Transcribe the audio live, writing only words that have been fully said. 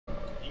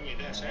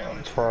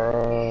My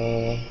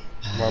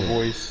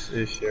voice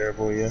is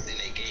shareable, yeah.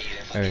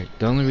 Alright,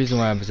 the only reason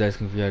why I was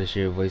asking for y'all to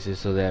share voices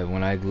so that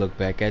when I look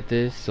back at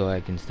this, so I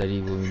can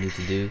study what we need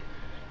to do,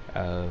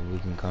 we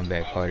can come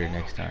back harder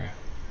next time.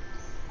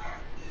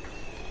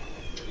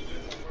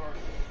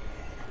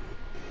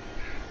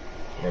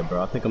 Yeah,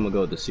 bro, I think I'm gonna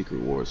go with the Secret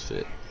Wars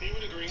fit.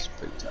 It's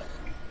pretty tough.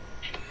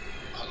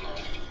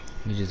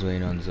 You just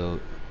waiting on Zolt.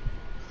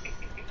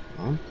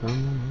 I'm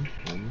coming.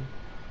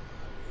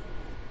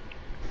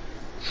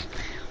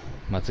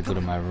 I'm about to go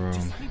to my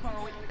room,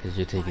 because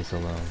you're taking so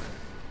long.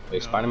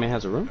 Wait, Spider-Man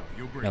has a room?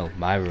 No,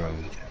 my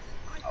room.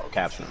 Oh,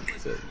 capture him.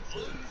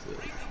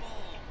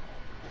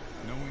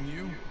 Knowing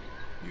you,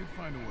 you'd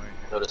find a way.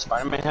 So does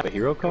Spider-Man have a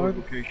hero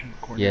card?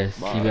 Yes,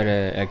 you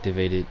gotta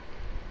activate it.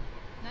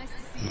 Nice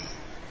to see you.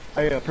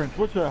 Hey, Prince,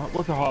 what's a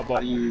hot How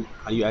box? do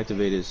you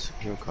activate his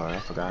hero card? I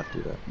forgot how to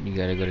do that. You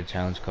gotta go to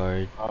challenge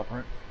card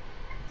Prince.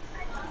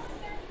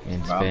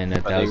 and spend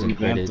 1,000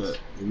 credits.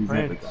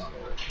 Prince.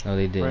 No,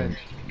 they didn't.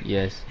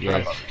 Yes.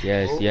 What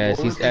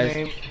He's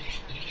asked.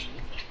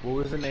 what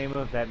was the name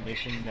of that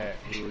mission that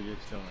we were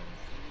just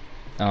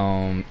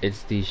doing?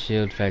 It's the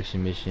Shield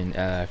faction mission.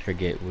 I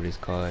forget what it's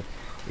called.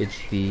 It's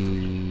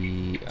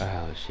the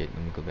oh shit.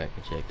 Let me go back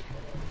and check.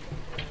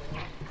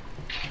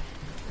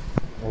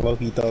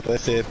 Loki thought that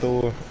said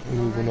Thor.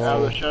 Moving Out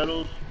of the on.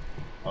 shadows.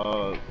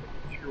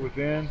 Secret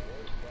within.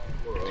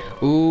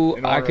 Ooh,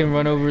 I can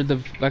run over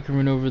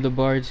the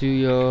bar too,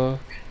 y'all.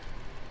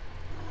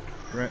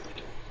 Right.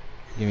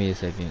 Give me a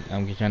second.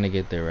 I'm trying to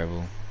get there,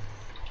 Rebel.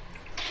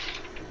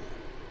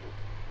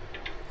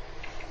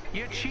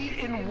 You cheat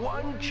in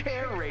one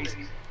chair race,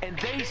 and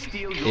they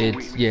steal your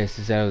wheel. Yes,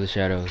 it's out of the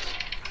shadows.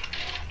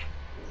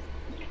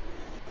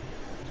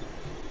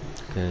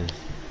 Cause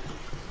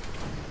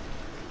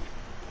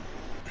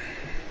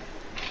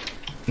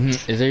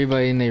is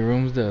everybody in their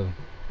rooms though?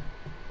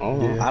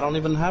 Oh, yeah. I don't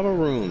even have a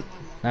room.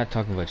 Not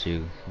talking about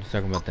you. I'm just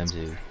talking about them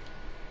too.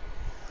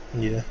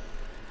 Yeah.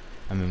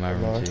 I'm in my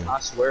room too. I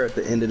swear at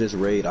the end of this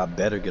raid, I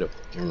better get a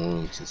fucking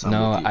room since I'm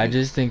No, with you. I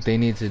just think they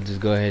need to just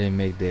go ahead and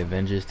make the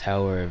Avengers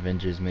Tower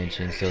Avengers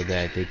Mansion so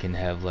that they can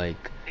have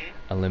like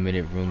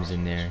unlimited rooms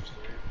in there.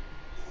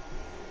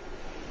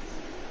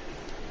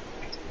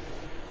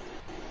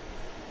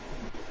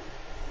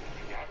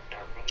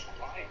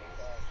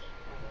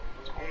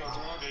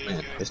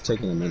 Man, it's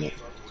taking a minute.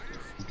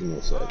 Give me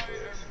a sec.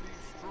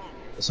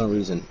 For some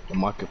reason, the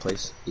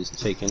marketplace is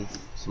taking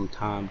some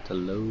time to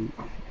load.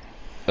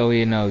 Oh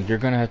yeah, no, you're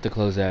gonna have to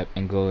close that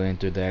and go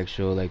into the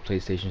actual like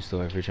PlayStation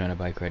store if you're trying to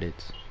buy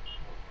credits.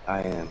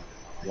 I am.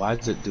 Why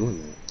is it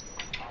doing that?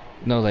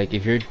 No, like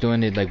if you're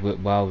doing it like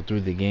while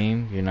through the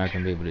game, you're not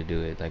gonna be able to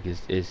do it. Like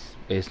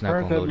it's not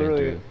gonna load in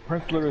through.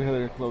 Prince literally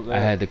had to close that. I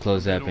had to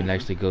close that and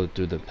actually go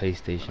through the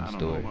PlayStation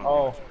store.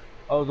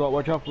 Oh, so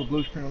watch out for the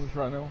blue screen on this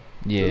right now.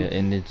 Yeah,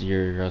 and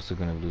you're also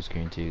gonna blue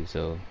screen too.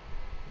 So.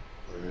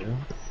 Yeah.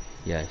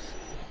 Yes,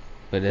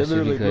 but that's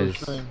just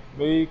because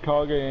me,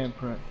 Kage, and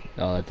Prince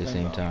all at the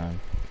same time.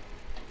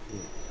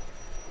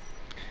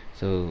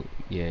 So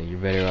yeah, you're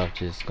better off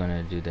just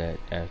gonna do that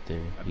after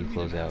you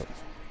close out.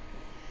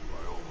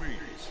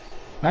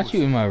 Not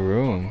you in my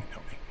room.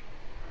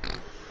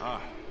 I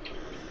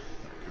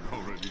can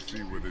already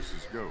see where this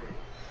is going.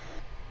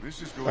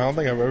 I don't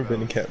think I've ever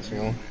been in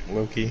Capsule,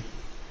 low-key.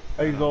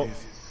 Hey, Zolt.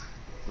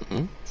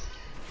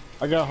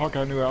 I got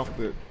Hawkeye new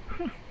outfit.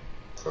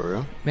 For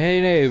real? Hey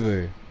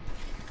neighbor.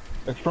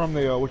 It's from the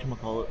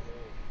whatchamacallit.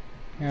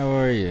 How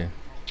are you?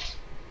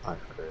 I'm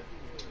good.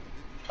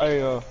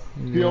 Hey,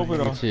 be over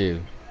there.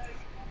 Too.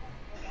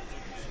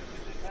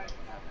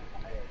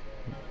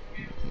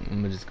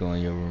 I'm gonna just go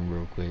in your room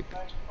real quick.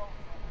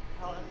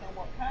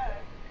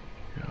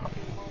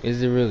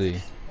 Is it really?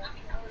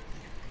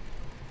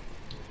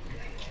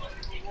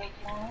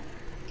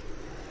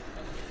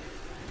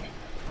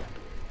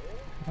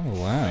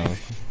 Oh wow,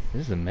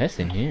 this is a mess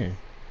in here.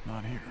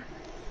 Not here.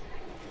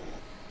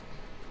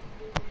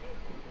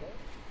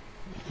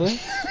 What?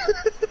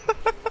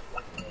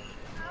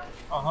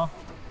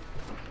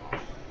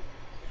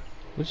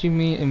 What you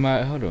mean in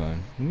my, hold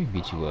on, let me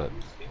beat you up.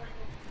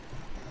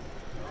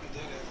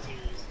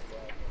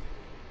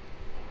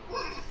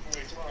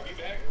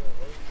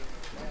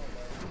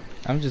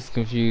 I'm just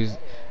confused.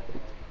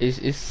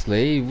 It's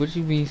slave? What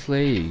you mean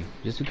slave?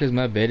 Just because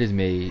my bed is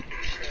made.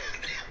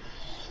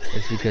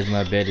 It's because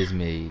my bed is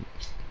made.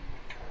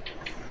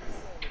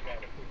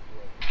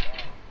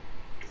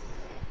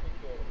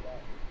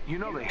 You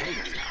know they hate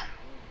us now.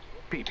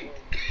 People.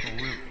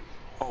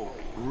 Oh,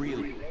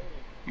 really?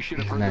 You should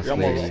have heard It's not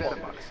what they slave. said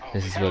about us.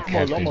 This is what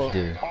captains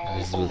do.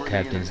 This is what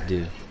captains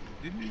do.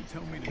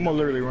 I'm gonna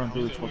literally run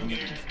through this fucking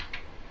mission.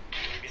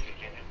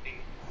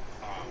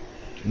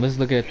 Let's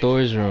look at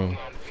Thor's room.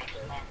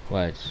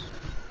 Watch.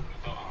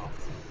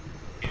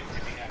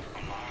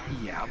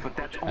 Yeah, but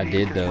that's I only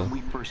did, because though. when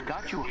we first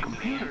got you a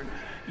computer,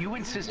 you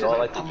insisted Y'all on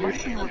like to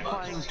politely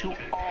replying to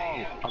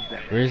all of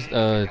them. Where's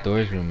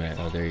Thor's room at?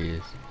 Oh, there he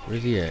is.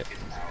 Where's he at?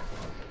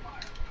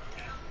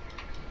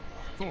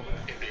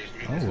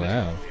 Oh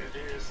wow.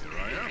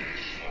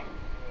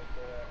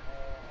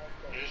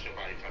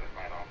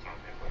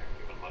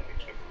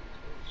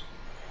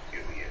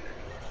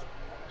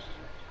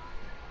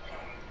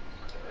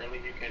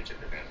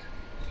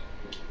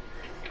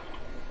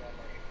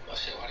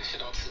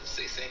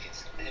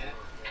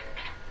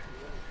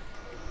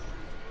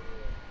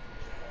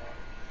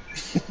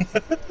 Did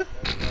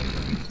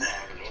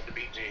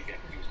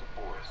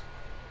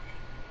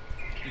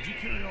you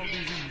carry all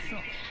these in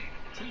yourself?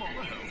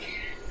 Kamala helped.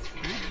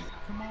 Big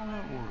Kamala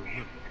or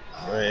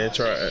little? Man,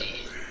 try it.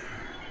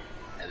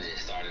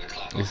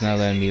 It's not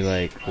letting me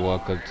like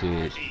walk up to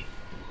it.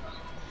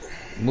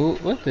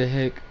 Move. What the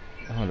heck?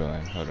 Hold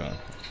on. Hold on.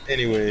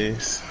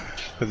 Anyways,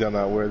 cause y'all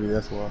not worthy.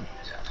 That's why.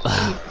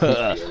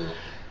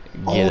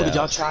 Did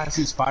y'all try to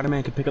see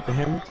Spider-Man can pick up the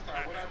hammer?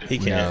 He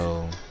can't.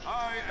 No.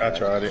 I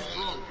tried it.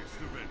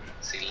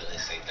 See, look, they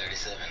say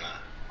 37 now.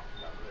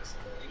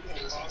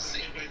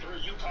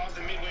 You paused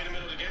the midway in the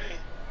middle of the game.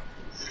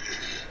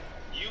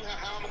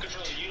 How am I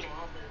controlling you on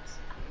offense?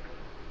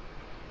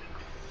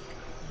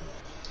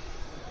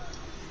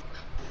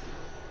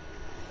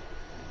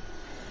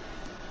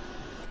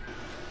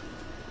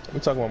 We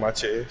talking about my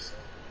chairs.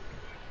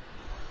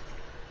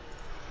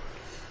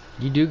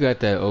 You do got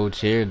that old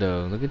chair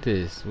though. Look at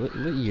this. What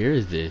year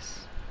is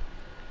this?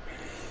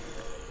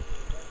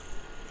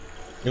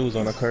 It was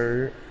on a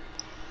curb.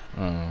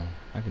 Oh,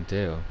 I can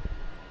tell.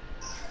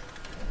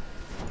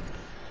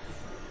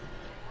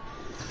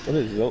 What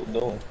is Zoe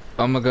doing?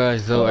 Oh my gosh,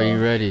 Zoe, are you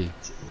ready?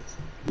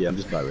 Yeah, I'm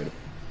just about ready.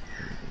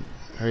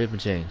 Hurry up and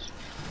change.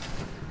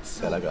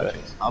 I got it.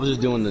 I was just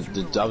doing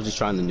I was just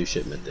trying the new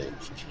shipment thing.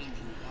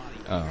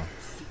 Oh.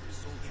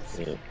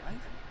 Yeah.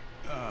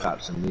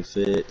 Cop some new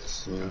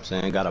fits, you know what I'm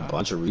saying? Got a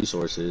bunch of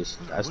resources.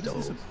 That's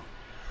dope.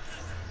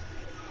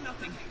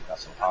 Got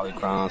some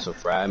polychrons, some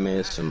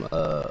fragments, some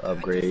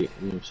upgrade,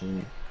 you know what I'm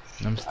saying?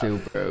 I'm still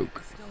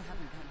broke.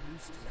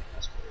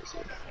 That's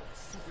crazy.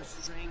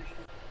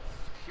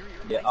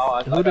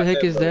 Yeah, Who the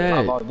heck is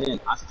that?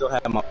 I still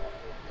have my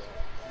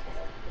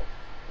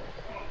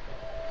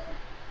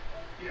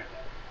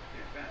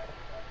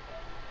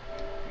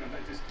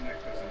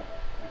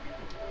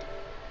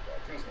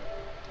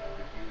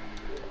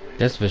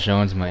That's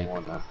Vashon's mic.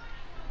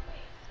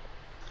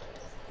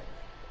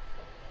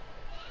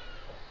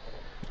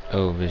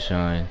 Oh,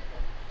 Vashon.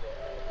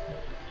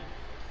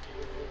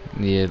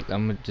 Yeah,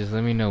 just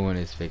let me know when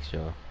it's fixed,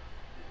 y'all.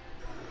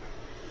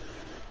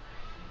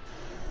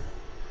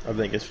 I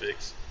think it's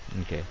fixed.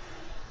 Okay.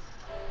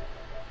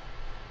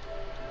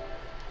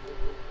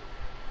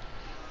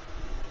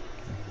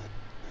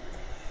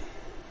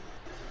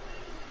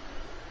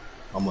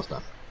 almost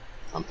done.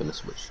 I'm finna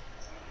switch.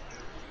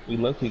 We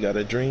lucky got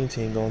a dream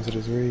team going to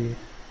this raid.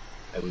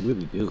 Hey, we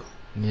really do.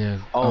 Yeah.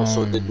 Oh,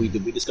 so did we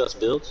discuss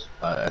builds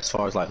as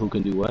far as like who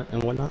can do what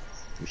and whatnot?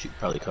 We should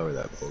probably cover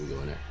that before we go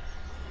in there.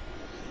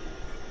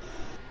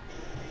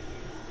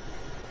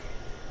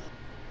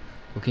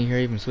 Well, can you hear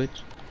even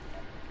switch?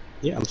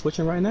 Yeah, I'm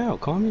switching right now.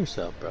 Calm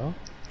yourself, bro.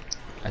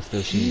 I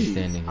still see you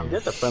standing I'm here.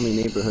 just a friendly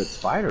neighborhood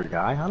spider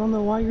guy. I don't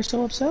know why you're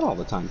so upset all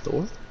the time,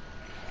 Thor.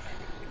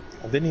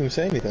 I didn't even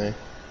say anything.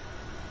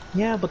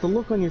 Yeah, but the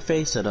look on your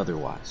face said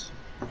otherwise.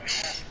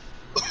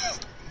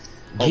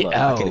 Get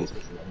out.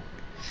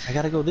 I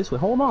gotta go this way.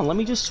 Hold on, let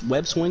me just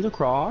web swing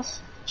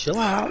across. Chill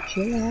out,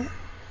 chill out.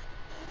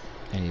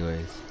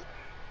 Anyways.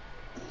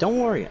 Don't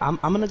worry, I'm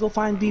gonna go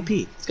find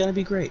BP. It's gonna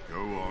be great. Go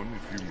on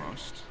if you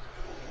must.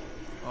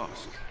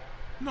 Ask.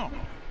 No. I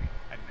didn't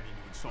mean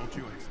to insult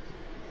you.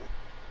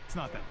 It's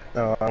not that bad.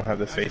 No, I don't have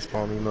the face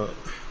palm him up.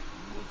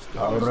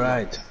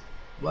 Alright.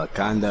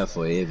 Wakanda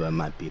forever,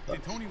 my people.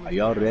 Are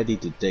y'all ready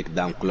to take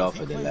down Claw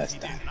for the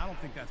last time?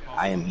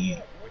 I am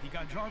here.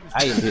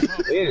 I am here.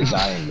 Where is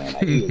Iron Man? I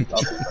hear him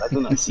talking, but I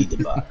do not see the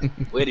bot.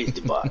 Where is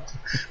the bot?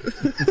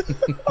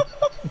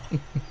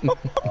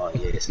 Oh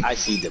yes, I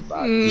see the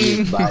bot.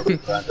 He is bowed in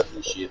front of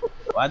the ship.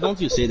 Why don't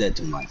you say that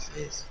to my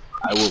face?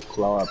 I will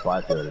claw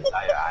apart your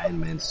entire Iron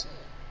Man suit,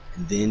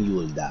 and then you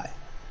will die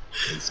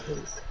in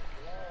space.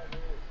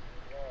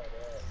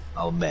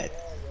 I'll bet.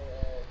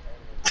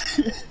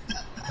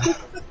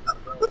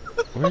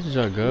 Where did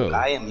y'all go?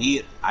 I am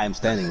here. I am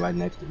standing right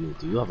next to you.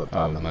 Do you have a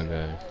problem? Oh my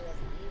god.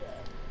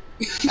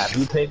 Have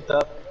you picked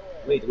up?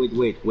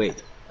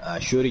 Wait.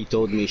 Shuri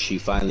told me she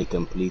finally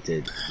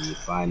completed the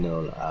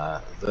final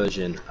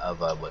version of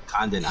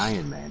Wakandan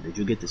Iron Man. Did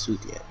you get the suit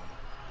yet?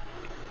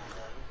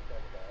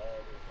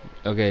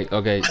 Okay.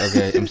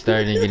 I'm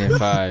starting again in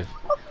 5.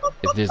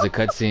 If there's a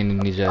cutscene, you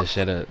need y'all to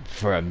shut up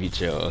before I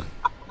mute y'all.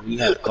 We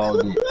have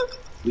called it.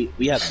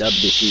 We have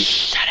dubbed the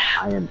suit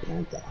Iron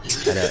Panther.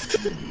 Shut up.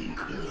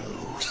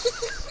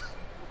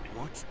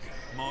 What?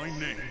 My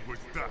name was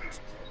that.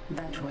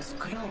 That was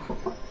Crow.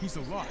 He's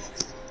alive.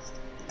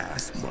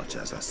 As much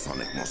as a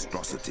sonic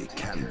monstrosity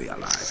can be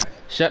alive.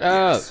 Shut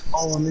up!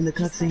 Oh, I'm in the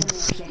cutscene.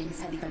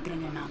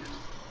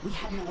 We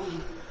had no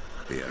warning.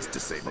 He has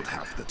disabled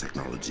half the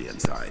technology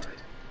inside.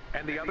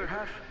 And the other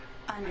half?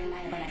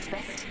 Unreliable at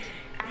best.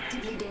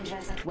 Actively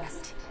dangerous at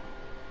worst.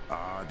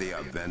 Are the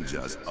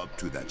Avengers up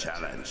to the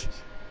challenge?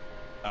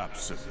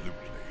 Absolutely.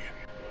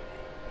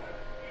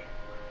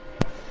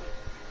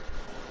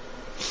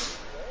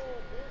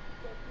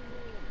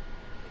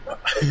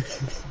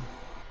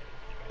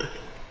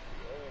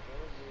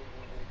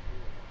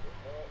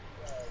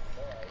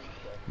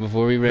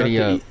 Before we ready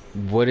up,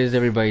 what is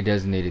everybody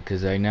designated?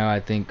 Because right now I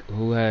think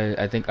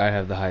I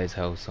have the highest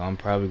health, so I'm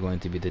probably going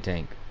to be the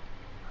tank.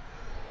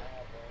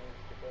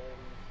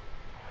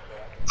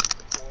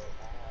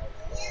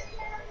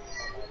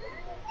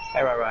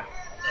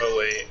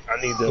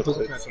 need to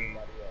put some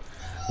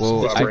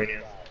Well,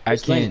 vibranium.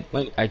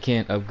 I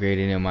can't upgrade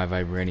any of my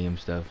vibranium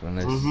stuff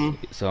unless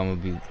unless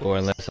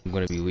I'm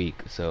gonna be weak.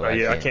 So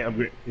I can't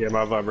upgrade. Yeah,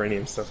 my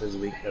vibranium stuff is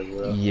weak as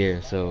well.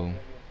 Yeah, so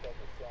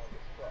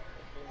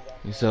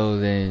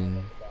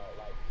then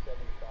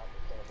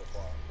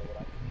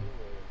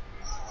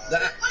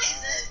That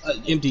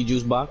empty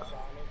juice box.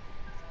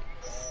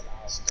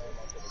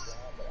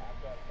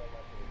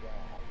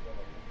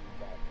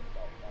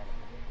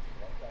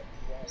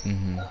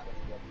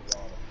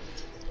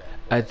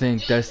 I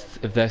think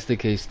if that's the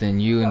case, then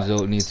you and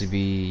Zolt need to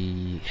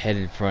be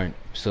headed front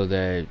so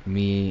that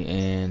me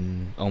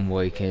and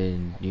Omoy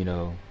can,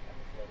 no,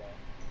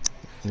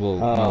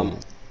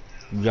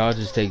 y'all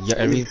just take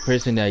every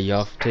person that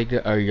y'all take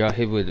or y'all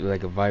hit with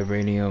like a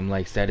vibranium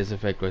like status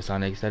effect or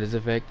sonic status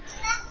effect.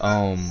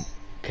 Not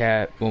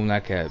Cap,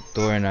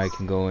 Thor and I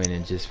can go in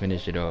and just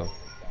finish it off.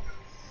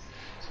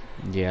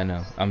 Yeah, I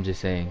know. I'm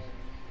just saying.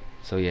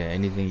 So yeah,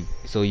 anything.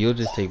 So you'll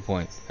just take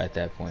point at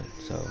that point.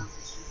 So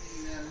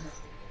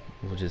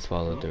we'll just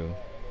follow through.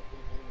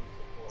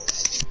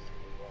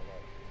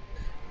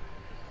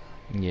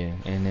 Yeah,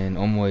 and then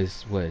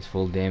almost what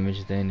full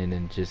damage then, and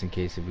then just in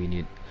case if we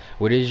need.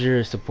 What is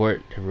your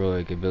support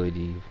heroic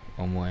ability,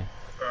 Omoy?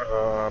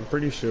 I'm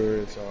pretty sure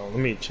it's. Let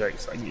me check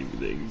so I can give you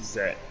the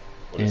exact.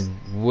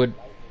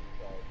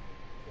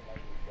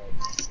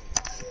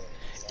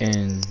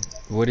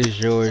 What is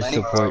your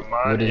support?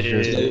 What is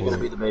your support? You're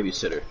gonna be the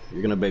babysitter.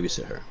 You're gonna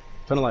babysit her.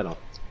 Turn the light on.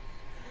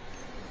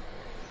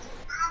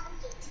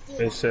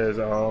 It says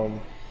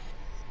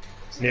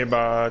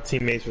nearby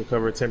teammates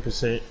recover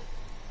 10%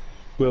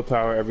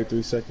 willpower every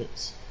 3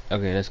 seconds.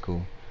 Okay, that's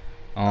cool.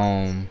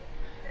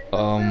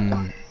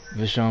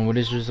 Vishon, what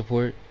is your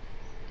support?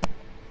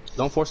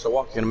 Don't force her to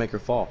walk. You're gonna make her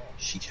fall.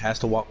 She has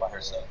to walk by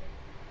herself.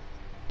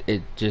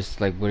 It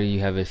just like, what do you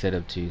have it set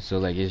up to? So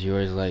like, is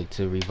yours like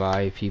to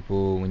revive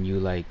people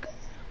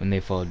when they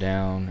fall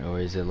down,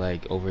 or is it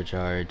like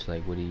overcharge?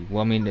 Like, what do you?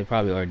 Well, I mean, it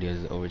probably already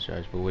is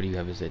overcharge, but what do you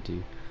have it set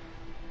to?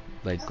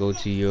 Like, go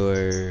to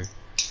your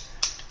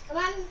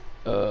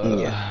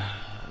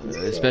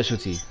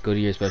specialty. Go to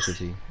your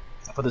specialty.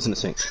 I'll put this in the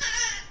sink.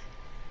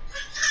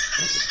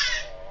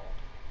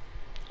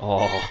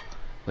 Oh,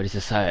 what does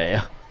it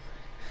say?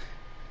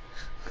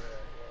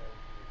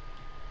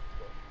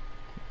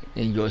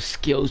 In your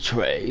skill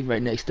tray,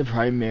 right next to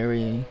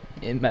primary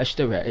and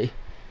master ray.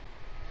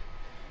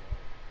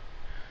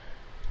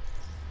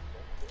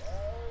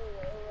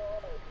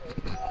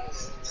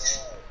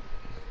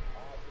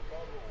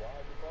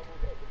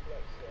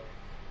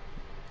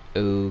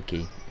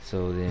 Okay,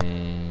 so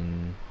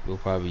then we'll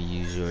probably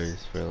use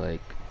yours for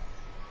like.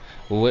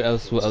 Well, what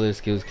other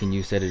skills can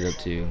you set it up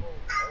to?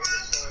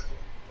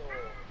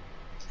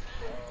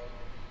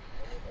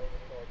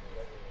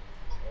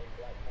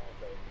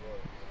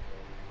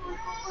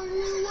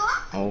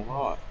 A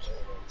lot.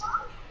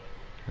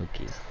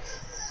 Okay.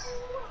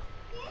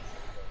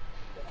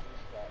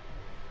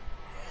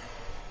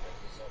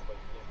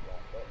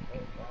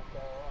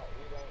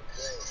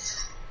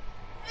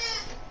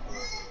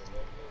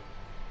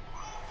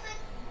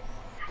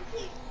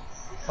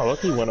 I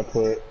luckily want to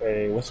put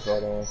a what's it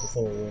called on for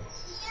some of you.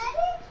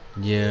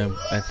 Yeah,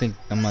 I think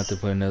I'm about to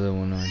put another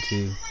one on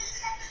too.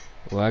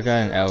 Well, I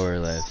got an hour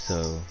left,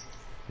 so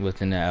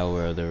within the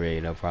hour of the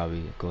raid, I'll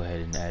probably go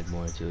ahead and add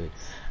more to it.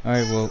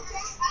 Alright, well,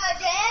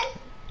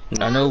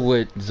 I know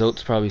what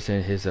Zolt's probably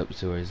set his up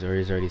to, or he's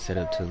already set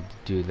up to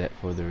do that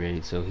for the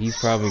raid, so he's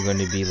probably going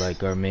to be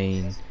like our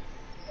main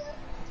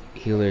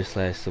healer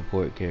 /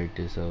 support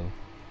character, so.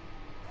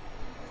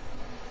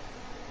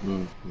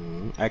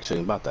 Actually,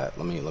 about that,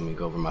 let me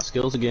go over my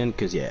skills again,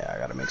 cause yeah, I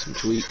gotta make some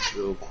tweaks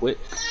real quick.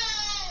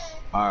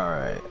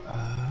 Alright.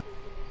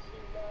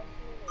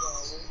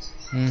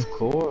 Of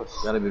course,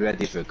 gotta be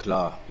ready for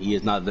Claw. He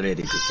is not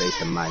ready to face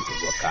the might of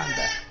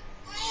Wakanda.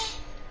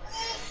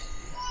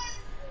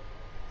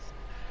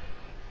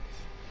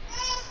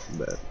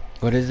 But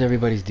what is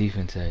everybody's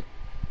defense at?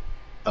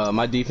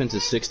 My defense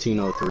is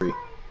 1603.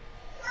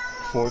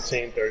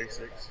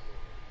 1436.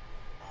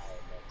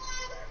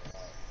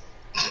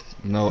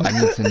 No,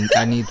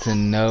 I need to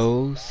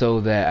know so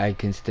that I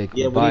can stick by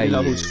you. Yeah, we need to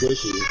know who's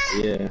squishy.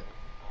 Yeah.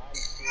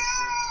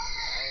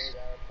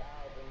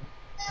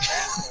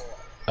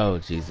 Oh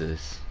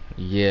Jesus.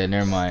 Yeah,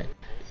 never mind.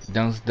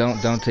 Don't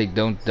take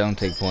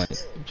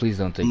point. Please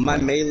don't take point. My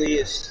melee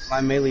is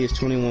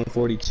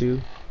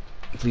 2142.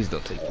 Please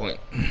don't take point.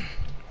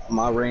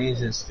 My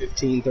range is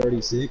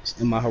 1536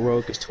 and my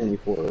heroic is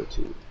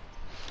 2402.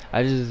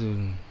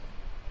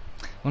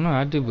 Well, no,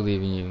 I do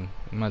believe in you.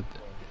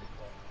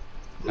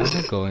 I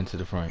should go into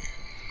the front.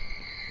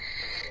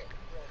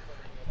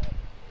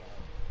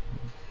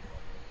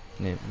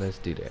 Yeah, let's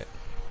do that.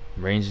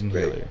 Range and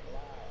healer.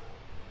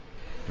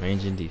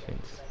 Range and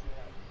defense.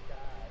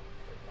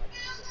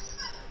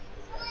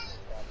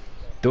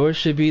 Thor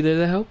should be there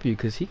to help you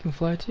because he can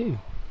fly too.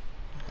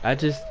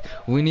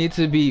 We need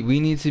to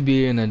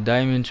be in a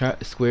diamond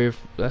square.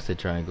 That's a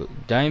triangle.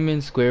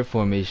 Diamond square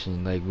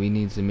formation. Like, we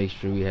need to make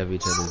sure we have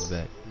each other's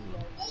back.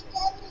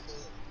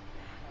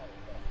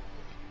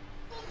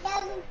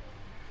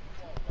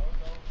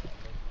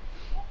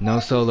 No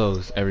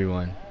solos,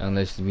 everyone,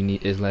 unless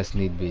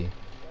need be.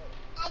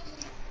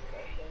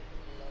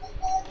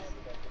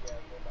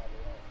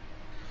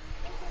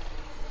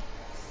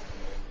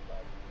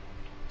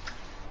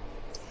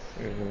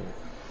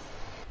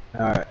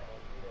 Alright.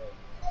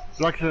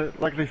 Like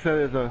they said,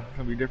 it's gonna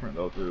be different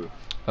though too.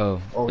 Oh,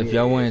 if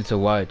y'all wanted to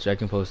watch, I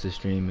can post the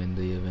stream in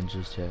the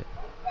Avengers chat.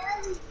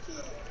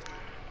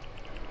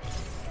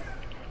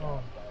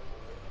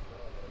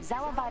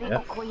 Zawavari,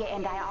 Okoye,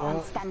 and I are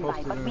on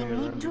standby, but we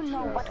need to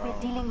know what we're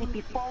dealing with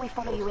before we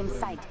follow you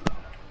inside.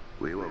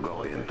 We will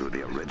go into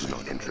the original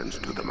entrance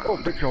to the Oh,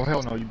 mountain. picture, oh,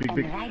 hell no, you big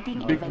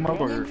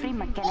motherfucker. Free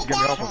mechanical Get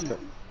me off of channel, that.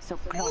 so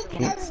Claude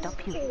cannot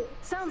stop you.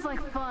 Sounds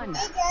like fun.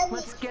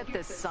 Let's get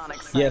this Sonic.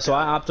 Yeah, so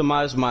I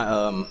optimized my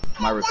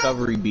my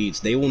recovery beats.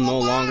 They will no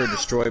longer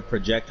destroy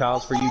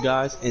projectiles for you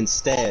guys.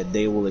 Instead,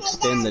 they will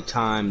extend the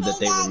time that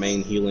they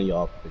remain healing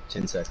y'all for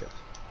 10 seconds.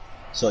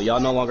 So y'all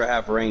no longer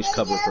have range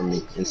cover from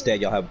me.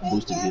 Instead, y'all have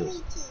boosted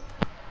heals.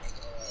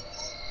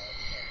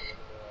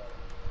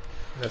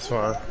 That's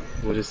fine.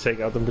 We'll just take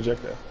out the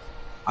projectile.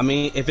 I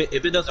mean, if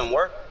it doesn't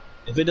work,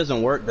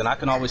 then I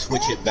can always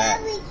switch it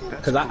back.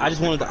 Cause I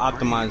just wanted to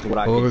optimize what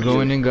I could do. We're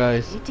going in,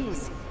 guys. It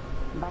is,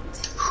 but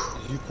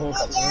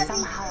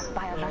somehow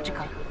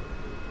biological.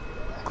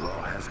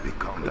 Claw has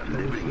become the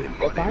living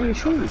Go find your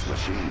shoes.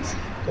 machines.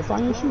 Go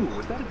find your shoes.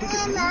 Was that a dig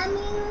at me?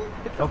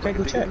 Okay,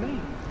 go check.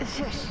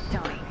 Shush,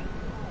 Tony.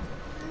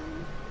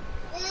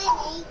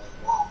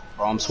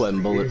 Bro, I'm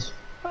sweating bullets.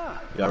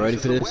 Y'all ready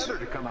for this? Weather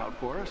to come out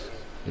for us.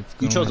 It's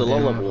You chose the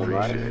going low down. level one,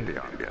 right?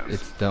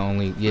 It's the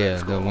only, yeah,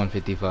 the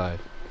 155.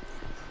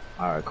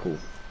 Alright, cool.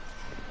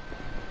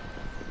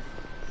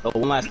 Oh,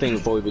 one last thing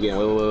before we begin.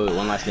 Wait.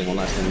 One last thing.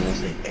 Wrap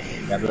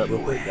it up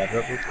real quick.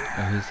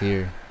 Oh, he's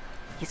here.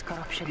 His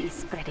corruption is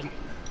spreading.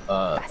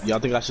 Y'all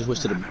think I should switch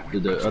to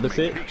the other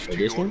fit? Or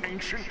this one?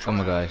 Oh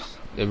my gosh.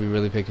 Are we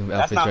really picking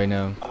That's outfits right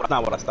now? That's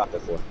not what I stopped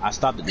it for. I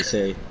stopped it to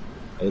say,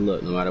 hey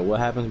look, no matter what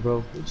happens,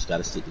 bro, we just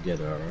gotta stick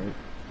together, alright?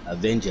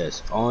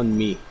 Avengers, on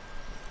me.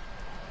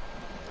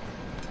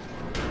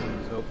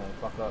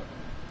 Fuck up.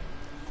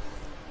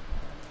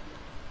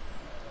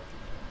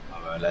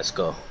 Alright, let's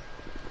go.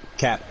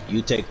 Cap,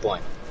 you take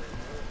point.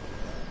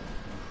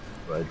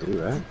 What I do,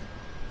 right?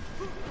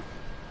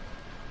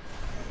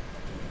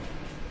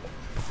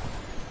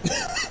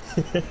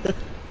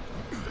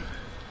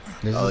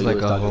 This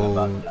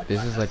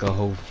is like a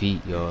whole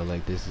feat, y'all.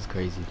 Like, this is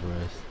crazy for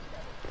us.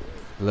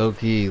 Low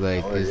key,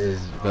 like, this is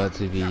about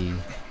to be.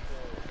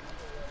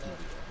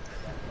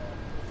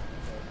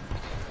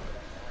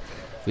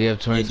 We have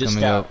turns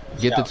coming up.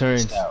 Get the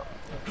turns.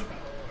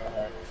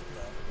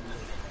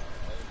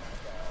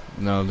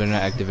 No, they're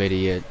not activated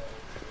yet.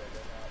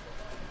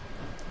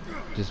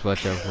 Just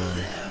watch out for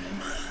them.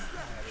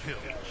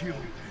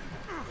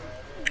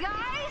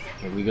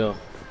 Here we go.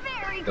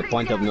 The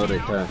point of no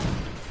return.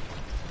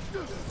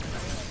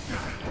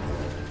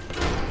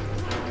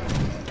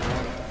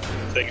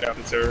 Taking out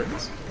the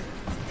turrets.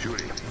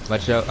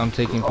 Watch out, I'm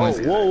taking points.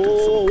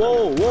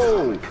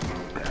 Whoa.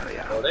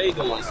 Oh, they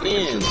going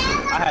in.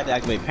 I had to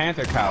activate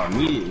Panther Cow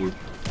immediately.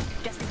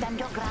 Just stand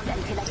your ground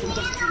until I can get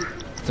to you.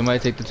 Somebody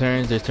take the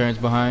turns. There's turns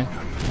behind.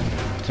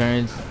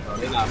 Turns. Bro,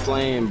 they not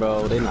playing,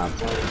 bro. They not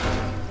playing.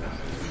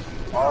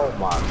 Oh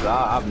my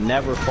god, I've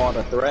never fought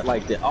a threat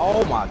like this.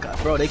 Oh my god,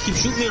 bro, they keep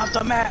shooting me off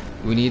the map.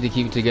 We need to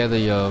keep it together,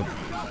 yo.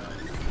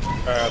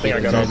 I think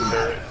I got all the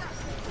turrets.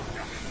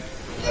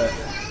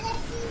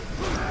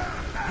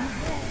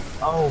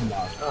 Oh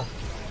my god.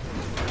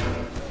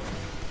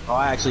 Oh,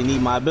 I actually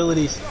need my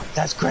abilities.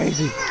 That's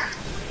crazy.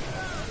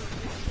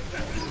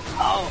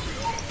 Oh,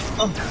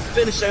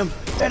 finish him.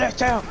 Finish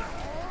him.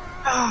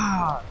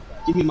 Ah,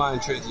 give me my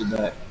intrinsic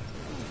back.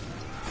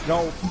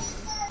 No.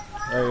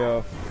 Hey,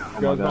 you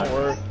guys don't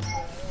worry.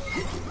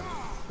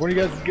 When you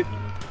guys get...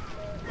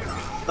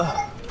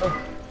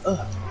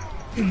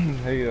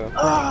 Hey,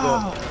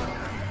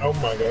 Oh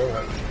my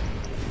god.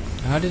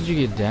 How did you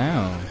get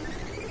down?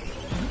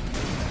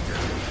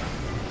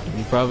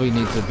 You probably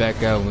need to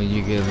back out when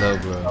you get low,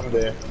 bro. I'm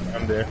there.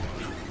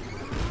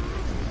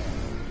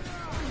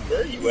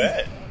 Where are you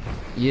at?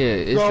 Yeah,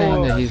 it's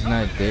saying that he's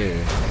not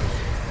there.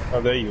 Oh,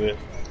 there you is.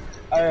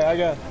 I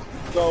got...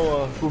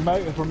 So, for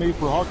me,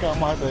 for Hawkeye, I'm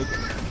gonna have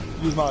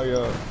to use my,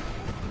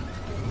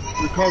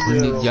 recovery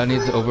arrow. Y'all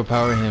need to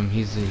overpower him.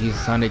 He's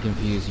Sonic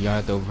infused. Y'all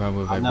have to overpower him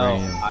with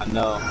Vibranium. I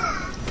know.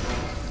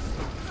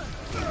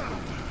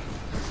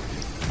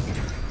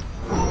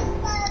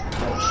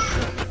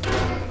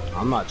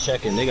 I'm not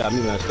checking. They got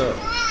me messed up.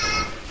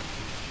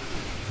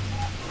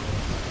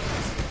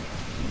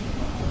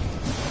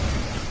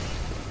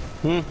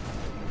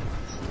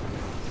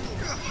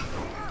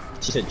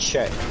 She said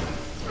check.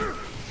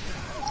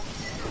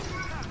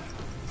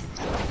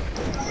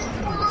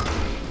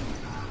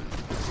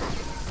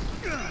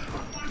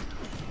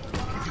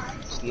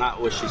 It's not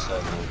what she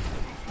said, man.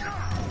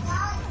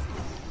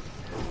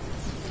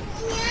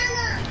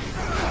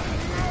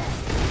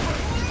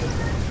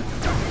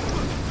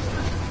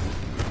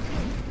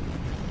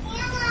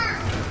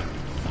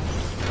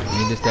 We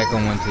need to stack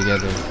on one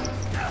together.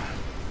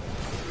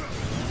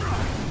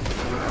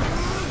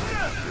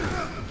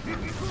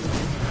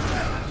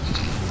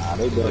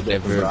 They build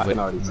different, bro. I can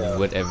already tell.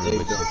 Whatever what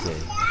you say.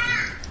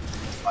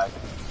 Like,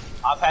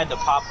 I've had to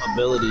pop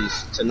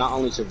abilities to not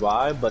only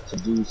survive, but to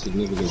do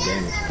significant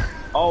damage.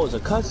 Oh, it's a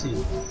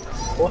cutscene.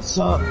 What's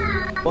up?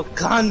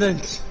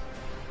 Wakandans?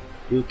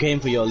 You came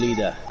for your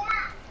leader.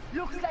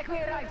 Looks like we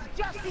arrived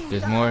just in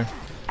There's time. more.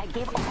 I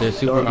gave There's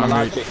super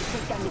armored. take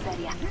down the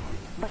barrier,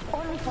 but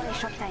only for a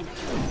short time.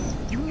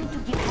 You need to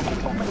give her an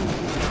opening.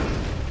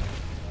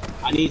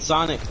 I need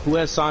Sonic. Who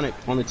has Sonic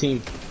on the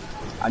team?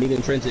 I need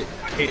Intrinsic.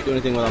 I can't do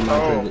anything without my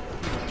Intrinsic.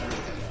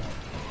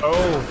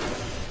 Oh.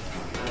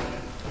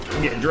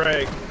 I'm getting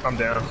dragged. I'm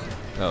down.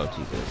 Oh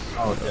Jesus.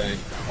 Oh dang.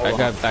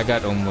 I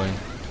got Omway.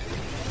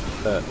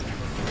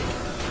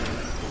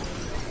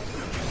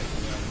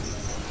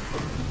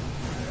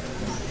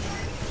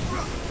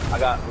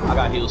 I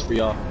got heals for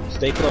y'all.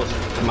 Stay close.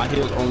 My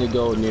heals only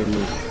go near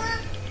me.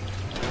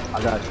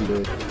 I got you,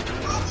 dude.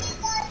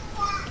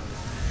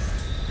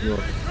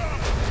 Look.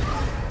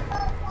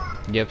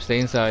 Yep, stay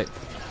inside.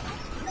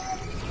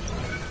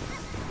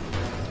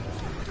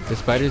 The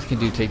spiders can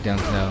do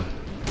takedowns now.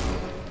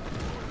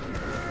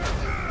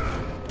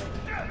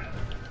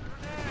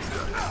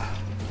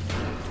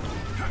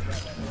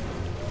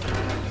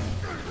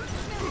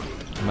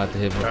 I'm about to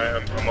hit him.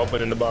 I'm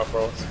opening the bar,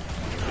 bros.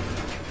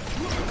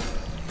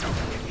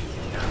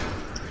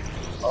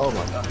 Oh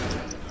my god.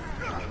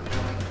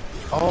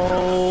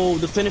 Oh,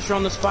 the finisher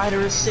on the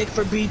spider is sick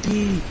for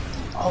BP.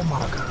 Oh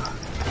my god.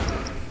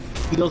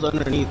 He goes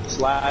underneath,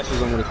 slashes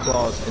him with his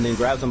claws, and then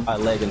grabs him by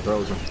the leg and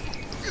throws him.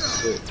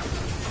 Shit.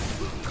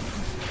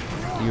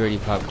 You already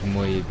popped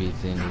Kamoya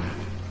beats in you.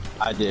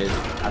 I did.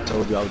 I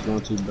told you I was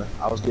going to, but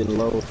I was getting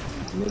low. And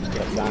niggas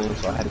kept dying,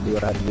 so I had to do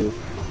what I had to do.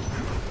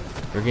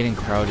 We're getting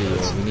crowded,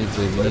 yo. We need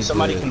to. If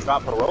somebody can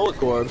drop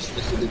heroic orbs,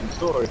 this is a different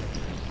story.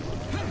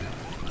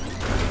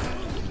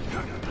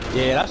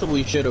 Yeah, that's what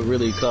we should have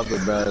really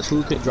covered, bro. Is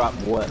who could drop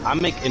what? I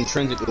make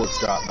intrinsic orbs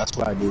drop. That's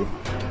what I do.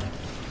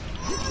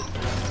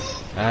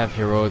 I have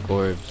heroic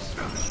orbs.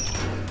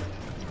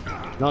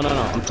 No. I'm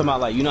talking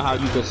about like, you know how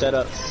you could set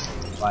up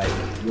like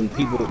when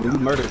you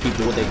murder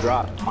people, what they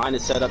drop. Mine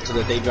is set up so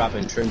that they drop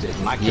intrinsic.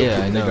 When I kill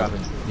people, I know. They drop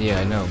yeah,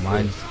 I know.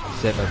 Mine's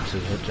set up to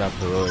drop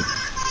heroic.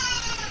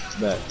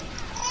 But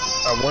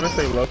I want to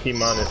say low-key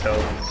mine is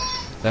health.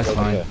 That's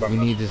fine. Okay. We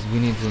need this. We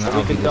need to so not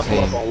we be can the double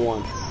same. up on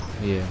one.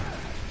 Yeah.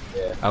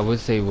 Yeah. I would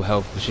say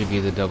health should be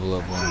the double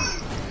up one.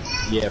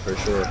 Yeah, for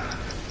sure.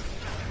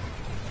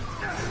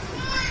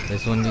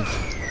 This one needs.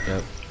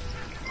 Yep.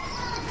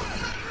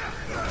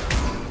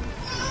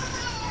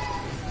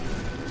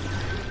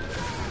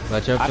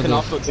 Watch out for I can those.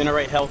 also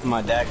generate health in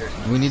my dagger.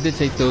 We need to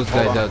take those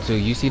guys out too.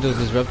 You see those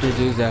disruptor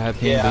dudes that have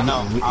ping? Yeah, I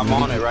know. I'm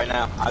on it right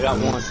now. I got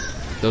one.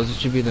 Those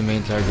should be the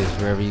main targets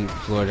for every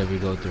floor that we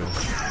go through.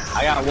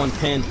 I got one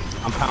pinned.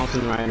 I'm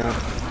pouncing right now.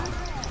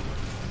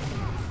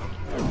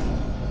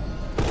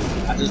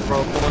 I just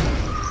broke one.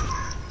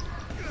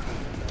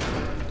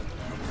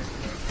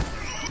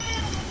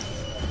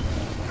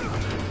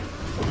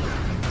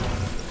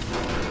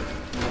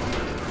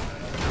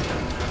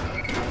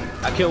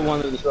 I killed one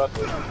of the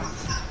disruptors.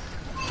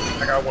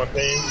 I got one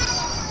ping.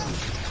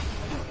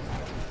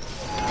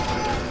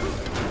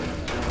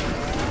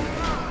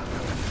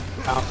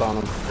 Pounce on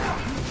him.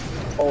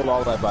 Hold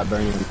all that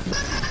vibranium.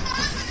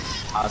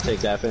 I'll take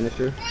that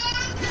finisher.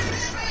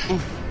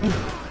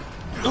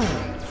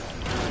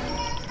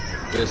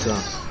 Good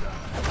stuff.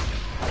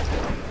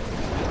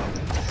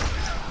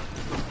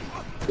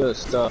 Good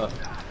stuff.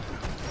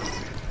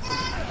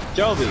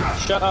 Jovi,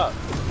 shut up.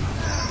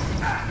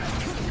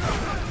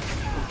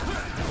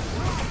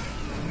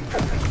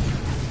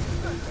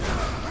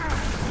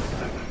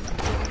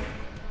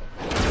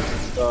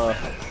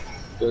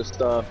 Good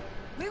stuff.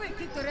 We will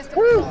keep the rest of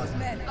the boss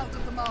men out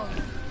of the mall.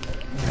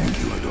 Thank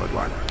you, Adored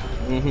One.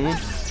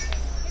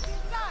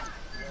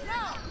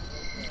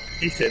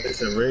 He said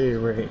it's a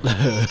raid.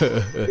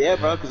 Yeah,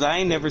 bro, because I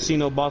ain't never seen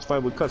no boss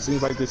fight with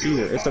cutscenes like this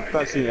either. It's a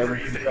cutscene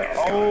every.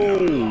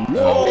 Oh,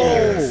 whoa!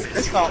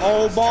 It's the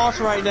old boss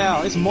right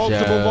now. It's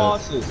multiple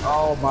bosses.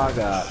 Oh my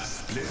god.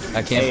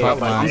 I can't pop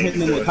mine. I'm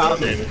hitting him with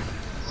cosmic.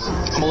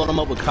 I'm gonna load him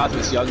up with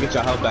cosmic so y'all get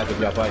your health back if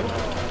y'all fight.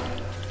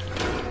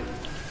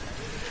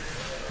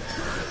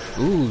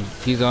 Ooh,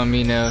 he's on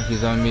me now.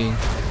 He's on me.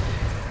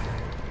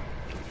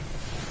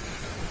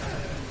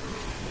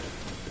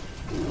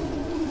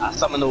 I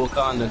summoned the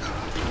Wakandans.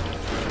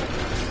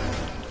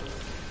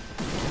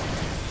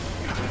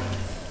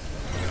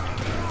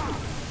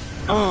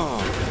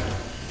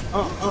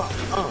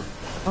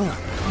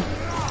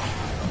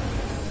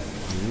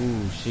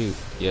 Ooh, shoot.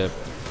 Yep.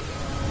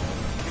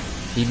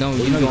 You know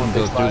you can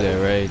go through there,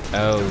 right?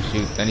 Oh,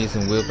 shoot. I need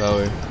some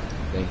willpower.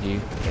 Thank you.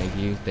 Thank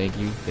you. Thank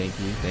you. Thank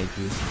you. Thank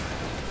you.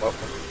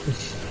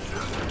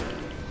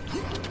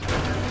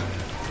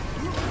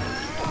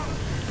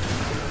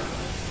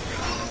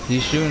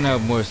 He's shooting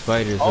out more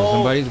spiders, so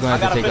somebody's going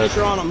to have to take out. I got a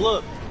finisher on him,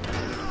 look.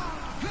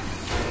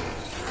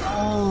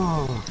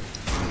 Oh.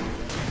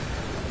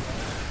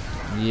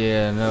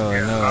 Yeah, no.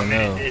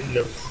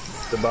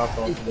 The boss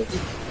on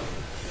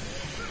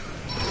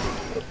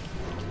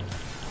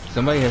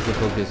Somebody has to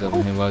focus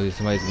on him while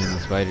somebody's getting the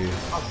spiders.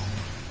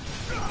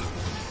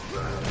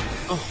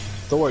 Oh,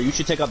 Thor, you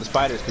should take out the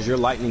spiders because your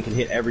lightning can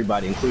hit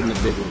everybody, including the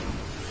big one.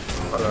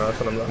 That's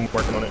what I'm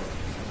working on it.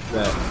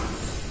 Yeah.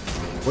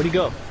 Where'd he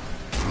go?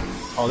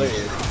 Oh, there he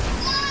is.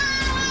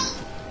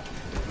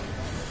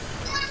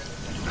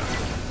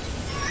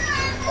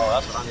 Oh,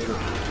 that's what I needed.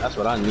 That's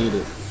what I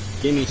needed.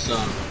 Give me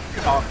some.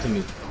 Talk to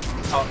me.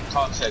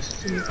 Talk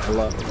sexy to me. I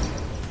love it.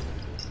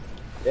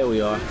 There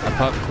we are. I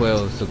popped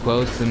Quail, so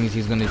Quail still means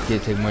he's gonna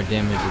take more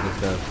damage and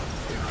stuff.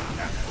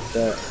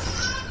 That.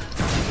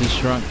 He's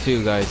shrunk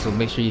too, guys, so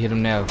make sure you hit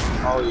him now.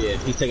 Oh yeah,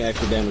 he's taking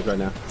extra damage right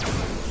now.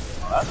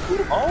 Oh, that's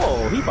cool.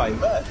 Oh, he fighting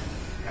back.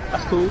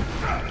 That's cool.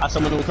 I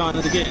summon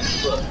Wakanda again.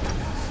 Look.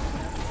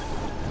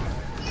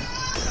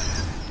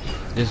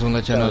 Just wanna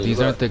let y'all know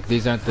these aren't the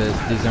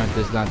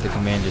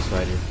commander's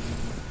fighter.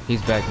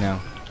 He's back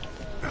now.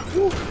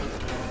 Woo.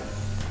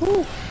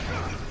 Woo.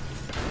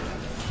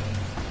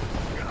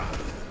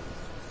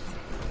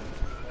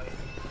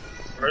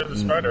 Where's the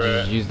spider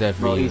at? Use that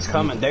for bro, you. he's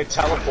coming. They're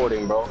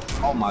teleporting, bro.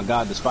 Oh my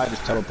god, the spiders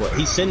teleport.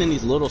 He's sending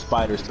these little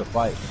spiders to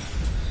fight.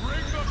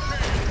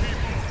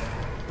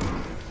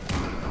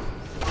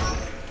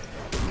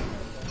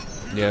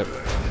 Yep.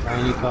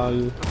 Can he call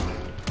you?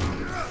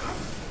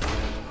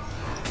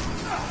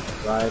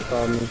 Right,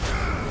 call me.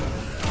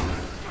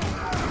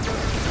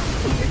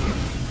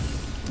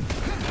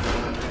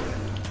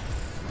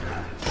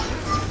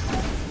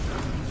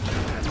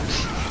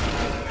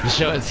 The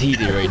show is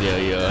heated right now,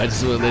 yo. I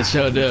just want to let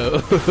y'all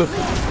know.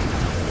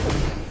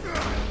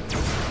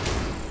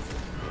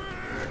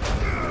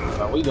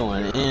 Bro, we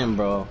going in,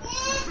 bro.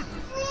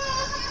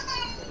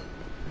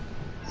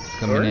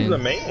 Where's the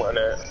main one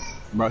at?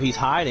 Bro, he's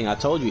hiding. I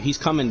told you. He's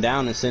coming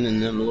down and sending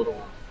them little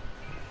ones.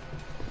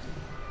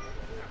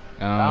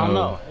 I don't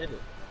know. Hit it.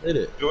 Hit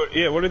it.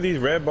 Yeah, what are these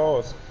red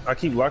balls? I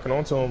keep locking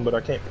onto them, but I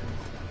can't.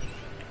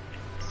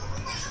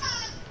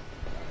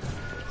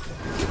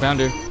 Found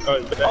her.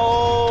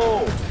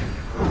 Oh!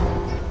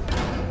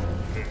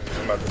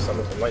 I'm about to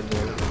summon some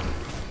lightning.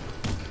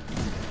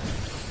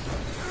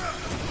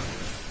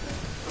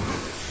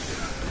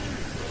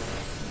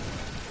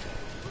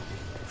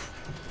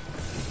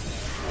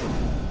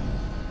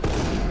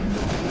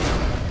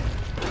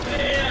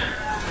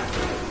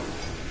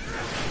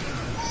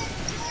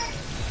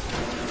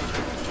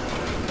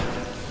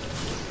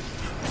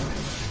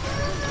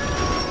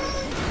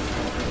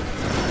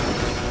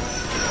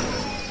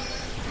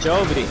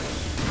 Jovi.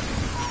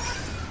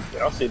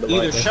 Yeah, I'll see the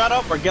Either light. shut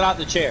up or get out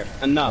the chair.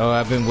 Enough. Oh,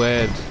 I've been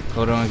webbed.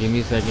 Hold on, give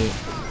me a second.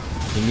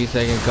 Give me a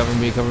second. Cover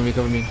me, cover me,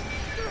 cover me.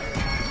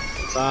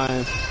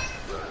 Fine.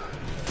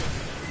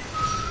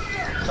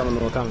 Tell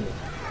them coming.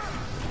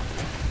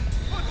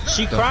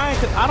 She crying?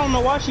 Cause I don't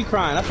know why she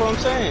crying. That's what I'm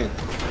saying.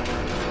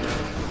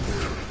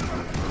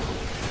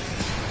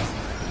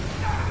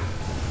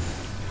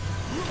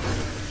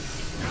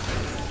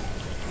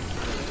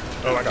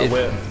 Oh, I got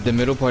web. The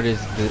middle part is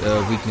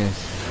the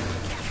weakness.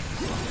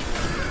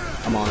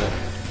 I'm on it.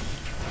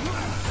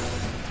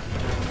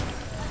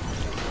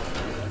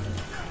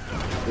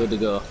 Good to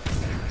go.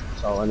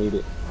 That's all I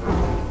needed.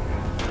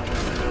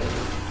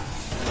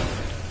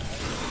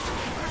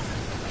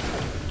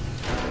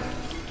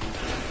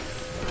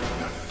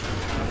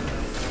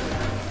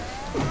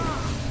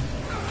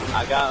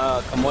 I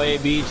got Kamoye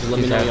Beach. Just let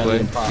me She's know y'all halfway.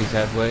 need to pop. She's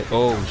halfway.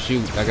 Oh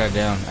shoot! I got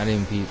down. I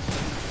didn't peep.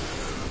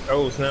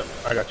 Oh snap!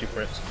 I got you,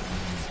 Prince.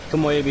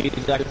 Kamoye Beach.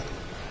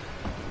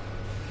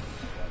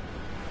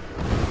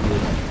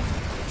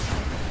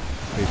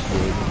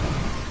 Appreciate it.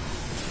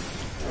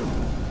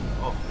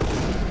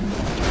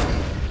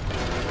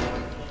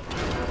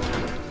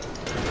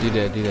 Do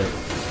that. Do that.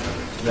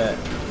 That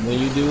when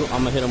you do,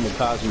 I'm gonna hit him with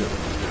Cosmic.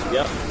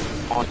 Yep.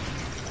 On.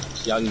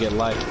 So y'all can get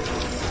light.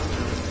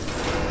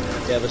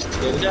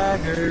 Devastated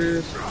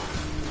daggers.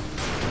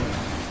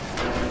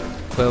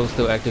 Quail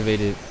still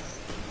activated.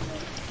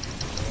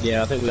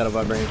 Yeah, I think we got a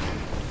vibranium.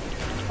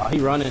 Oh, he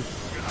running.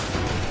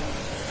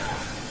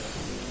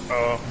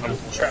 I'm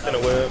trapped in a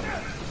web.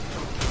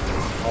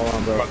 Hold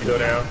on, bro. I'm about to go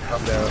down.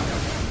 I'm down.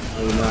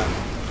 No, you're not.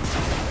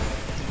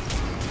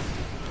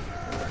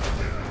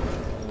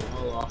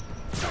 Hold on.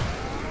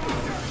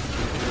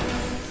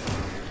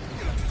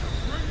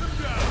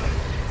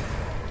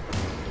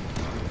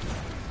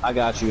 I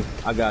got you.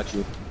 I got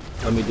you.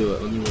 Let me do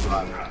it. Let me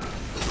revive.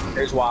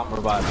 Here's why I'm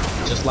reviving.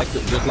 Just like the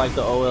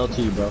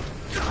OLT, bro.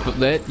 But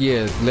let's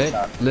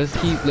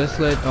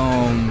let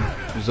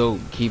Zoe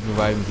keep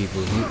reviving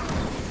people.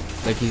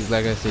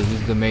 Like I said,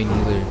 he's the main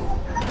healer.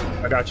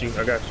 I got you.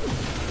 I got you.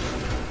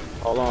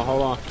 Hold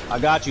on. I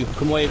got you.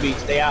 Kamoye Beach.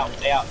 Stay out.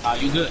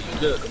 You good.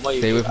 Kamoye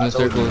Stay Beach. within the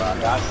circles.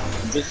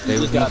 Stay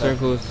within the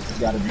circles.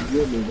 You gotta be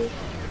with me, bro.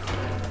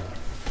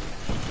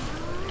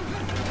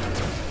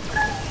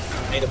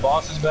 Hey, the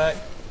boss is back.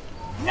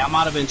 Now I'm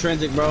out of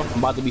intrinsic, bro. I'm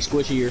about to be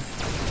squishier.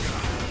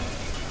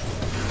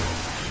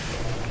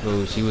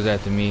 Oh, she was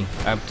after me.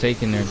 I've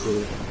taken her.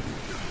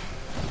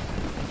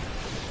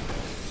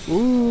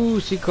 Ooh,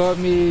 she caught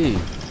me.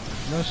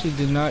 No, she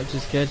did not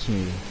just catch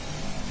me.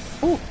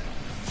 Ooh.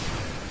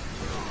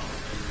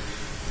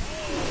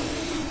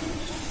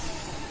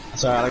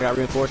 Sorry, I got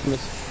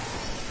reinforcements.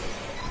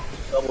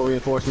 Double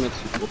reinforcements.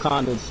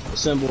 Wakanda's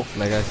assemble.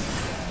 Like I.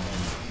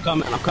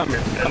 I'm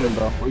coming,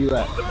 bro. Where you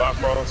at? The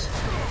Bifrost,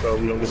 so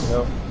we don't get some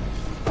help.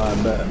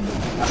 Alright, bet.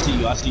 I see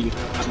you.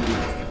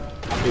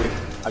 I'm here.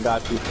 I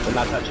got you. They're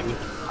not touching me.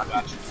 I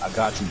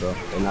got you, bro.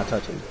 They're not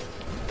touching me.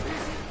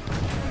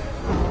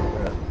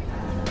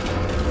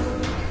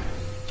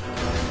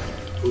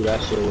 Ooh,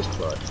 that shit was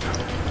clutch.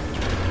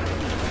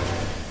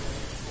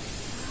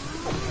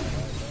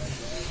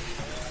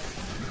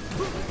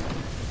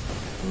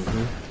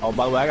 Oh,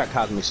 by the way, I got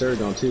Cosmic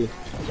Surge on too.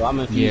 So I'm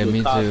infused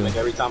with Cosmic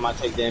every time I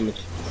take damage.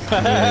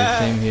 Yeah,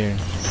 same here.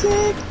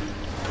 Sick!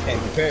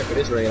 Can't prepare for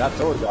this raid. I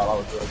told y'all I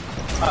was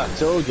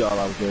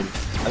good.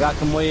 I got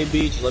Kamoye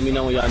Beach. Let me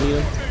know when y'all need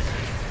them.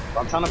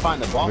 I'm trying to find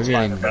the boss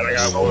fight. I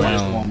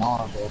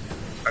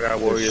got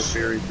Warrior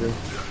Fury too.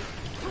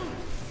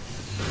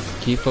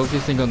 Keep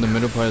focusing on the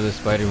middle part of the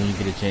spider when you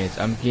get a chance.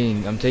 I'm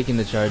taking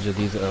the charge of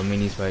these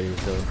mini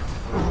spiders, so.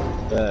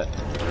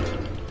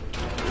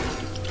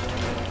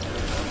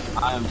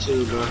 I am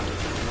too, bro.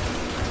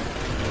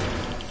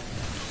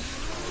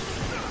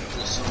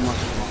 There's so much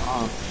going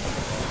on.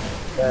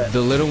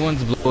 The little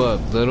ones blow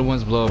up. The little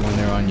ones blow up when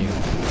they're on you.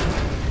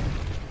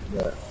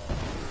 Yeah.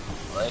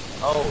 Like,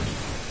 oh.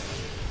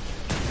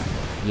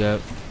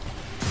 Yep.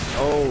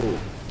 Oh.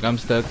 I'm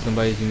stuck.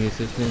 Somebody give me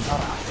assistance.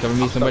 Cover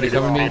me. Somebody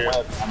cover me.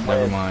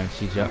 Never mind.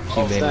 She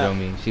landed on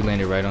me. She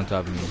landed right on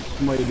top of me.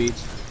 Moy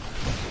Beach.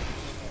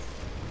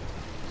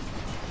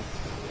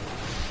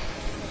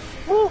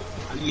 Woo!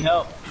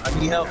 I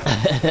need help.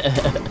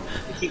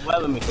 They keep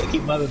webbing me.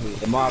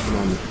 They're mobbing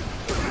on me.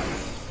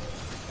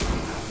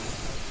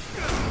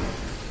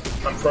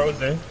 I'm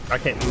frozen. I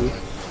can't move.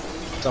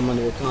 Someone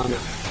in the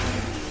comment.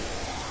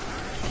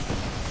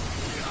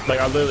 Like,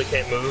 I literally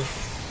can't move.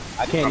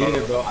 I can't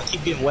either, bro. I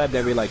keep getting webbed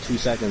every like 2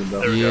 seconds,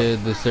 bro. Yeah,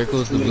 the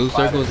circles, the blue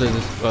circles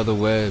are the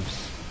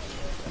webs.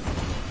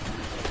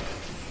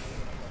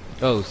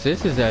 Oh,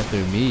 sis is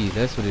after me.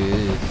 That's what it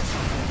is.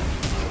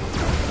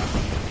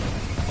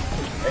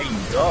 There you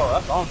go.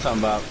 That's what I'm talking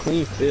about.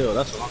 Clean field.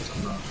 That's what I'm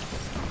talking about.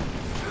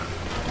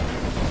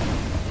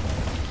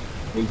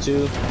 Me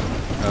too.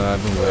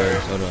 I've been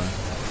worse. Hold on.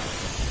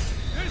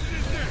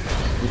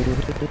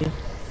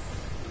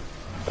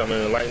 I'm in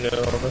the lightning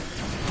over.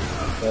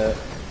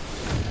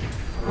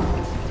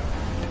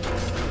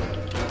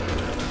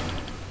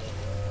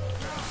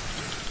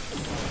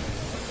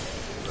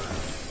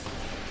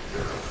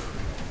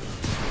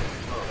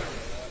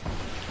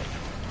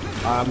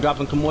 I'm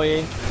dropping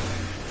Kamoye.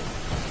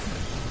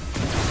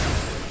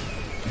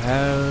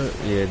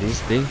 Yeah,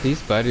 these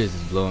spiders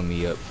is blowing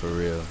me up for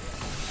real.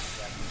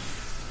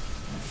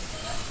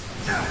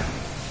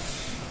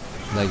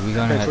 Like we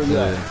gonna have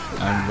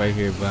to. I'm right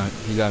here, but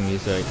he got me.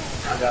 It's alright.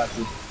 I got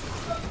you.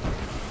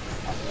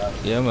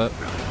 Yeah, I'm up.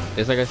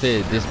 It's like I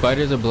said, the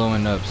spiders are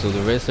blowing up. So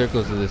the red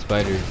circles are the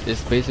spiders.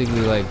 It's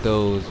basically like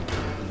those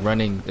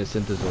running the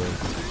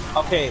synthesoids.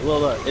 Okay, well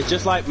look, it's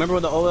just like, remember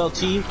the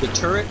OLT, the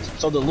turrets?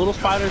 So the little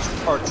spiders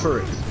are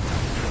turrets.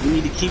 We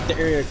need to keep the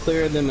area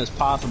clear of them as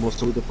possible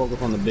so we can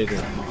focus on the bigger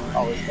one.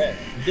 Oh, it's that.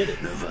 You did it.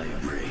 The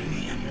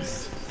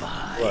vibranium's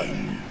fine. What?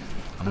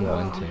 I'm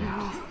one to.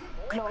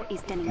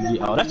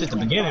 Yeah, oh, that's just the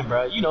beginning,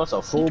 bro. You know, it's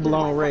a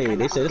full-blown raid.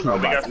 They said it's not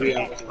about 3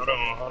 hours. Hold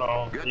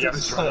on. Get to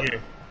the truck.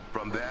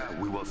 From there,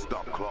 we will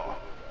stop Claw.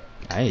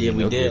 Yeah,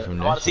 we did. I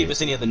want to see if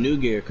it's any of the new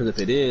gear, because if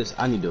it is,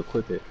 I need to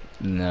equip it.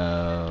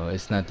 No,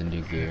 it's not the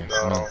new gear.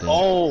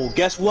 Oh,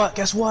 guess what?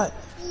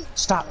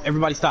 Stop.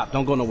 Everybody stop.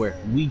 Don't go nowhere.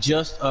 We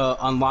just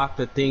unlocked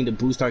the thing to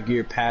boost our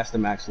gear past the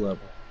max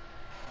level.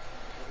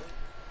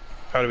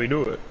 How do we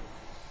do it?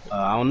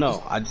 I don't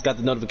know. I just got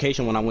the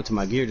notification when I went to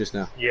my gear just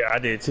now. Yeah, I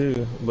did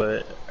too,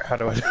 but how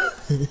do I do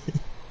it?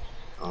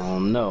 I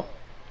don't know.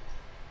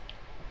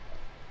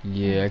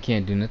 Yeah, I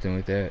can't do nothing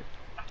with that.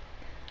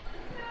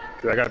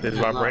 Cause I got this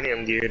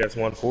vibranium gear that's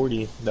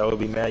 140. That would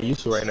be mad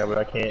useful right now, but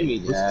I can't. Give me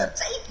that.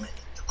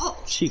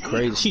 She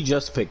crazy. She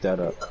just picked that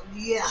up.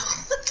 Yeah.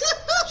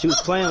 She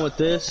was playing with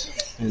this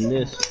and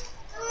this.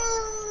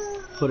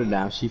 Put it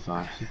down. She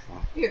fine.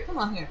 Here, come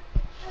on here.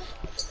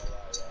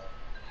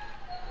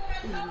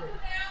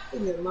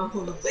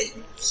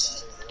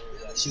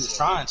 She was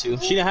trying to.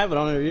 She didn't have it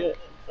on her yet.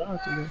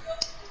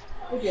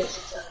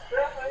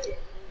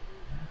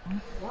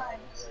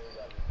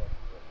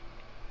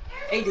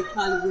 Ada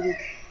probably would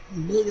have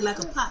made it like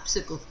a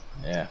popsicle.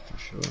 Yeah, for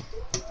sure.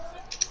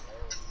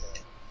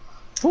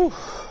 Whew.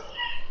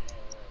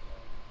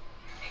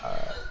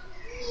 Alright.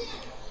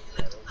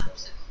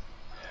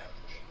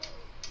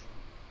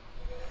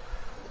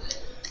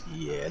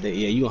 Yeah,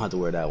 you don't have to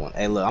wear that one.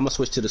 Hey, look, I'm gonna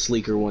switch to the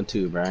sleeker one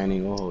too, bro. I ain't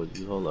even gonna hold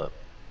you. Hold up.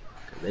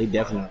 They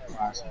definitely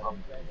require some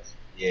upgrades.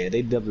 Yeah,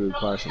 they definitely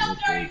require some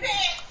upgrades.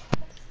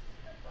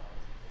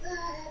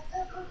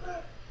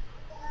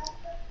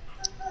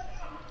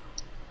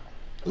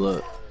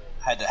 Look,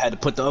 had to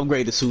put the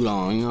upgraded suit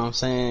on. You know what I'm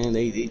saying?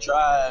 They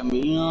tried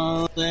me. You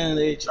know what I'm saying?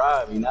 They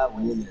tried me. Not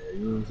winning there. You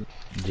know what I'm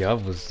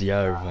saying?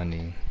 Y'all are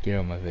funny. Get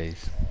on my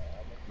face.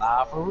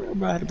 Nah, for real,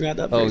 bro. I had to bring out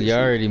the upgraded Oh, y'all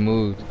already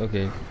moved.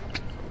 Okay.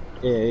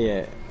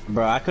 Yeah.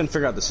 Bro, I couldn't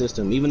figure out the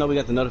system. Even though we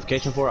got the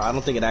notification for it, I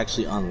don't think it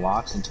actually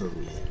unlocks until the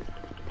end.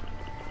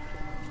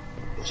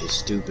 Which is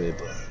stupid,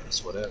 but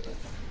it's whatever.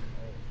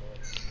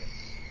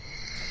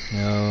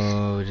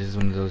 No, it's just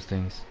one of those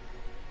things.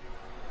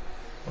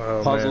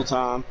 Oh, puzzle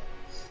time.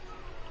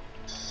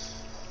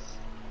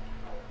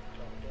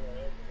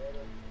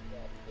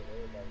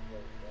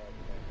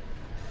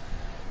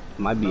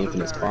 Might be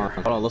infinite spawn.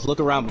 Hold on, let's look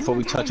around before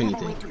we touch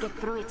anything.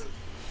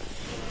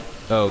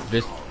 Oh,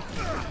 this.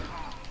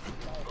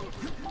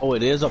 Oh,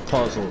 it is a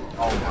puzzle.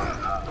 Oh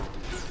my god.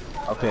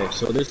 Okay,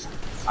 so this.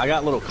 I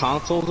got little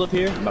consoles up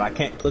here, but I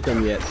can't click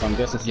them yet, so I'm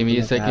guessing. Give me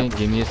a second.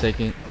 Give me a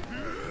second.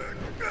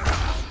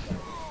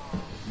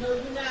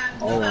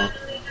 Hold on.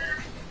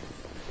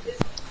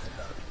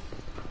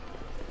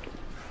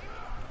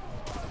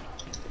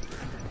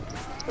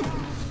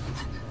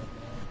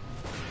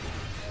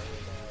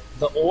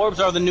 The orbs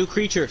are the new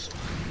creatures.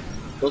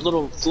 Those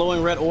little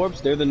flowing red orbs,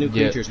 they're the new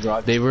creatures,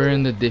 bro. They were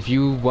in the. If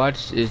you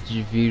watched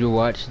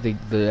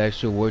the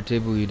actual war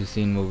table, you'd have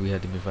seen what we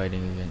had to be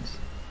fighting against.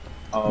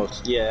 Oh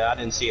yeah, I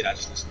didn't see it. I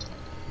just listened.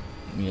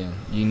 Yeah,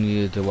 you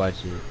needed to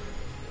watch it.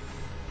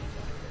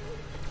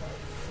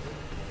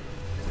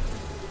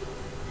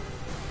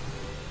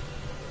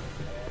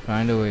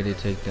 Find a way to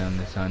take down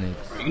the Sonics.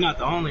 You're not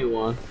the only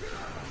one.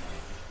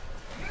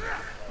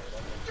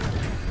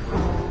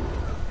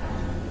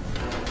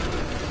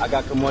 I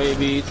got Kamoya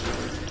beads.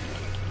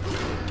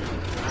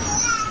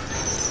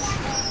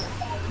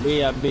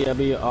 Be.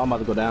 Oh, I'm about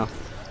to go down.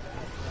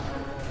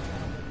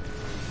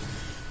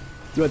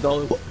 You're the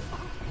only one.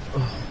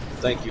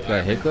 Thank you.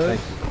 Got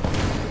hiccups?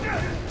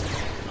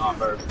 Not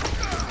bird.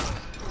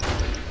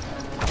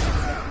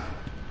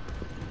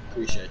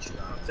 Appreciate you.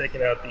 I'm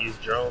taking out these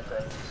drone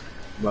things.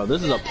 Bro,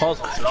 this is a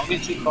puzzle, so don't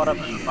get too caught up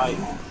in the fight.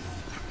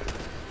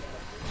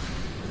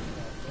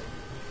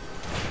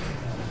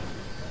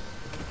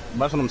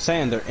 That's what I'm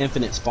saying, they're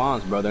infinite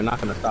spawns, bro. They're not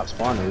gonna stop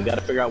spawning. We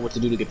gotta figure out what to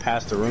do to get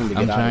past the room to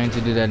get out. I'm trying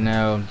to do that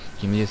now.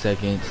 Give me a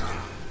second.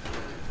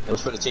 It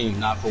was for the team,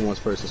 not for one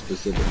person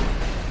specifically.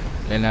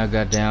 And I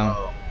got down.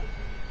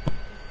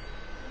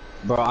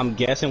 Bro, I'm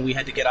guessing we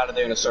had to get out of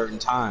there in a certain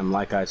time,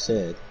 like I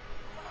said.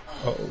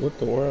 Oh, what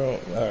the world?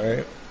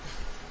 Alright.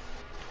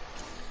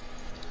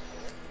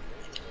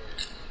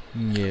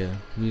 Yeah,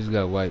 we just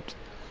got wiped.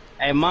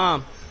 Hey,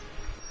 Mom.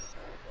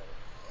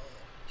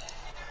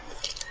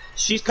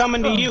 She's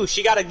coming to you.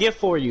 She got a gift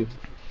for you.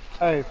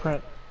 Hey,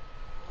 Print.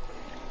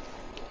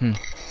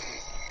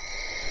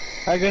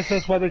 I guess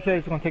that's why they say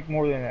it's gonna take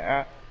more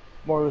than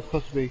more than it's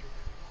supposed to be.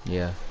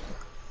 Yeah.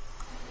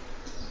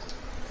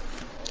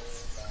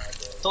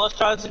 So let's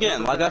try this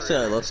again. Like I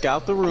said, let's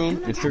scout the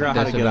room and figure out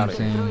how to get out of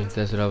here.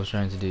 That's what I was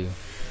trying to do.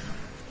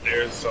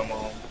 There's some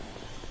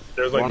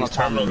there's like these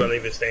terminals I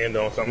need to stand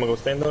on, so I'm gonna go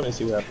stand on it and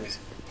see what happens.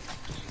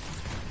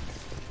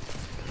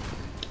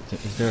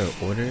 Is there an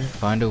order?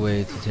 Find a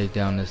way to take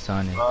down the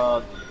Sonic.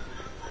 I'm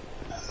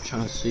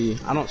trying to see.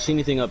 I don't see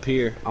anything up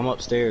here. I'm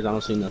upstairs. I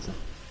don't see nothing.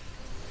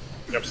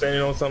 I'm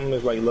standing on something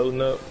that's like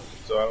loading up,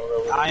 so I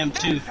don't know. I am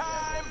too.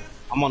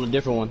 I'm on a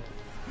different one.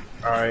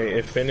 Alright,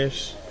 it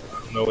finished.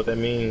 I don't know what that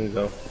means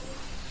though.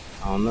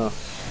 I don't know.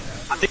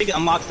 I think it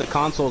unlocks the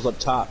consoles up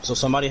top, so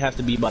somebody has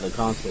to be by the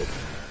console.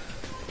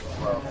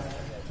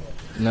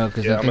 No,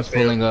 because nothing's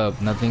pulling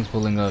up. Nothing's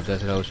pulling up.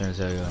 That's what I was trying to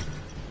tell you.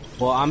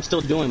 Well, I'm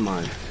still doing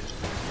mine.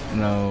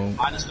 No.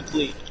 Mine is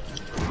complete.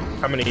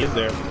 How many is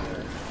there?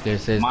 There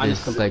says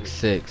there's like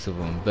 6 of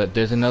them, but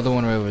there's another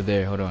one right over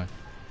there. Hold on.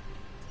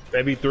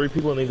 Maybe 3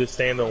 people need to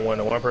stand on one,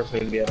 and 1 person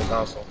needs to be at the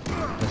console.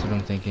 That's what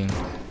I'm thinking.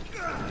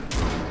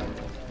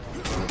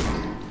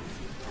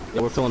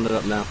 Yeah, we're filling it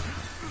up now.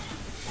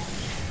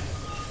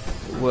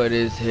 What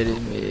is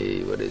hitting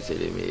me? What is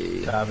hitting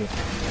me? Copy.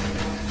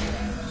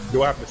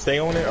 Do I have to stay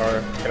on it,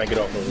 or can I get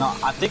off of it? No,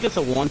 I think it's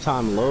a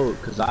one-time load,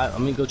 because let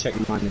me go check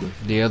mine again.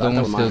 The other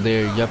one's still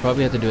there. Y'all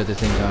probably have to do it at the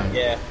same time.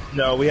 Yeah.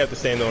 No, we have to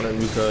stand on it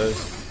because...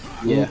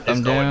 Yeah.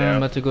 I'm down. I'm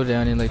about to go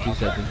down in like 2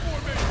 seconds.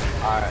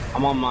 Alright,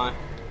 I'm on mine.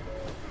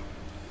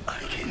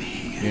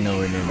 You're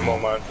nowhere near me. I'm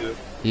on mine too.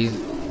 He's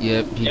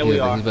good. He's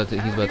about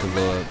to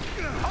blow up.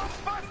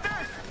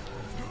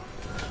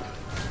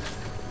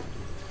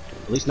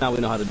 At least now we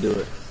know how to do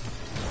it.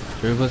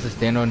 Are we supposed to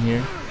stand on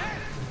here?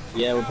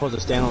 Yeah, we're supposed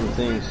to stand on the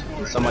things,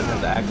 and somebody has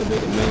to activate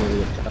it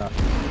manually up top.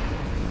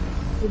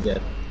 We're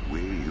dead.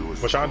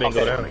 Which I didn't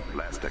go down.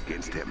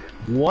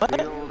 What?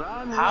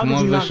 How Come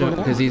on, did you not go down?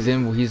 because he's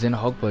in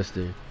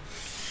Hulkbuster.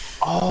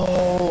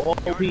 Oh,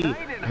 OP.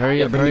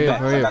 Hurry up.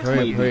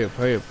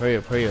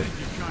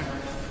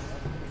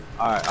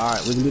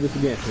 Alright, we can do this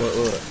again.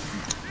 Look.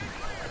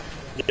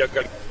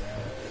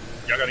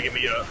 Y'all gotta get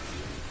me up.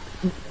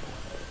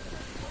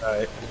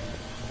 Alright.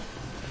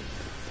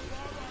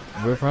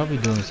 We're probably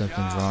doing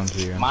something wrong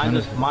here. Mine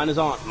is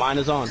on. Mine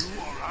is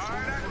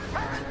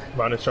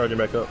charging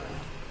back up.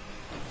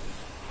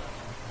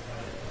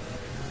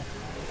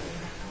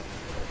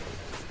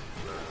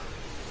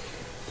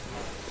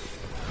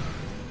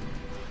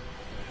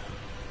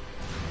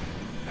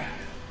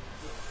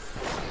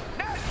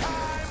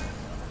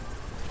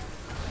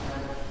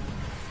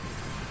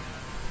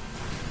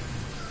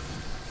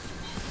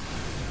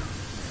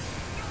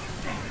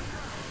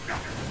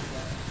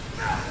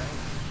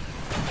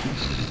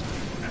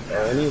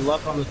 Any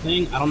luck on the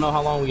thing? I don't know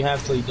how long we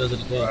have till he does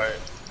it again. Alright.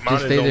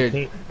 Just stay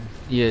there.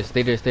 Yeah,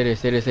 stay there, stay there,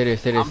 stay there, stay there,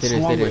 stay there, stay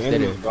there, stay there, stay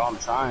there. Bro, I'm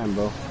trying,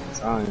 bro. I'm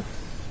trying.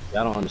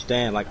 Y'all don't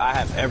understand. Like, I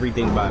have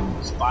everything by me.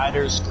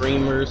 Spiders,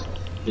 screamers,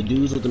 the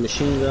dudes with the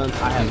machine guns.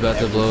 I have He's about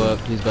everything. to blow up.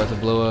 He's about to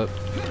blow up.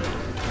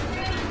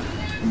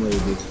 I'm ready,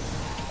 bitch.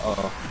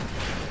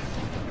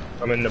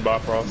 I'm in the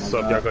Bifrost, so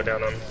if y'all go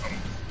down, I'm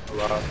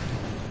alive.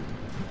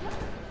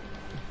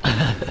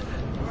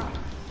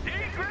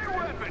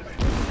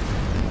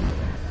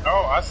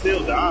 Oh, I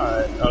still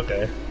died.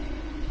 Okay.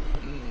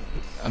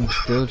 I'm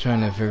still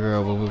trying to figure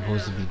out what we're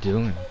supposed to be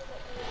doing.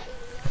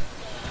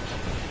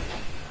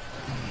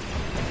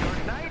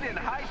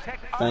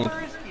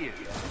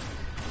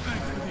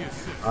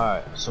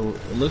 Alright, so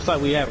it looks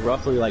like we have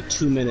roughly like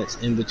 2 minutes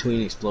in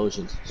between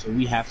explosions. So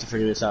we have to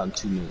figure this out in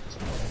 2 minutes.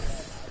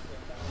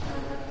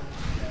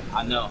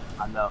 I know.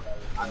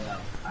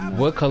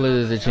 What color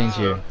does it change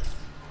here?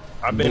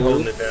 I've been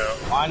holding it down.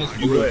 Mine is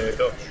You blue. go ahead,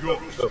 go.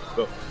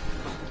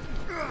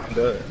 I'm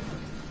good.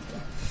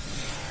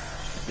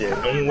 Yeah,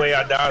 the only way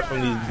I died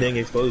from these dang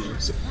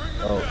explosions.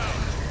 Oh.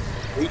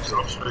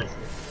 I'm straight.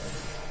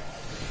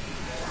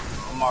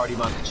 I'm already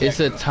about to check. It's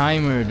a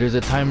timer. There's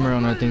a timer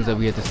on our things that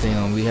we have to stay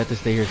on. We have to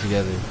stay here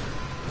together.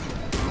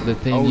 The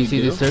thing, you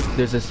see the circle,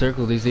 there's a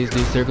circle. These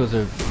circles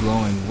are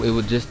glowing. It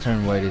would just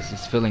turn white.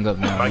 It's filling up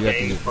now. My You have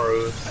game to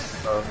froze.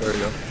 Oh, there we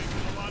go.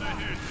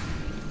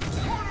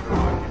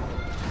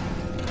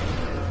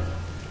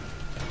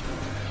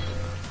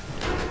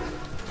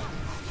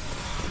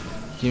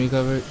 Keep me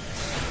covered.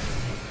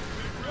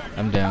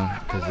 I'm down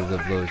because of the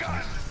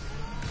explosions.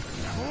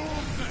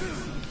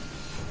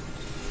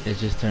 It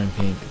just turned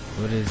pink.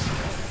 What is?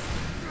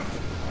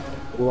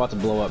 We're about to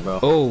blow up, bro.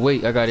 Oh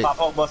wait, I got it.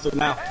 Pop up buster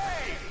now.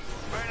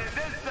 Where did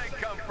this thing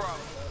come from?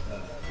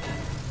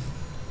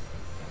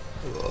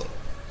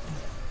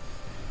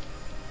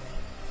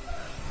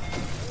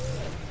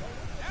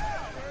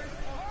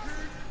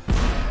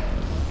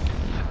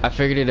 I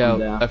figured it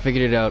out. I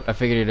figured it out. I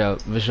figured it out.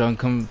 Vishon,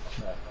 come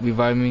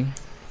revive me.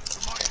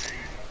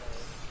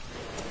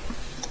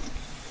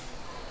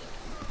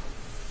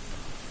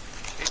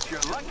 It's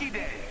your lucky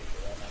day.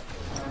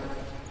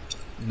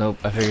 Nope,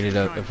 I figured it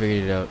out. I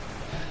figured it out.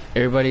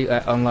 Everybody,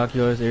 unlock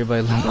yours.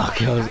 Everybody, unlock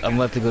yours. I'm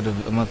about to go to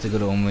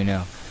Omwe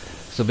now.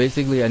 So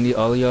basically, I need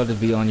all of y'all to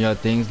be on y'all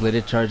things. Let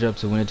it charge up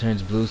so when it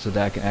turns blue, so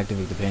that I can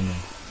activate the pendant.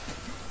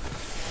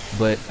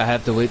 But I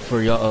have to wait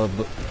for y'all.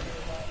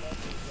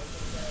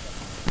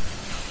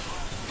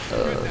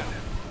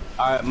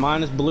 Alright,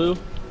 mine is blue.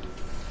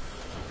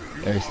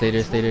 Alright, stay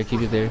there,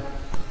 keep it there.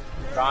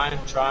 Trying.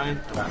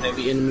 Got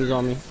heavy enemies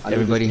on me.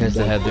 Everybody has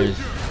to have theirs.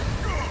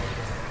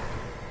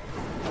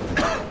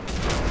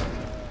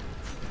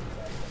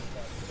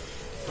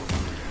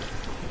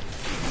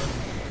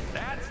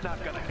 That's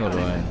not gonna Hold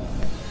on.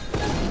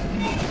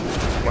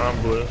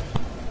 Mine blue.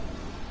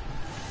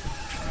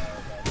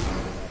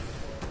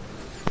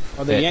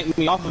 Oh, they yanked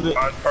me off of it.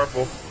 Mine's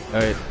purple.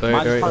 Alright, hold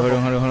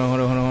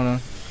on.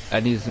 I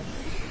need some.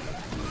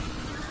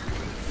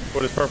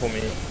 What does purple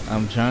mean?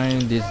 I'm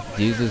trying this.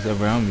 Jesus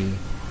around me.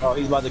 Oh,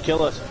 he's about to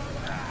kill us.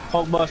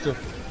 Hulk Buster.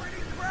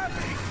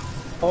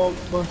 Hulk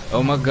Buster.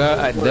 Oh my God!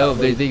 I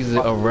delved. They think it's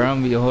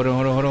around me. Hold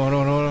on.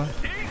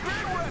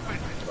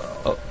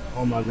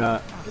 Oh my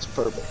God! It's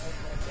purple.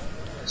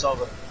 It's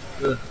over.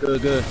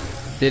 Good.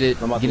 Did it?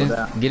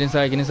 Get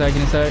inside.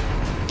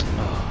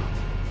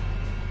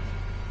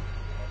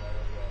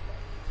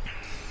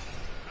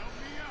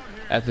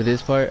 After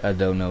this part, I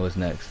don't know what's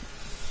next.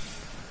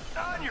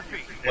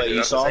 Wait,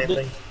 you solved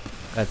it?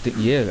 I think,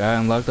 yeah, I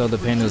unlocked all the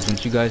panels.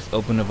 Once you guys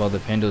open up all the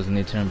panels and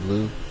they turn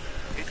blue,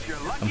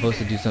 I'm supposed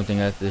to do something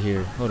after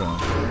here. Hold on.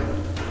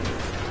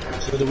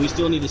 So do we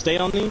still need to stay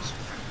on these?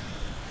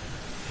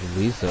 I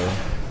believe so.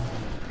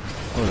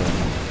 Hold on.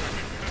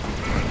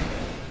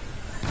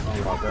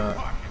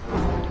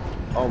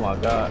 Oh my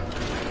God.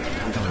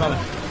 I'm coming.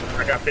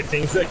 I got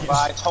 15 seconds.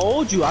 I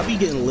told you, I be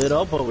getting lit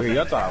up over here.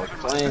 Y'all thought I was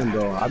playing,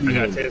 bro. I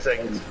got 10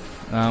 seconds.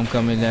 I'm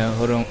coming down.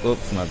 Hold on. Oh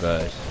my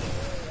gosh.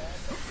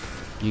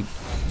 You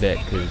bet,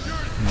 cause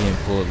I'm getting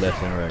pulled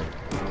left and right.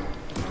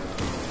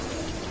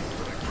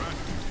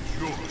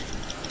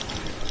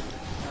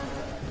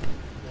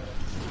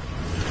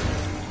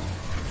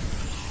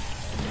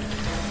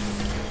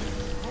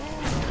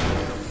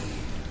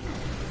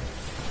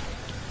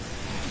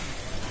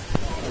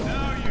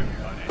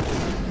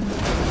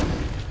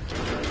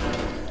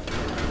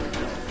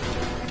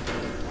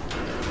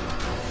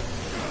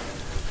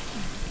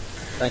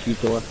 Thank you,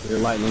 Thor, for your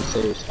lightning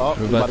saves. Oh,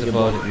 we're about to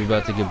fall. We're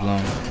about to get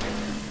blown.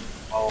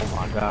 Oh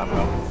my God,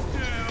 bro.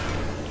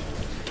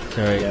 It's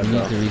alright, we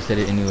need to reset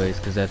it anyways,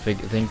 because I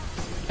think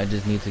I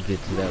just need to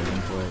get to that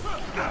one part.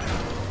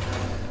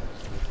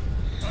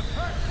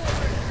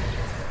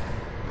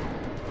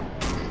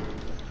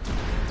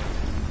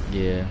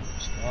 Yeah.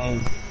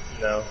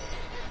 No.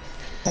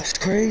 That's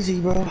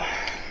crazy, bro.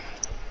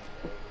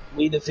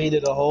 We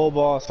defeated a whole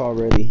boss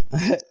already.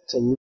 It's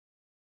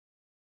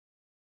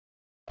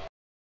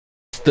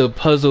the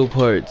puzzle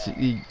parts.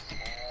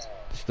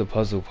 It's the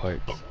puzzle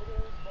parts.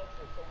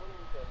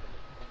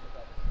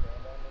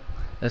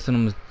 That's what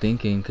I'm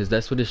thinking, cause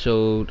that's what it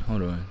showed.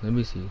 Hold on, let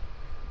me see.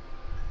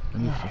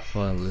 Let me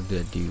follow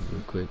that dude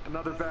real quick.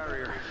 Another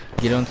barrier.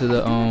 Get onto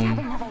the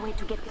Another way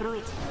to get through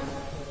it.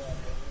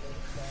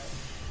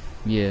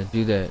 Yeah,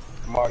 do that.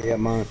 I'm already at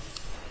mine.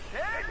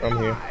 I'm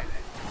here.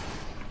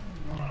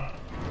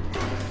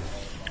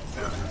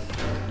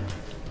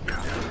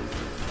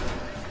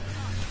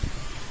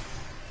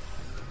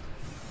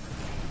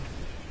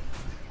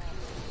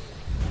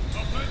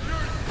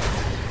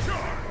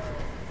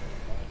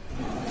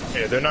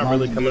 Yeah, they're not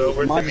really coming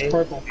over to me.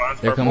 Purple.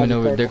 They're coming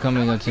over. They're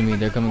coming up to me.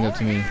 They're coming up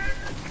to me.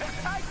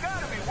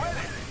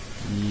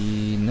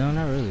 No,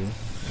 not really.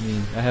 I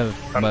mean, I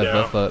have my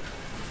buff up.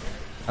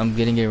 I'm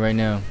getting it right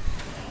now.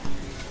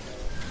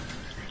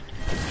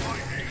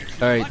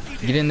 All right,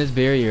 get in this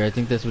barrier. I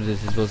think that's what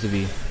this is supposed to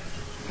be.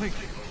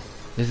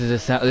 This is a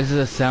sound. This is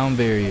a sound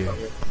barrier.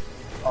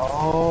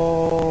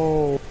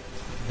 Oh.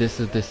 This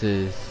is what this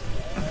is.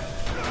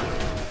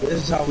 This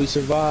is how we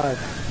survive.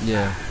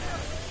 Yeah.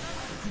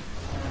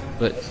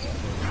 But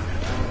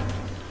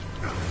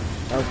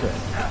okay.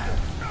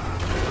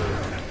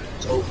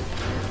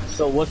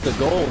 So what's the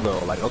goal though?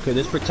 Like, okay,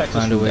 this protects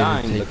us find a from way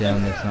dying. to take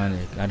down the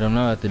Sonic. I don't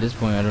know. After this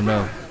point, I don't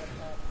know.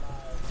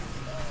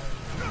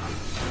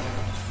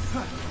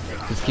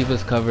 Just keep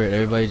us covered.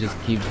 Everybody, just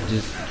keep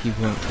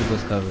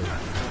us covered.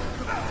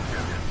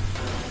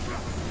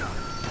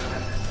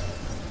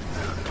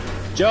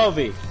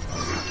 Jovi.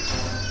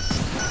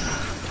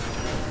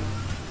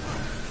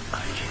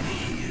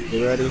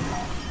 You ready?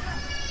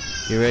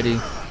 You ready?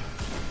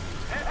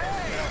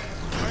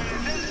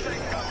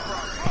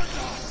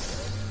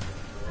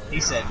 He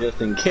said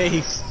just in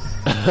case.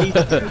 He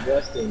said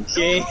just in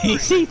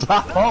case. He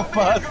pop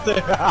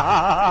buster.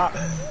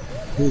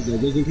 He said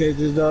just in case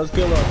this does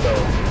kill us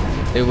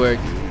though. It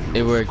worked.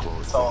 It worked.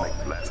 So,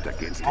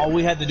 all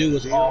we had to do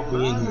was all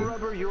be in here.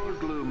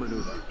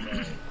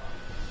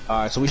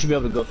 Alright, so we should be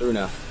able to go through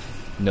now.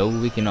 No,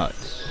 we cannot.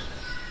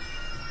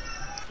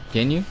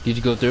 Can you? Did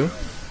you go through?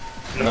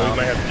 No, we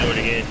might have to do it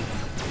again.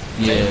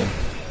 Yeah.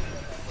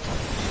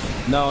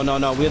 No,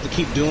 we have to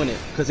keep doing it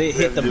because it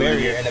hit the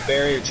barrier and the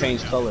barrier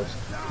changed colors.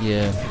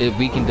 Yeah, it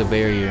weakened the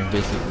barrier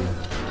basically.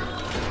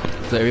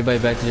 So everybody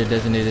back to their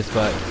designated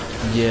spot.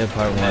 Yeah,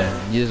 part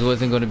one. This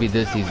wasn't going to be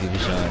this easy,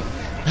 Vishon.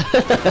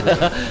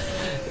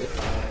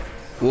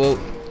 Well,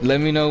 let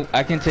me know.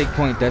 I can take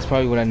point. That's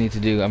probably what I need to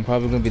do. I'm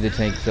probably going to be the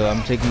tank, so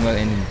I'm taking my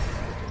ending.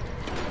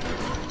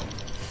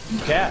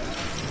 Cat.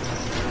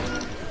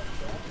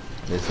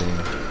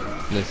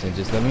 Listen,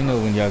 just let me know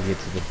when y'all get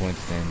to the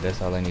points then.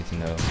 That's all I need to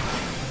know.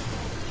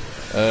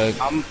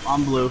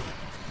 I'm blue.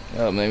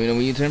 Oh, let me know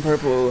when you turn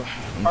purple.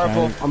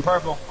 I'm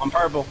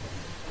purple.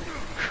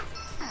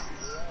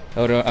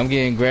 Hold on, I'm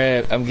getting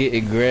grabbed. I'm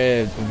getting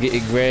grabbed. I'm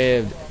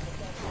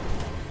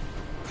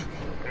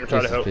gonna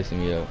try to help. This is pissing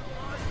me off.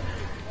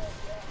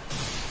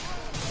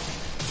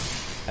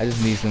 I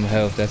just need some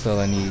help. That's all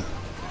I need.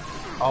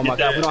 Oh my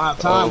god, we don't have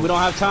time. We don't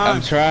have time.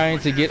 I'm trying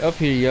to get up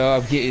here, y'all.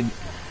 I'm getting...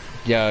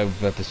 Y'all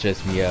about to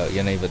stress me out.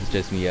 Y'all ain't about to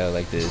stress me out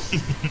like this.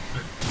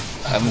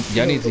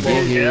 Y'all need to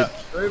get here.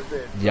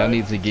 Y'all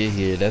need to get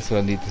here. That's what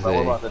I need to say.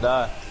 We're about to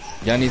die.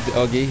 Y'all need to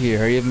all get here.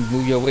 Hurry up and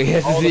move your way.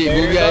 Move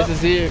your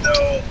asses here.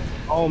 No.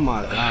 Oh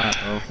my god,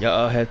 bro. Y'all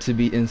all have to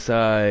be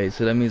inside.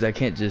 So that means I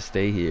can't just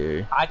stay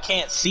here. I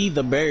can't see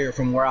the barrier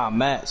from where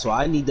I'm at, so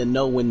I need to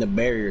know when the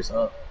barrier's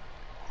up.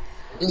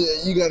 Yeah,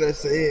 you gotta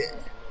say it.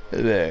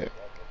 There.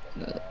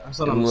 That's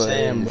what I'm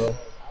saying, bro.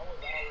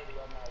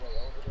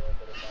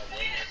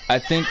 I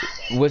think,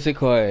 what's it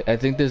called? I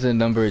think there's a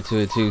number to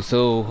it too.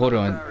 So hold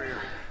on.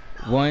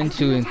 1,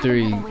 2, and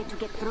 3.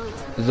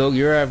 Zoe,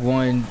 you're at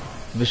 1.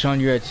 Vishon,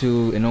 you're at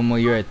 2, and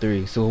Omo, you're at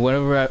 3. So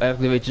whenever I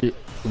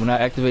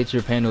activate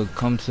your panel,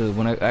 come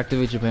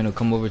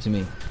over to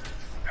me.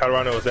 How do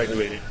I know it's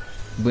activated?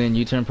 When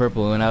you turn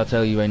purple, and I'll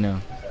tell you right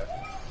now.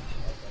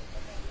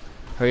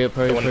 Hurry up,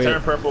 So when it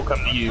turns purple, come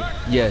to you.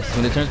 Yes,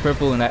 when it turns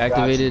purple and I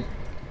activate it,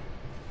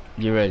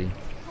 you're ready.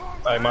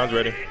 Alright, mine's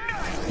ready.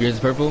 Yours is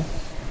purple?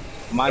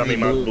 Mine's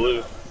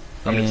blue.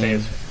 I'm just saying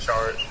it's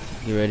charged.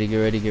 Get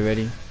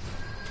ready.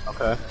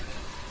 Okay.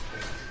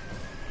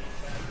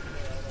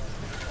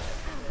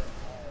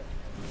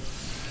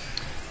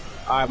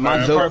 Alright,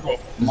 mine's purple.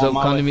 Zoe,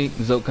 come to me.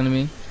 Zoe, come to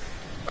me.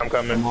 I'm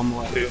coming.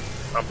 Too.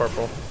 I'm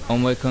purple.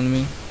 Omway, come to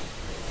me.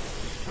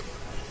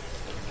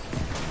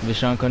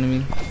 Vishon, come to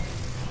me.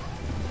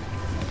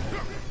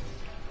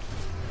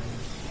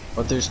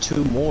 But there's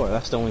 2 more.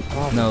 That's the only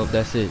problem. No,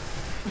 that's it.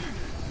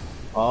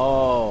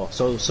 Oh,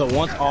 so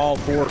once all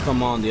 4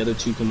 come on, the other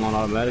 2 come on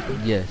automatically?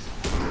 Yes.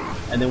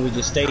 And then we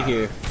just stay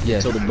here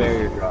until the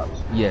barrier drops?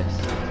 Yes.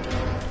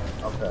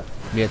 Okay.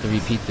 We have to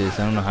repeat this.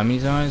 I don't know how many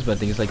times, but I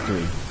think it's like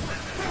 3.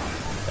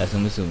 That's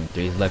what I'm assuming.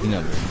 3 is a lucky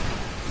number.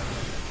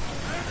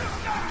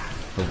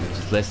 But if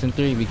it's less than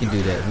 3, we can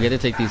do that. We gotta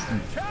take these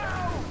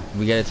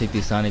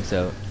Sonics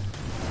out.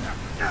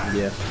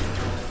 Yeah.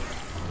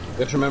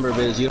 Just remember,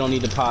 Biz, you don't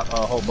need to pop a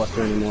whole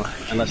buster anymore,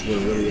 unless we're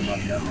really about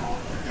to die.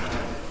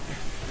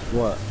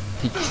 What?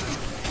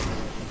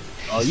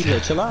 Oh, you gotta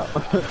chill out.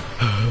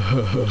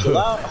 Chill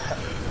out.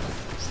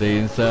 Stay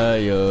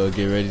inside, yo.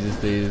 Get ready to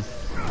stay.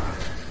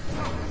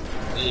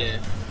 Yeah.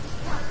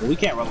 Well, we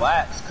can't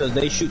relax because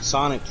they shoot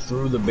Sonic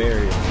through the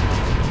barrier.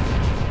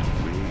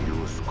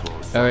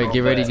 All right, get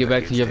ready. Get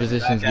back to your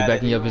positions. Get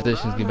back in your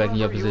positions. Get back in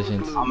your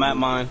positions. I'm at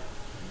mine.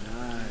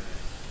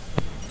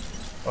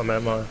 I'm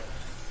at mine.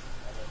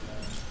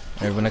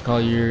 All right, when I call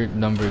your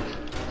number,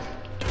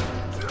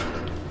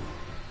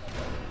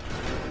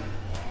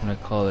 when I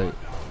call it.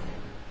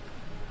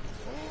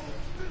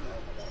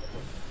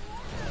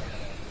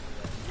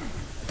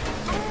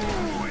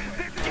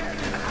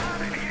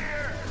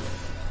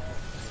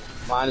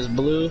 Mine is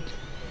blue.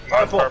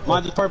 Purple.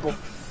 Mine is purple.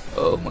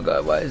 Oh my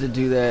god, why does it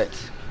do that?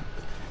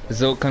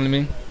 Zoe, come to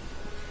me.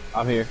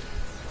 I'm here.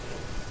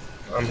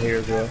 I'm here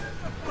as well.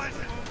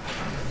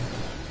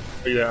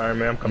 Yeah, Iron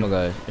Man, I'm coming. Oh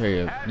my god, here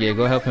you go. Yeah,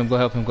 go help him, go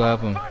help him, go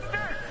help him.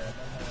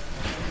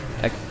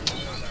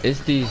 It's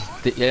these,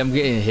 I'm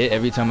getting hit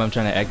every time I'm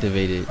trying to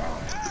activate it.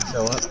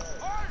 So what?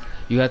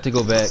 You have to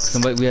go back.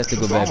 We have to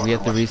go back. We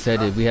have to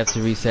reset it. We have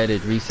to reset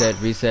it. Reset.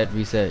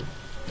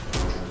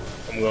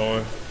 I'm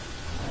going.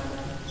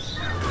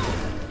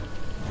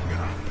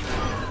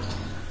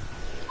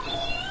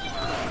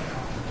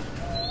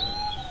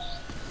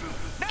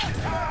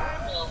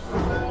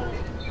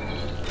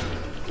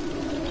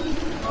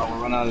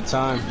 Out of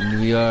time.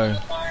 We are.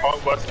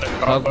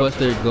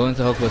 Hulkbuster. Go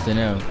into Hulkbuster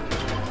now.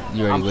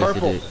 You already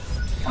wasted it.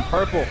 I'm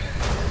purple.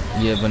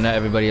 Yeah, but not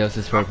everybody else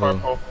is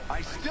purple.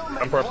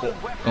 I'm purple.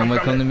 Oh my,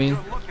 come to me.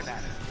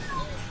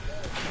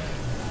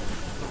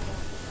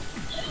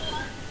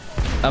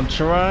 I'm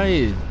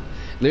trying.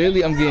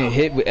 Literally, I'm getting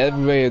hit with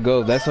everywhere I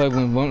go. That's why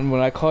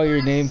when I call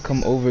your name,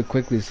 come over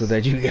quickly so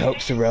that you can help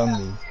surround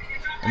me.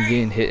 I'm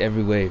getting hit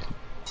every way.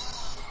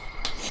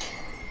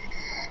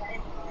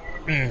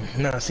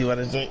 Now see what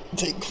I do.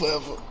 Take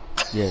clever.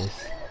 Yes.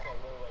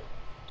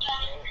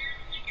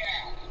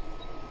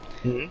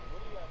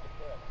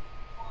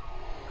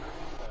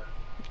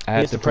 I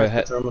have to press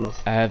the terminal.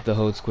 I have to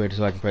hold square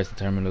so I can press the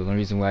terminal. The only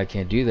reason why I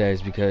can't do that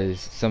is because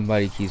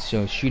somebody keeps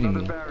shooting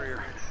me.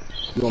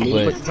 You want me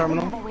to put the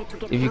terminal?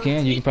 If you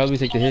can probably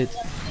take the hits.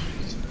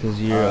 Because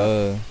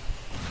you're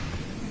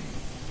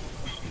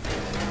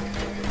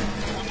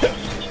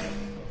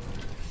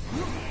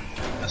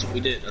That's what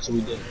we did.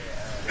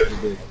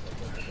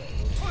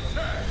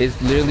 It's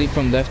literally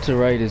from left to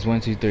right is 1,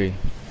 2, 3.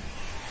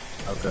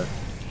 Okay.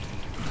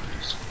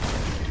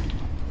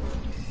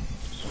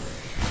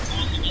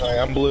 Alright,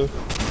 I'm blue.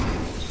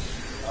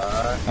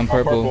 I'm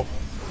purple.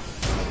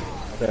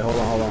 Okay, hold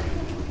on.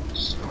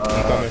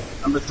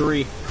 Number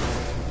 3.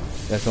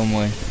 That's on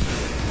one.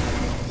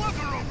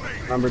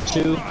 Number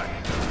 2.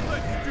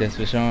 That's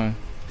for Sean.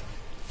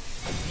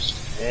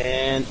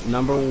 And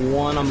number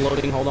 1, I'm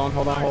loading. Hold on.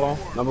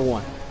 Number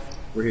 1.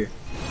 We're here.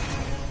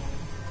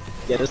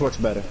 Yeah, this works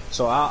better.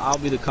 So I'll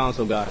be the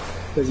console guy.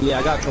 Cause yeah,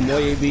 I got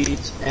Kamoye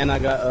beads and I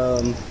got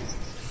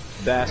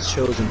Bass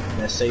Chosen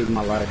that saved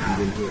my life from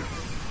getting hit.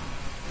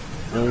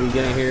 And when we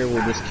get in here,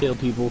 we'll just kill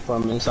people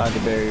from inside the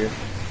barrier.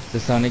 The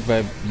Sonic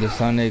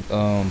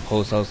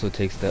pulse also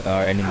takes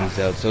our enemies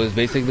out. So it's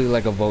basically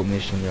like a vote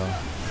mission, y'all.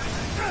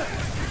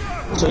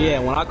 So yeah,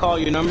 when I call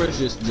your numbers,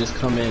 just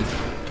come in.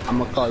 I'm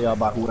gonna call y'all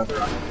by whoever.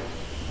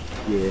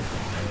 Yeah.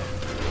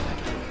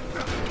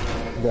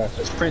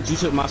 Gotcha. Prince, you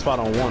took my spot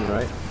on 1,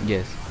 right?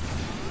 Yes.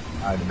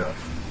 Alright, go.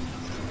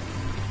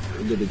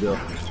 We're good to go.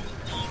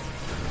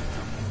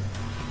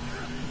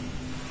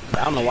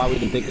 I don't know why we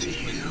didn't think this was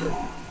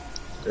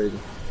crazy.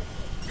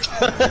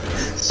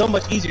 So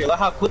much easier. Look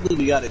how quickly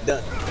we got it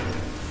done.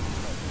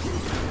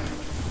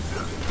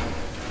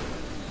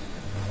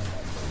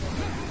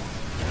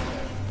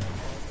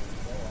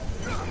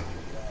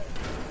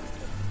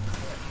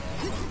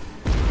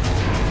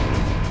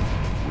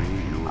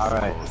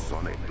 Alright.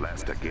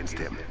 Against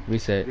him.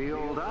 Reset.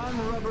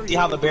 See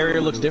how the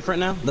barrier looks different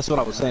now? That's what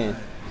I was saying.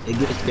 It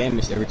gets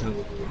damaged every time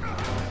we do it.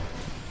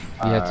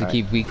 You have to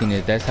keep weakening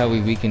it. That's how we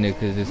weaken it,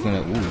 because it's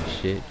gonna. Ooh,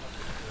 shit.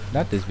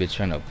 Not this bitch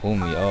trying to pull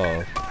me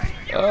off.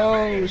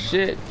 Oh,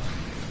 shit.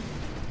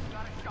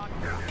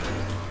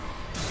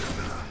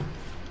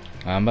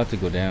 I'm about to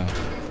go down.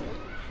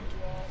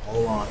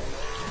 Hold on.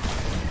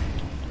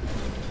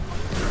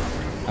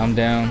 I'm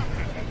down.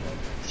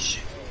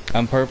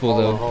 I'm purple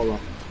though. Hold on.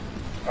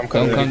 I'm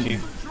coming. Don't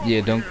come.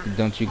 Yeah,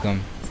 don't you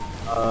come.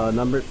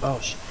 Number.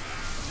 Oh shit.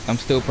 I'm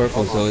still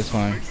purple, so it's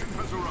fine.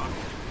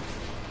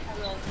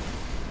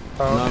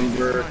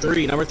 Number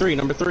three.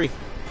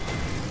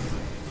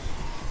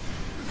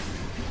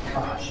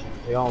 Oh shit.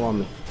 They all on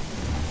me.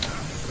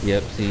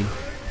 Yep. See.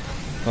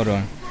 Hold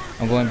on.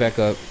 I'm going back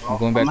up. I'm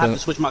going back up. I'm gonna have to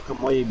switch my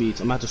Kamoye beats.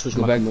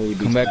 Kamoye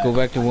beats. Go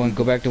back to one.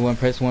 Go back to one.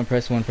 Press one.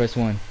 Press 1. Press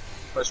 1.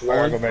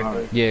 Go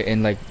back. Yeah,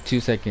 in like 2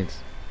 seconds.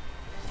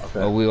 Okay.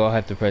 Oh, we all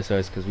have to press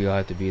ours because we all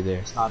have to be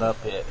there. It's not up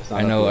yet.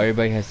 I know,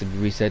 everybody has to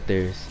reset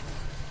theirs.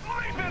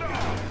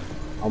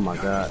 Oh my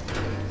god.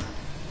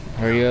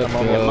 Hurry up,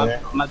 I'm gonna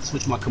have to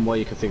switch my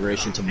Kamoye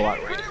configuration to block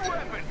range.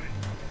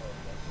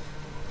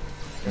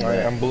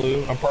 Alright, I'm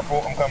blue. I'm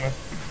purple. I'm coming.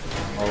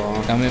 Hold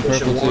on. I'm in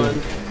purple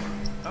too.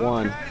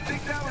 1,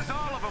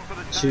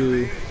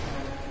 2,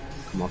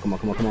 Come on, come on,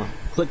 come on, come on.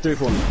 Click 3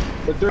 for me.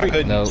 Click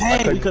 3. No.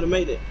 Dang, we could have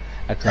made it.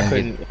 I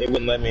couldn't. It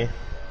wouldn't let me.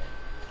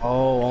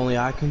 Oh, only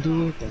I can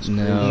do it? That's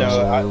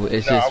No, crazy.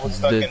 it's I just was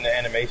stuck in the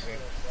animation.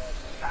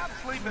 Stop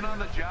sleeping on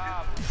the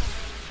job.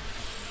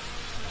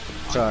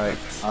 Sorry.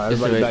 Alright,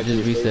 Just, everybody back to just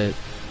your reset.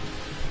 stage.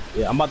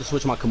 Yeah, I'm about to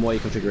switch my Kamoy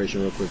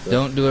configuration real quick, though.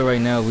 Don't do it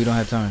right now. We don't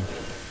have time.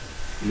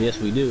 Yes,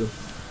 we do.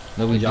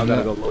 No, we Y'all do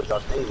gotta not. go load y'all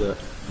things up.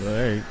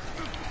 Alright.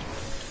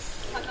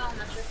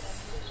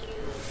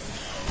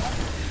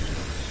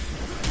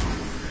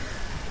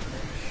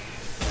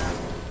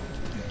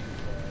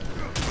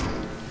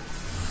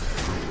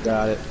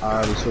 Got it. I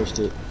already switched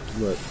it.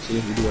 Look, see,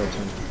 we do have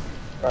time.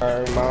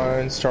 Alright,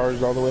 mine's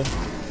charged all the way.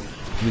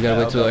 We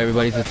gotta wait till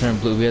everybody's to turn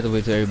blue. We have to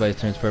wait till everybody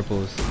turns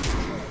purples.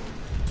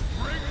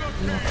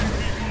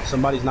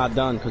 Somebody's not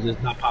done because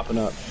it's not popping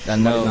up. I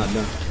know. Somebody's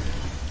not done.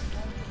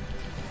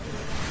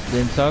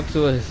 Then talk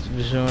to us,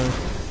 Vishon.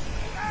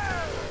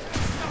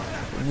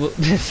 Well,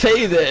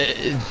 say that.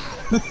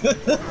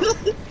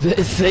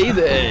 Say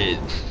that.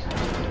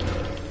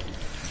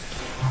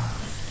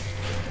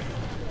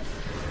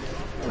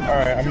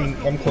 Alright,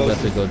 I'm close. We're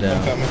about to go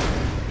down.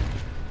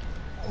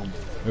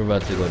 We're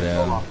about to go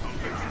down. No,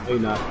 you're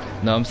not.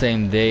 No, I'm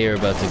saying they are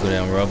about to go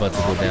down. We're all about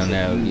to go down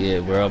now. Yeah,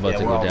 we're all about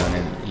to go down.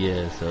 And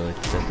yeah, so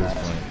it's at this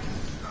point.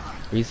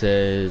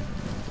 Reset.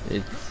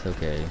 It's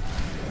okay.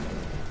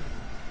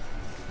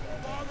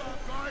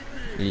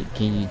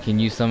 Can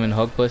you summon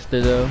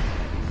Hulkbuster though?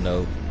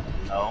 No.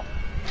 No.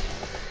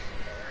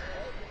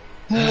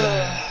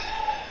 Yeah,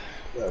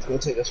 it's gonna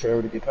take us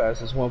forever to get past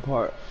this one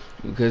part.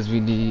 Because we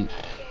need.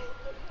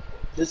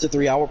 This is a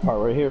 3-hour part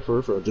right here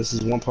for real. This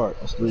is one part.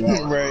 That's 3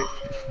 hours. Right.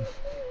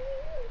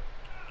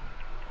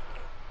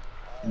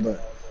 But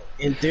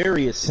in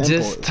theory, it's simple.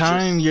 Just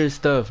time your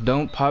stuff.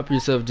 Don't pop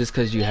yourself just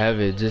because you have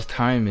it. Just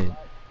time it.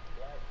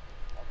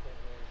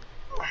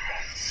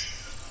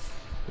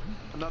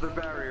 Another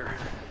barrier.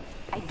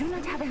 I do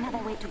not have another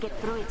way to get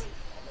through it.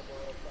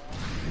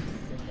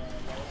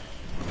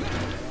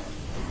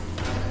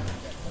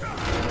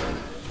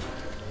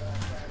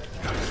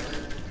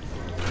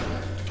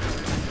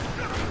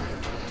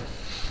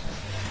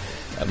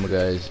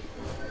 Guys.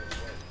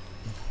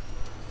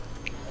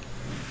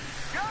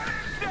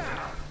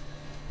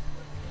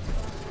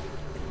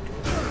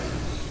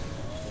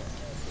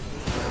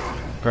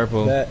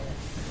 Purple.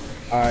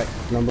 Alright,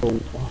 number 1.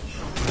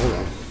 Hold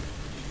on.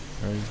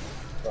 Right.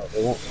 Bro,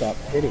 they won't stop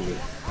hitting me.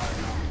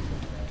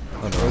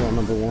 Hold on,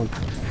 number 1.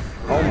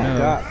 Oh my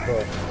god,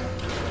 bro.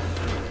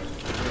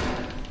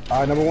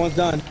 Alright, number 1's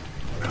done.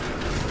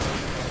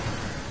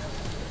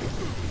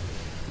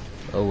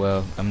 Oh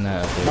well, I'm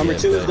not up there Number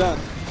yet, 2 is but... done.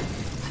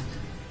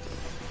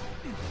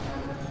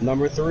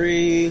 Number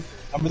 3's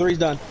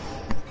done.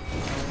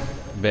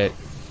 Bet.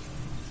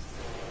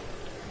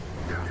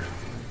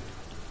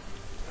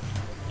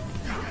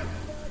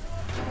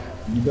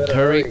 You better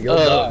hurry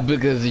up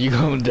because you're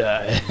gonna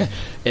die.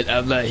 And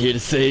I'm not here to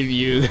save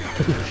you.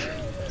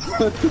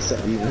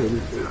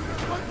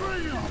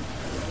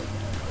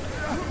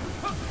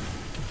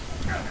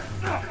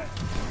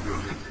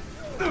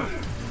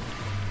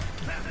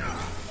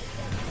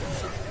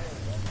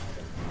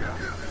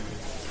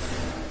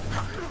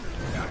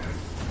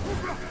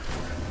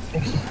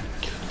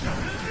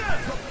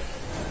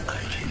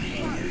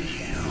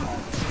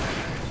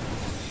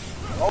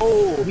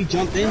 Oh, he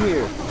jumped in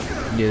here.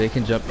 Yeah, they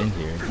can jump in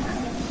here.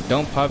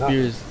 Don't pop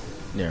yours.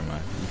 Never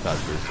mind. You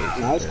popped yours. So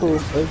nah, that's cool.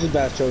 It was just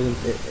bad chosen.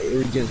 It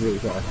regens really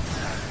fast.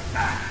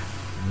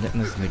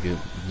 Letting this nigga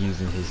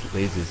using his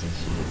lasers and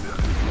shit.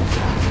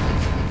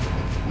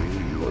 Will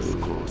your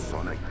skull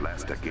sonic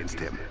blast against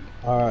him?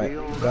 Alright,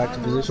 back to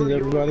positions,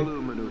 everybody.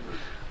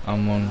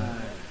 I'm on.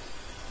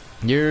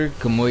 Your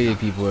Kamoye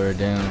people are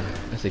down.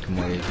 I say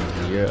Kamoye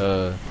people. Your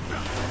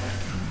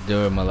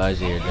Dora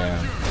Milaje are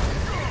down.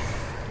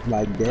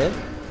 Like dead?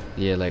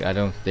 Yeah, like I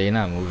don't. They're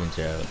not moving,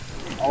 child.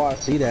 Oh, I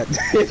see that.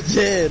 They're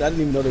dead. I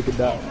didn't even know they could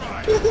die.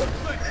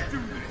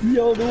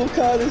 Yo, the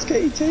Wakandas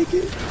can't take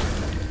it.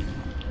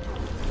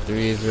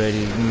 3 is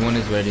ready. 1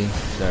 is ready.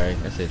 Sorry,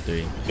 I said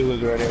 3. 2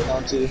 is ready.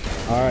 On 2.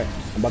 Alright,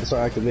 I'm about to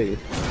start activating.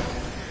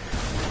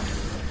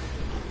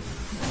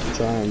 I'm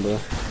trying, bro.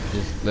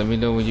 Just let me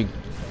know when you.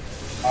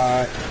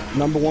 Alright,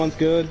 number 1's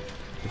good.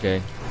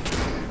 Okay.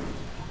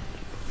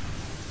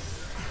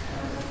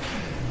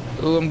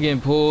 Oh, I'm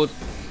getting pulled.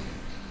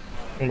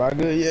 Am I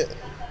good yet?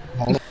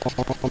 Hold on.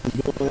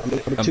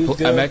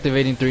 I'm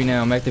activating 3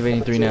 now. I'm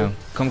activating 3 now.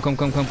 Come.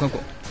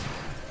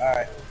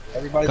 Alright.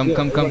 Everybody come.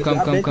 Hurry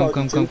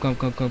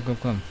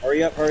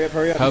up.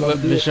 How about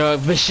Vishal?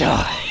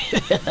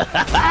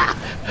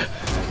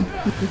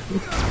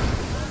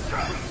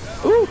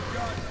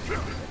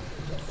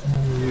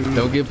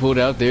 Don't get pulled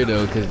out there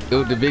though, cause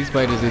the big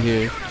spiders are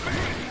here.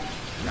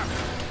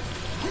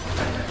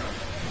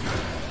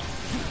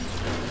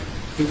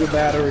 Keep a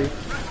battery.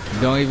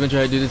 Don't even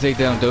try to do the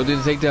takedown. Don't do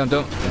the takedown.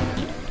 Don't.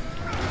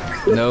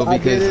 No,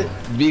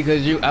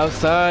 because you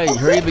outside.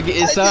 Hurry up and get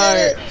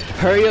inside.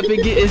 Hurry up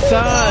and get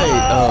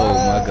inside. Oh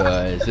my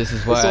gosh, this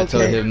is why I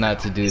told him not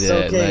to do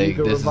that. Okay. Like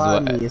this is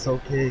why. It's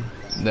okay.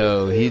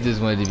 No, he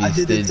just wanted to be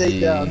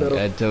stingy. Takedown,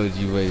 I told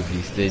you wanted to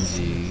be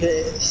stingy.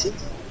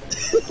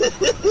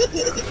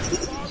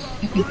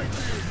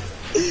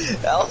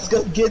 I was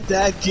gonna get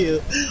that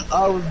kill.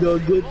 I was gonna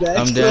get that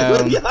I'm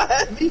kill.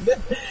 down.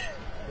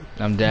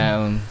 I'm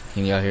down.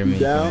 Can y'all hear me?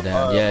 Down? I'm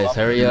down. Yes,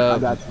 hurry up. I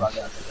got you.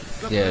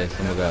 Yes,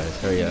 oh my gosh,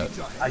 hurry up.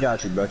 I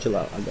got you, bro. Chill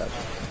out. I got you.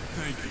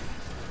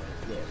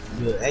 Yeah,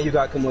 good. And you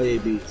got Kamoye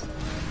beats.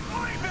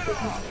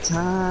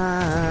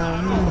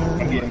 Time.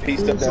 I'm getting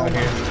pieced up down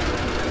here.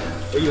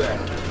 Where you at?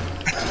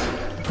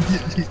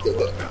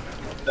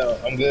 No,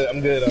 I'm good.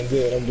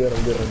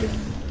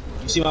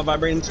 You see my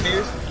vibrating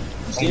spheres?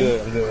 I'm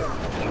good.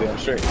 I'm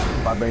straight.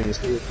 Vibrating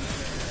spheres.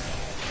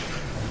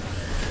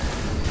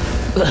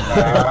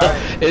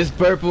 It's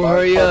purple,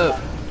 hurry up.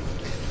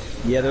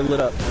 Yeah, they're lit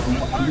up.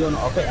 I'm doing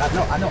okay.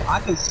 I know. I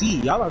can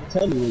see. Y'all are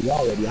telling me when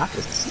y'all ready. I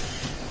can see.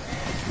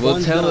 Well,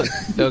 tell it.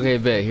 Okay,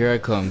 bet. Here I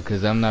come,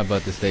 because I'm not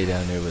about to stay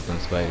down there with them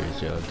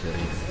spiders, yo. I'll tell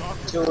you.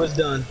 Sure, it's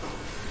done.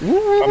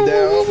 I'm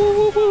down.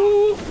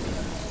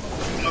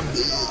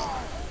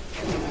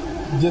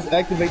 Just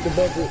activate the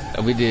bucket.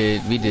 We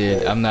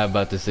did. I'm not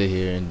about to sit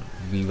here and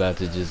we about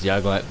to just, y'all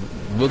gonna,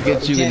 we'll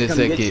get you in a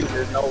second.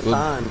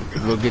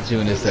 We'll get you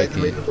in a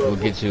second. We'll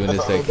get you in a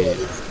second.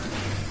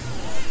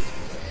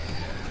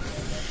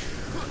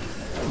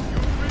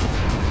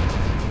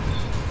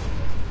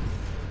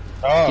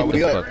 Oh, we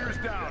got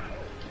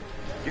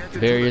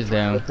barriers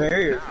down. The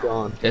barrier's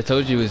gone. I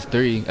told you it was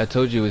 3. I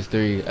told you I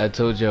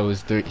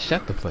was 3.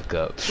 Shut the fuck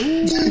up.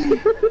 Yo,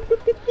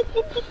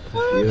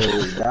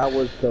 that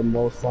was the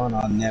most fun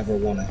I'll never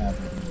want to have.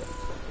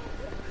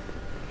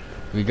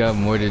 We got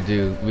more to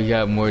do.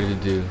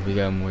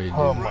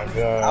 Oh my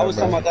god. I was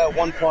talking about that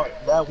one part.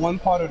 That one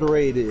part of the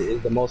raid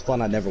is the most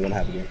fun I never want to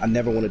have again. I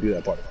never want to do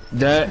that part.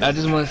 That I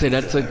just want to say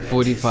that took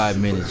 45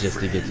 minutes just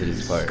to get to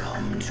this part.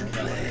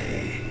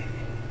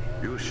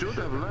 You should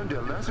have learned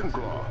your lesson,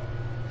 Claw.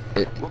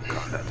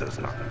 Wakanda does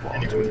not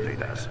fall to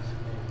invaders.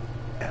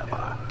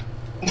 Ever.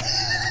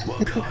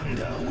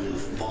 Wakanda will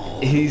fall.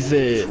 He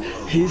said,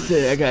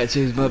 I gotta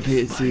change my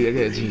pants too. I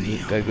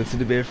gotta go to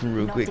the bathroom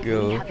real quick,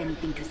 girl.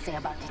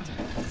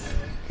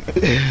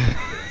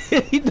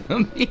 He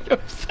done beat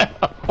himself.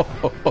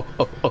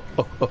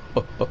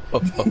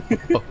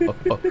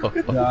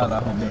 God, I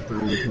hope that's the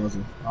only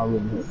puzzle. I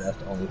really hope that's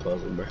the only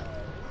puzzle, bro.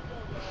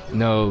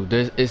 No,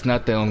 it's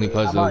not the only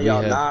puzzle. How about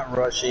y'all not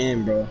rush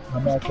in, bro? How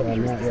about y'all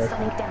not rush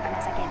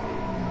in?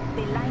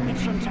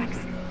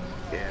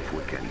 If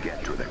we can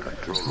get to the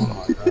control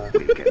room,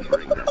 we can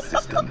bring the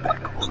system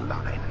back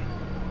online.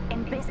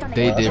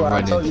 They did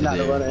run into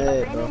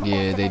there.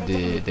 Yeah, they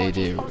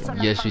did.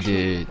 Yes, you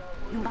did.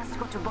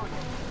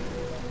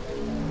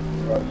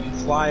 Bro, you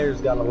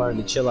flyers gotta learn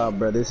to chill out,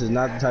 bro. This is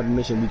not the type of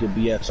mission we could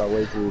BS our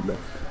way through, bro.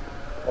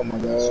 Oh my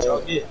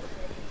god.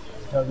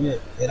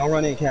 Hey, don't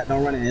run in, Cat.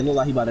 Don't run in. It look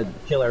like he about to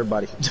kill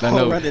everybody.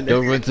 Don't run in there.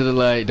 Don't run to the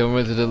light. Don't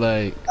run to the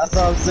light. That's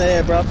what I'm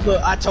saying, bro.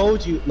 Look, I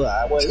told you. Look,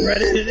 I wasn't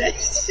running in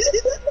that shit.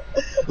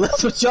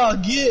 That's what y'all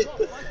get.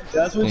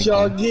 That's what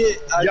y'all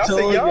get. I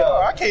told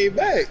y'all. I came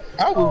back.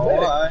 I was back.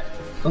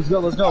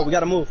 Alright. Let's go. We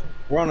gotta move.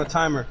 We're on a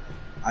timer.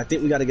 I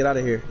think we gotta get out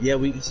of here. Yeah,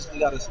 we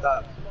gotta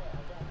stop.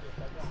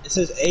 It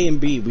says A and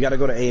B. We gotta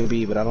go to A and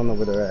B, but I don't know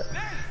where they're at.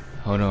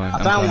 Hold on.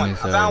 I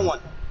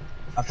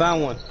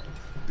found one.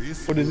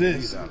 What is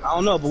this? I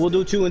don't know, but we'll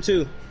do 2 and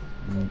 2.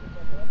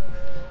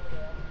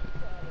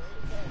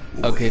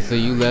 Okay, so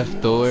you left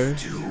Thor.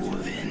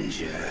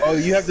 Oh,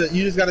 you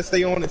just gotta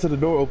stay on it till the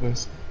door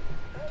opens.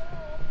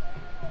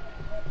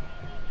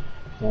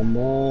 Come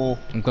on.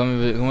 I'm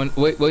coming.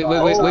 Wait. Whoa.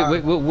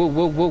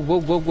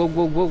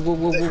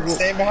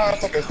 Stand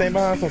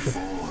behind something.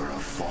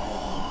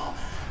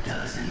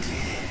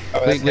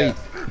 Wait,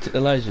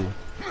 Elijah.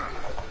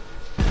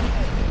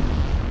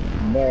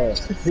 Bro,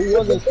 he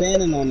wasn't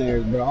standing on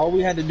there, bro. All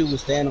we had to do was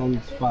stand on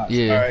the spot.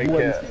 Yeah. Alright,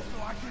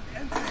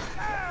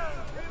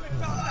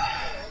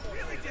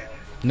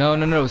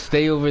 No.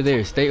 Stay over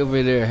there.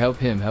 Help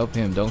him.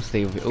 Don't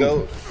stay over here.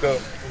 Go.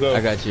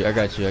 I got you.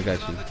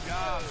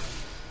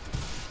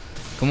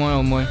 Come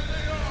on, Omoy.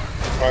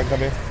 Alright,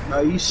 come in.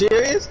 Are you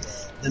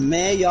serious? The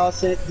man y'all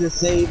sent to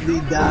save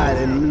me died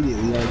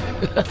immediately.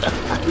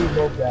 He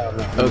broke down.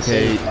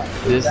 Okay,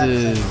 this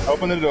is...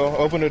 Open the door.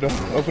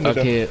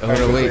 Okay, hold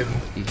on, wait.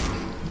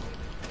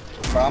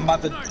 Bro, I'm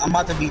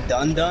about to be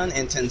done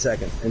in 10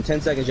 seconds. In 10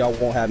 seconds, y'all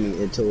won't have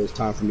me until it's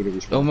time for me to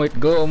respond. Oh my,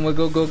 go.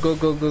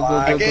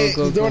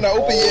 The door not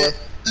open yet.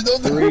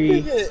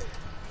 3,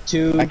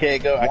 2, I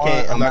can't go.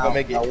 I'm not gonna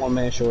make it. I'm 1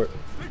 man short.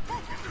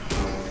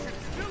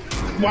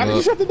 Why did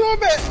you shut the door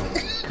back?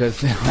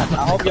 Cause I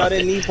hope y'all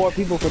didn't need 4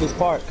 people for this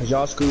part, cause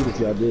y'all screwed if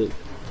y'all did.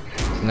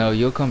 No,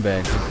 you'll come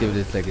back. Just give it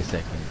a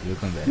second. You'll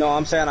come back. No,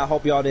 I'm saying I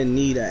hope y'all didn't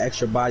need an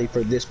extra body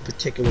for this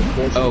particular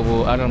portion. Oh,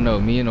 well, I don't know.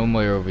 Me and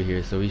Omoy are over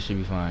here, so we should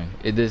be fine.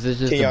 This is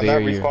just a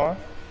barrier. Can y'all not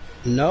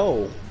respawn?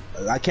 No,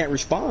 I can't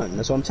respond.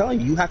 That's what I'm telling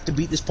you. You have to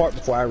beat this part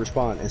before I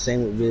respond. And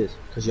same with Viz,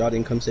 cause y'all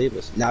didn't come save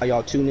us. Now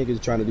y'all 2 niggas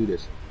trying to do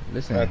this.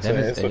 Listen, that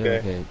is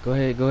okay. Go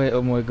ahead,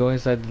 Omoy. Go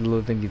inside the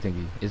little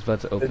thingy. It's about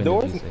to open. The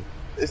door's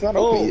It's not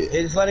Oh, open yet.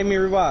 it's letting me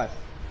revive.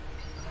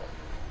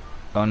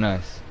 Oh,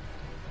 nice.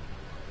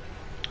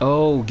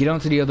 Oh, get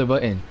onto the other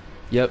button.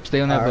 Yep,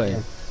 stay on that button.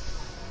 Okay.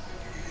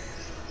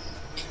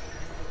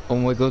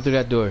 Oh, wait, go through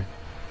that door.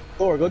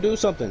 Thor, go do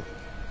something.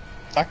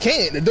 I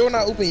can't. The door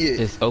not open yet.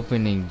 It's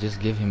opening. Just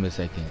give him a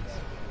second.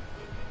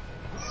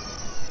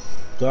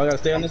 So I gotta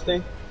stay on this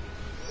thing?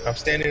 I'm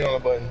standing on the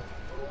button.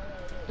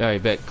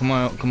 Alright, bet. Come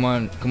on, come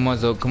on, come on,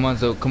 Zoe. Come on,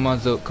 Zoe. Come on,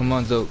 Zoe. Come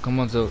on, Zoe. Come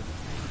on, Zoe.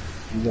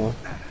 You going?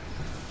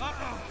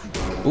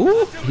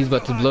 Ooh, he's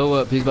about to blow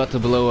up. He's about to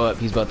blow up.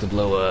 He's about to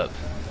blow up.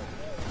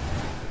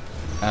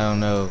 I don't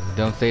know.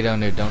 Don't stay down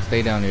there. Don't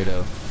stay down there,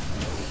 though.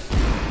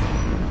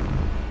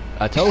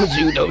 I told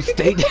you, don't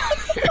stay down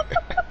there.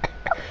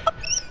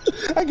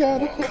 I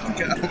got him.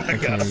 I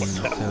got him.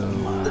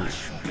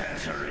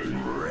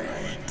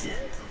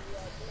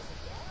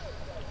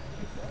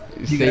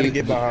 You gotta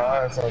get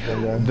behind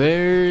something, man.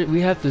 There,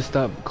 we have to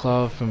stop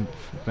Claw from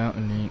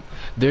mountaineering.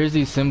 There's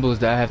these symbols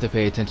that I have to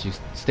pay attention to.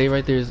 Stay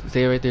right there,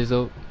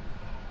 Zoe.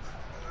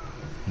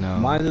 No.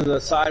 Mine is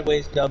a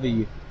sideways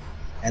W,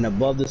 and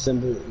above the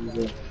symbol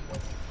is a...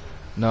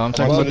 No, I'm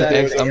talking about the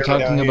X. I'm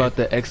talking about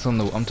the X on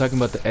the. I'm talking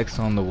about the X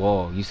on the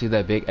wall. You see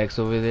that big X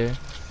over there?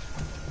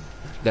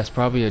 That's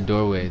probably a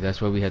doorway.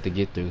 That's where we have to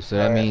get through. So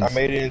that means I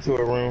made it into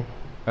a room.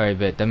 All right,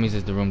 bet. That means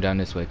it's the room down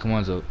this way. Come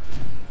on, Zoe.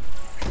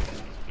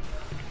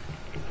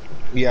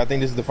 Yeah, I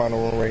think this is the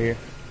final room right here.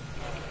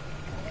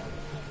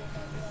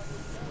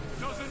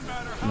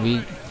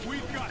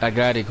 I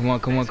got it. Come on,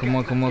 come on, come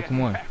on, come on,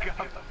 come on.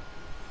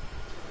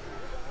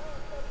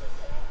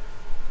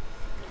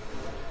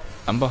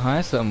 I'm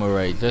behind something,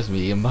 alright. Trust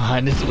me, I'm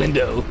behind this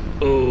window.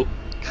 Oh.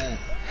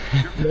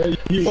 No,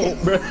 you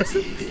won't, bro.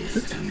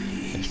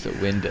 It's a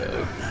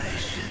window. I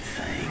should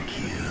thank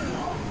you.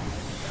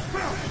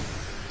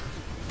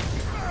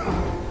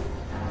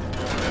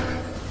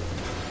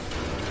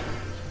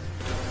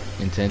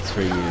 Intense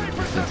for you.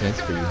 It's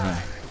intense for you, huh?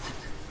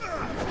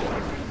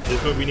 This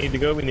is where we need to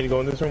go. We need to go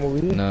in this room over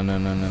here. No, no,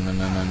 no, no, no,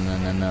 no, no, no,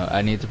 no, no.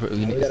 I need to.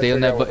 Stay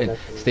on that button.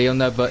 Stay on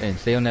that button.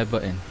 Stay on that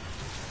button.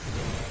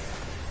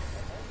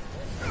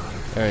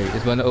 Alright,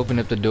 it's going to open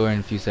up the door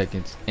in a few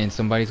seconds, and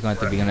somebody's going to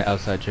have to be on the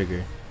outside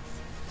trigger.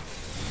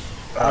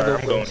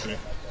 Alright, I'm going through.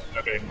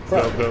 Okay,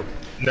 go.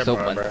 Never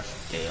mind, bro.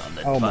 Stay on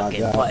the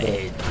fucking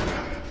button.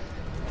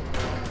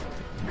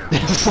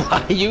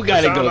 Why you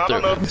gotta go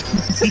through?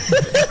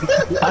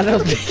 I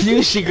don't think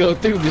you should go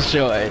through the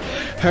short.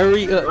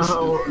 Hurry up.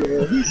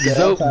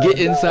 Zoe, get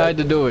inside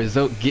the door.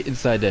 Zoe, get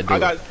inside that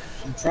door.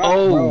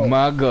 Oh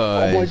my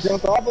gosh. A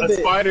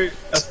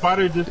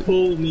spider just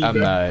pulled me. I'm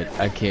not.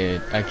 I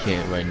can't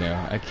right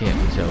now. I can't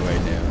with y'all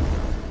right now.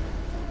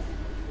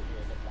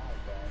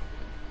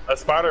 A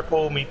spider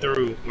pulled me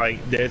through. Like,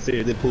 that's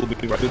it. It pulled me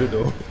right through the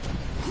door.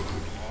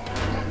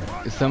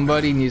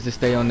 Somebody needs to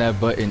stay on that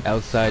button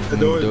outside the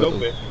door. Is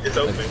open. It's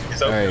open.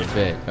 It's open. Alright,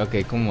 bet.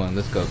 Okay, come on.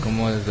 Let's go.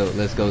 Come on, Zoe.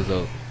 Let's go,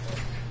 Zoe.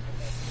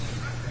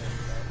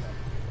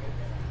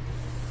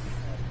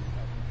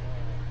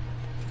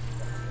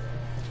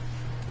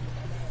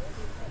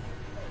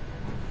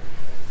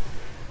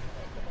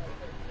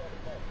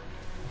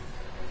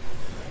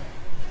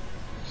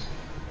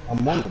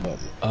 I'm on the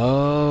button.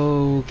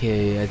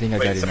 Okay, I think I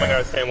got it now.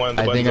 I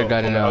think I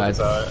got it now.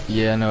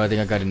 Yeah, no, I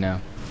think I got it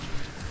now.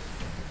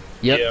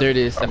 Yep, yeah, there it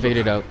is. I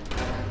figured it out.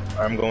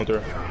 I'm going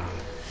through.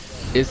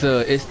 It's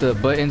the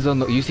buttons on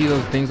the. You see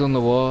those things on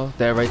the wall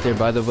that right there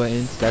by the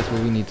buttons? That's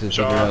what we need to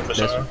figure out. That's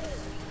sure.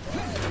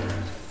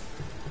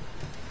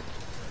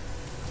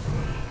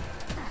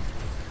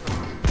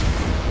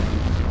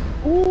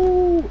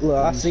 Ooh,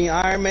 look, I seen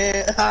Iron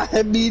Man. I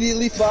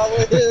immediately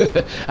followed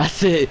him. I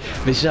said,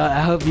 Michelle,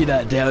 I hope you're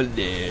not down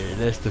there.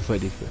 That's the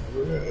funny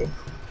thing.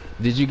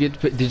 Did you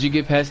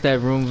get past that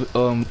room?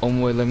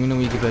 Omoy, let me know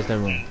when you get past that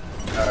room.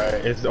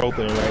 Alright, it's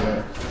open right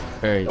now.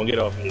 Alright. Don't get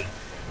off me.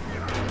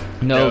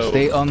 No,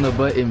 stay on the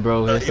button,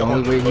 bro. That's the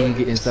only way you can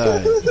get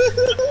inside.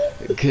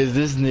 Cause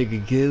this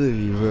nigga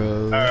killing me,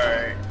 bro.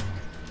 Alright.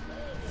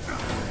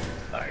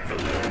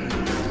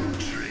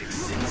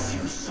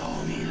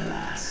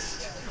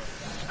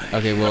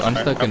 Okay, well, I'm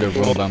stuck in the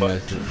room by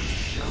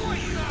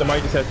myself.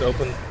 Somebody just has to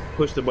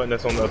push the button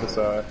that's on the other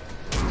side.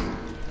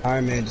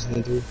 Iron Man just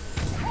went through.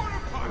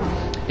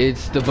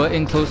 It's the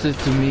button closest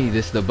to me.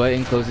 This is the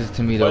button closest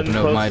to me to open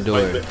up my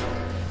door.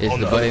 It's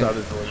the button.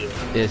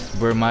 It's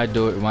where my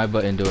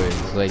button door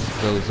is. It's like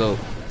goes up.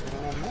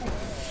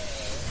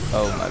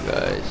 Oh my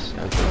gosh.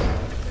 Okay.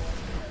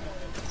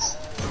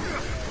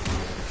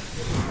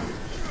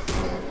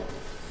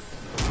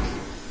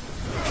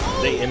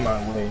 They in my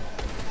way.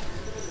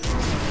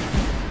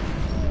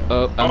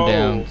 Oh, I'm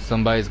down.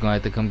 Somebody's gonna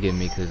have to come get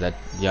me because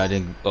y'all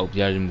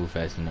didn't move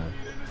fast enough.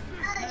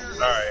 All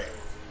right,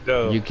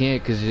 go. You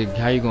can't, cause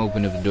how you gonna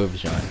open up the door for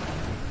Sean?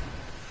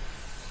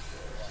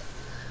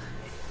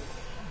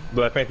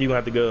 Black Panther, you gonna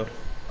have to go,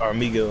 or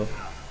me go.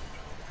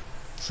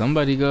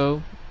 Somebody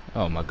go.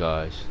 Oh my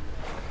gosh.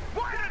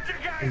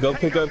 Go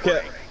pick up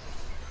Cap.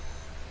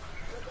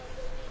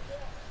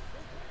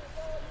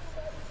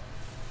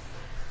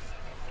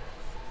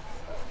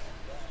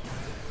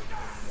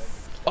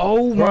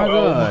 Oh my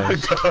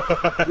gosh.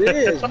 God. It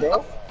is,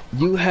 bro.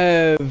 You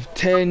have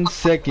 10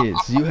 seconds.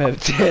 You have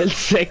 10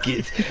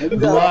 seconds. You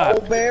got a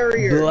whole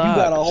barrier. You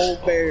got a whole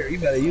barrier. You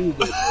gotta use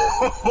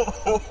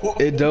it, bro.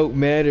 It don't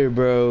matter,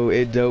 bro.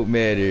 It don't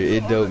matter.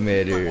 It don't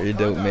matter. It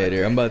don't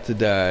matter. I'm about to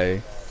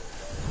die.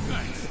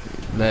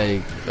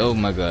 Like, oh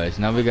my gosh.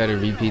 Now we gotta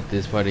repeat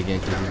this part again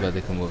because he's about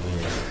to come over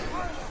here.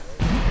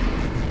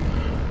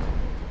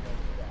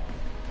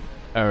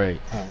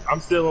 Alright. I'm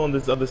still on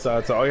this other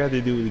side, so all you have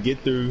to do is get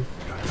through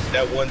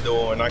that one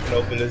door and I can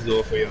open this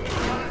door for you.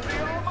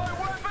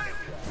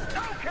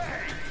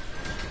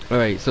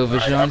 Alright, so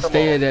Vashon,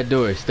 stay at that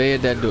door. Stay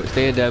at that door.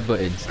 Stay at that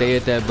button. Stay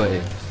at that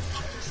button.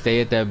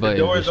 Stay at that button,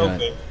 The door is Vashon.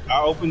 open.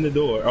 I open the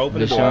door. I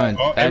open Vashon, the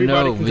door. I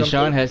know.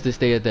 Vashon has to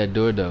stay at that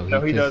door, though. No,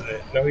 he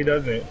doesn't. No, he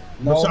doesn't.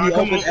 No, Vashon, he come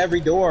opened on.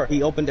 every door.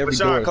 He opened every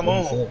door. Vashon, come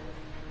on.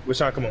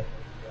 Vashon, come on.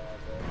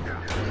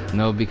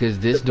 No, because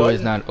this door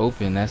is not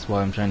open. That's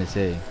what I'm trying to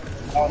say.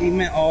 Oh, he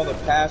meant all the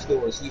past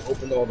doors. He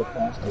opened all the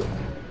past doors.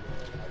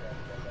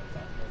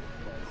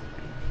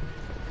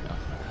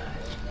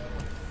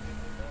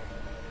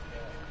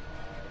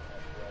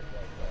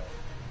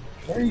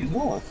 Where are you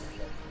going?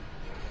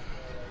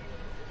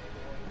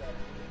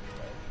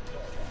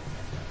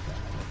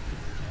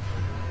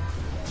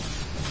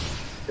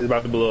 It's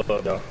about to blow up,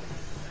 though.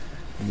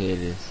 Yeah, it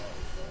is.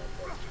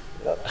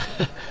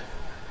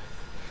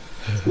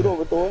 Scoot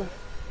over, Thor.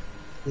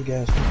 Big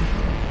ass.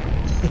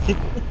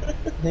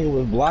 Nigga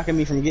was blocking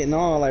me from getting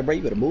on. Like, bro,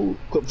 you better move.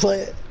 Quit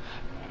playing.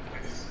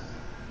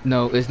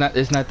 No, it's not.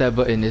 It's not that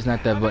button. It's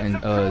not that button.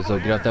 So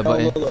get off that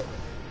button. Look, look.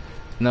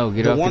 No,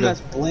 get the off. One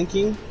that's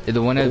blinking.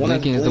 The one that's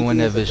blinking is the one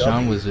that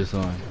Vashon was just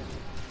on.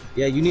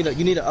 Yeah, you need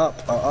a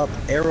up,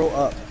 arrow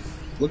up.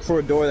 Look for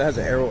a door that has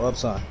an arrow up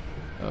sign.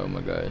 Oh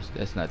my gosh,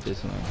 that's not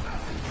this one.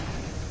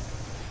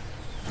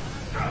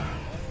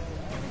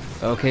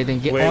 Okay, then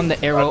get on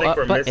the arrow up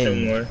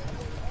button. One.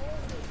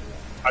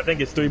 I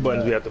think it's 3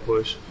 buttons we have to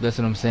push. That's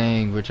what I'm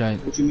saying. We're trying.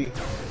 What you mean?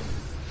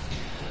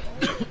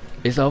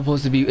 It's all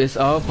supposed to be. It's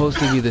all supposed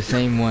to be the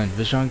same one.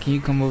 Vashon, can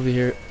you come over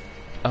here?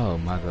 Oh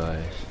my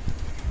gosh.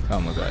 Oh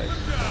my gosh.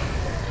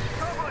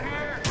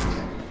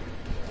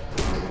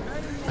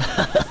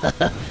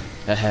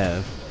 I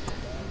have.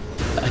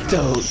 I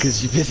don't,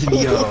 cause you pissing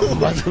me off. I'm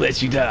about to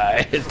let you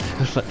die.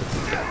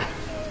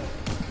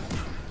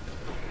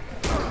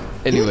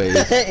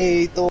 Anyways.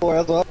 Hey,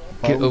 Thor.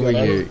 Get over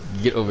here.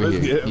 Get over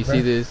here. You see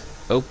this?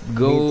 Oh,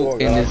 go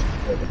in this.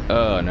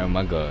 Oh no,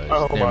 my gosh.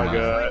 Oh my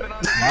god.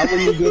 Why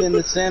would you get in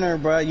the center,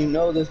 bro? You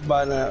know this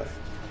by now.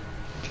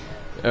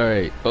 All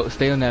right. Oh,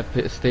 stay on that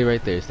pit. Stay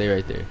right there. Stay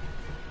right there.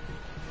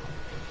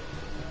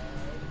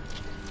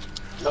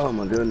 Oh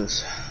my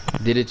goodness.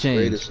 Did it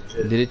change?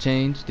 Did it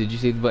change? Did you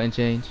see the button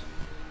change?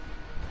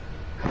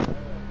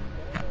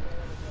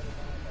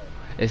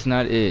 It's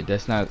not it.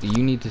 That's not.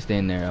 You need to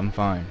stand there. I'm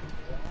fine.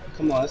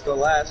 Come on, it's the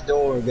last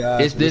door,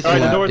 guys. It's this one.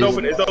 one. The door's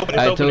open. It's open.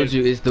 I told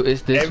you. It's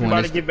this one.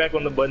 Everybody get back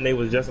on the button they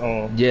was just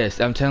on. Yes,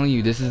 I'm telling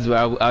you. This is.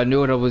 I knew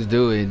what I was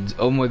doing.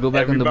 Omoy, go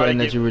back on the button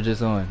that you were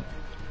just on.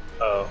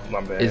 Oh, my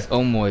bad. It's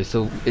Omoy.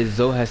 So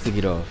Zoe has to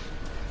get off.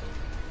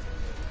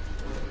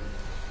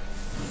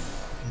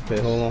 Okay,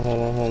 hold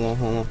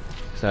on.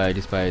 Sorry,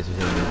 these spiders are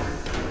hitting me.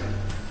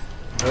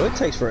 Bro, it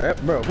takes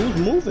forever. Bro, who's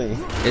moving?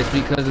 It's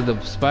because of the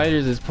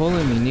spiders is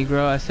pulling me,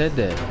 Negro. I said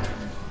that.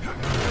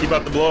 He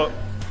about to blow up.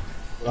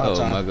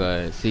 Oh my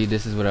god. See,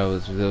 this is what I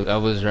was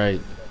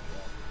right.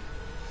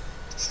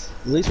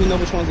 At least we know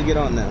which ones to get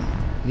on now.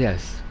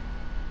 Yes.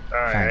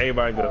 Alright,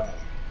 everybody go.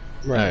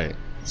 Right. Alright.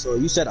 So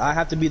you said I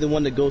have to be the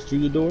one that goes through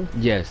the door?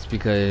 Yes,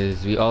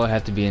 because we all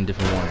have to be in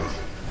different ones.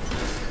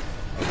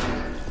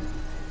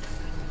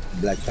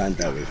 Black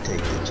Panther will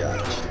take the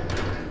charge.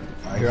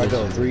 Alright, here I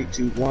go. 3,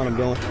 2, 1, I'm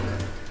going.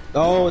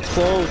 Oh, it's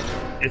closed.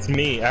 It's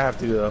me. I have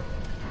to go.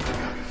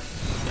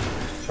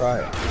 Try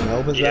it. And it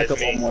opens back up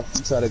one more.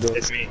 You try to go.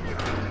 It's me.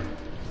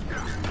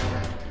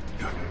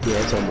 Yeah,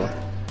 it's one more.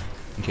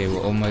 Okay,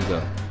 well, oh my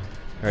god.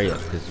 Hurry up,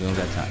 because we don't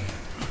got time.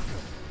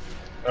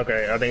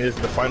 Okay, I think this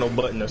is the final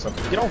button or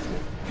something. Get off me.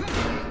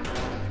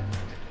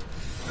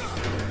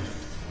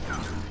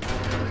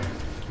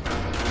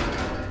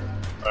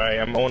 Alright,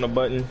 I'm on the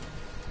button.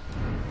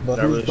 But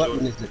whose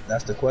button is it?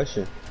 That's the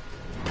question.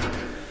 Oh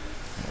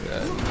my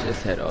god, we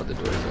just had all the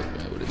doors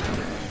open. What is going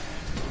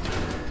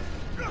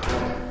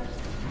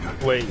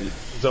on? Wait,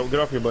 so get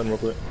off your button real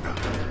quick.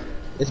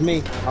 It's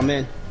me. I'm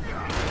in.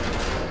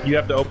 You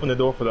have to open the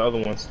door for the other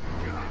ones.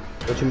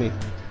 What you mean?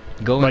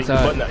 Go like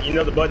inside. The button, you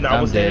know the button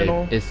I was standing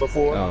on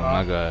before? Oh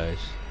my gosh.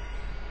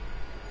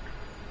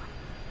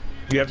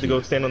 You have to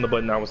go stand on the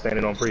button I was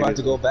standing on previously. Try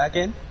to go back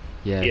in?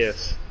 Yes.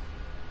 Yes.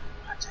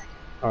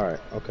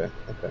 Alright, okay.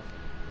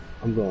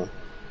 I'm going.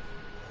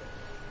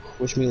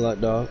 Wish me luck,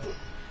 dog.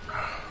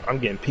 I'm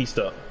getting pieced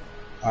up.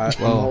 Alright,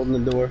 well, I'm holding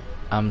the door.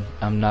 I'm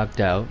knocked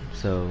out,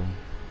 so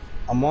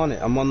I'm on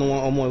it. I'm on the one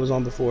Omoy was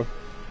on before.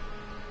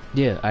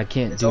 yeah, I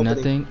can't do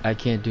nothing. I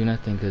can't do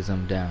nothing because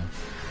I'm down.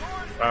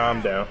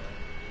 I'm down.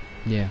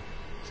 Yeah,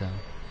 so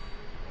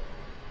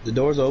the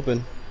door's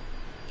open.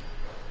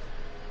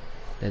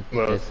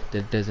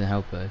 That doesn't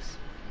help us.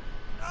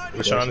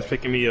 Rashawn is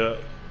picking me up.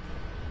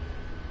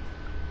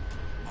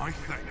 My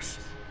thanks.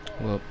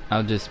 Well,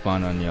 I'll just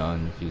spawn on y'all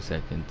in a few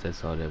seconds.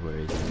 That's all that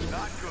worries me.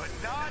 Not good,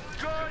 not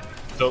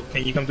good. So,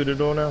 can you come through the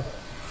door now?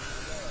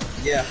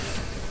 Yeah.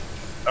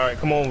 Alright,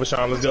 come on,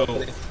 Rashawn, let's go.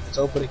 It's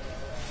opening.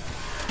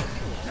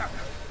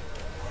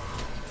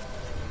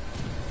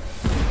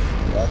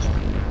 Gotcha.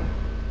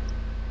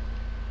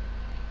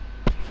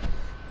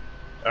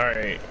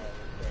 Alright.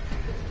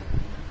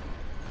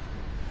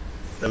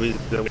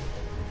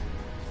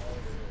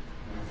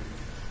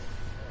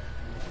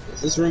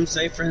 Is this room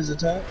safe for his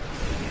attack?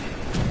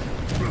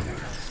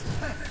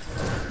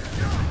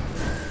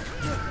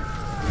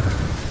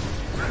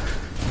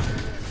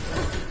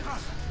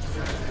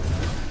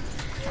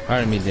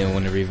 Part of me didn't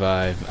want to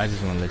revive. I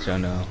just want to let y'all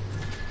know.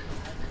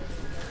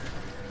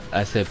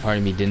 I said part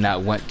of me did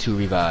not want to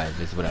revive,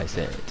 is what I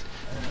said.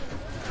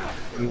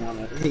 He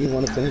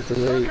wanna finish the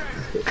raid.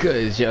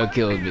 Cause y'all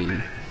killed me.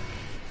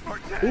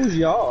 Who's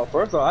y'all?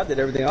 First of all, I did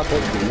everything I was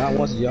supposed to do. Not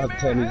once did y'all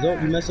tell me,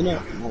 Zoe, you messing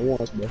up. Not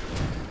once, bro.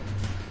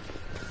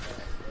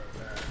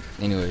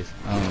 Anyways,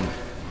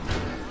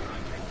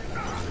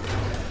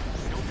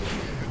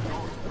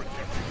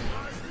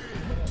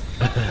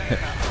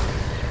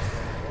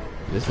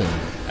 listen,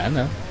 I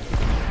know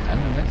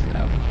that's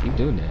how keep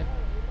doing that.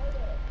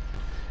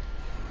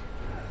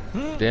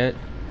 That.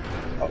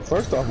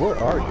 First off, where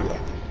are you?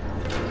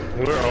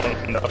 We're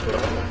on the upper.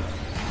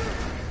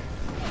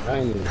 I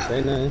ain't even say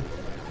nothing.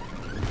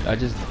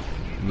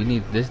 We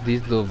need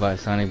these little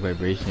sonic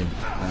vibration.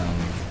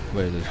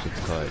 What are those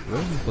shits called? Where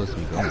are we supposed to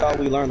be going? I thought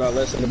we learned our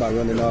lesson about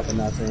running off and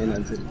not saying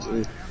nothing to the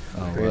team.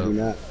 Oh, Apparently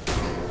well.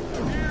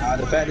 not.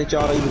 The fact that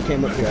y'all even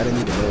came up here, I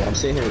didn't even know. I'm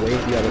sitting here waiting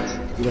for y'all to,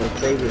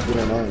 say what's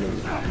going on.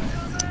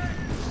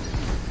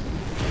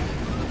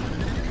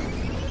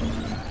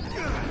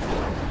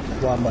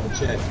 That's why I'm about to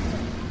check.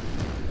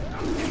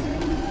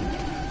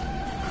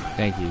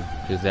 Thank you,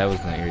 because that was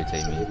gonna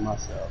irritate me.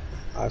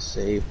 I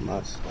saved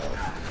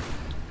myself.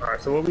 Alright,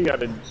 so what we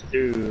gotta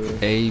do?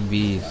 A,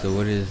 B, so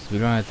what is, we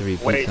don't have to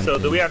repeat Wait, something. so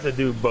do we have to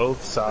do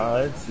both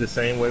sides the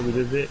same way we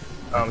did it?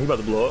 He about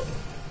to blow up.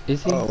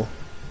 Is he? Oh.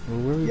 Well,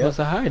 where are we supposed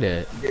to hide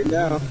at? Get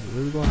down.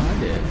 Where are we gonna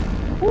hide at?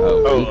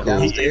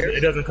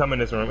 It doesn't come in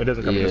this room. It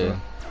doesn't come in this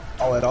room.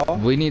 Oh, at all?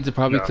 We need to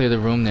probably clear the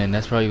room then.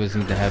 That's probably what's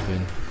going to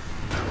happen.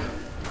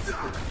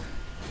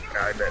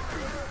 I bet.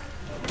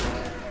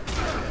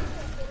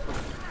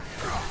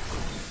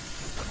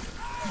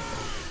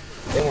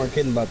 They weren't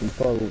kidding about these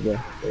puzzles, bro.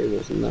 They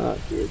was not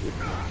kidding.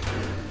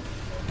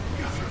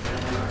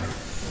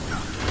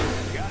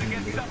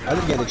 I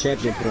just got a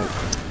champion point.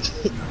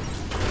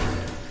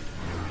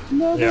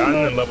 Yeah, I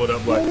done leveled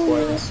up like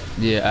twice.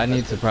 Yeah, I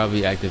need to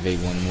probably activate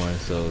one more,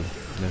 so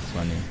that's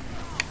funny.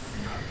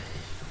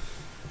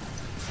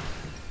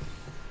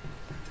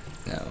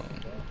 No.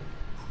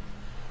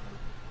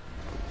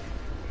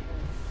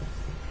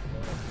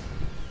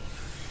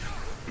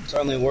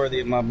 Certainly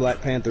worthy of my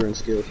Black Panther and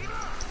skills.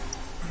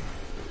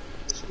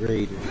 It's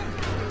great.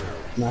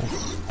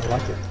 Nice. I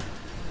like it.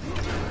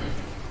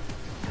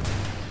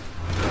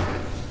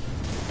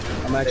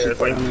 I'm actually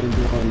planning on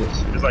doing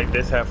this. It's like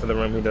this half of the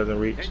room he doesn't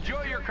reach.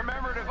 Enjoy your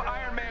commemorative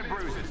Iron Man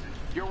bruises.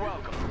 You're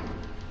welcome.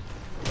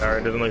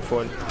 Alright, there's only like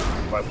 4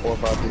 or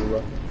 5 people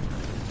left.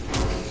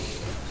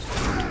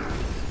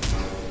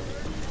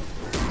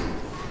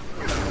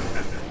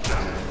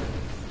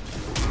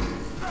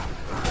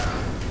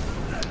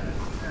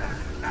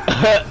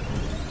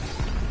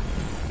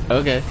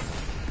 Okay.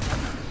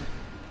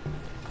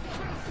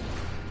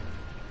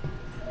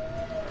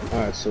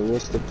 Alright, so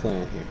what's the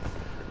plan here?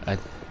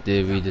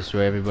 Did we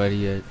destroy everybody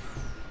yet?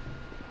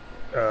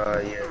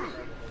 Yeah.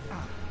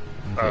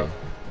 Okay.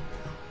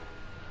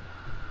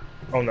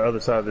 On the other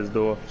side of this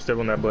door. Step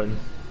on that button.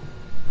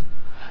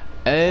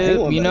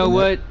 You know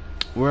what?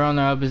 We're on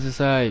the opposite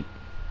side.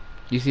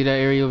 You see that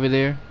area over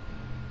there?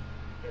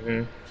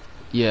 Mm-hmm.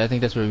 Yeah, I think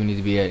that's where we need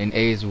to be at. And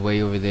A is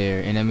way over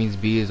there. And that means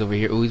B is over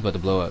here. Oh, he's about to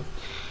blow up.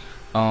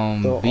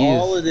 So B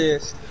all is... of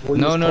this...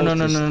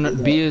 No.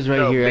 B is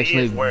right here.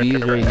 Actually, B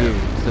is right here.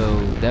 So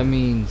that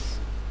means...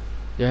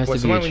 There has to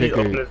be a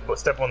trigger.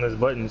 Step on this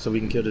button so we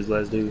can kill this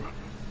last dude.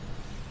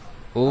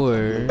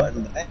 Or...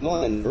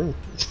 going in the room.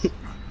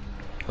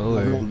 Or...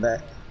 I'm going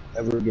back.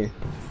 Ever again.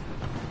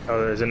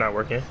 Oh, is it not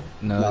working?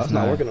 No, it's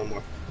not working no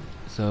more.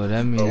 So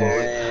that means...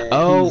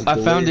 Oh,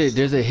 I found it.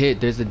 There's a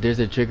hit. There's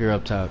a trigger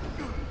up top.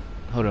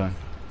 Hold on.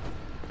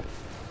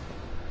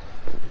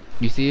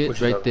 You see it?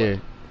 Right there.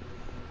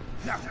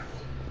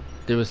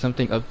 There was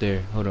something up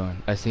there. Hold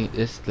on. I see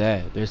it's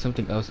that. There's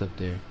something else up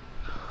there.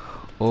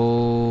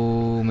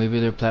 Oh, maybe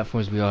there are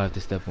platforms we all have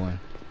to step on.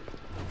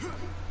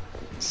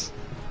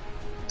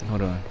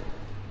 Hold on.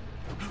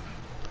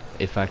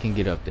 If I can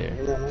get up there.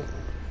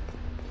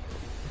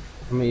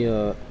 Let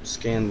me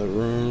scan the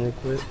room real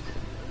quick.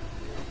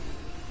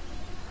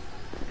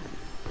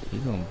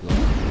 He's gonna blow.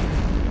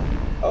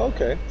 Oh,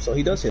 okay, so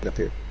he does hit up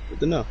here.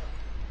 Good to know.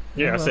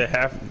 Yeah, I said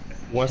half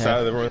side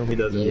of the room he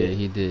doesn't. Yeah,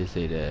 he did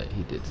say that.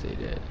 He did say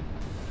that.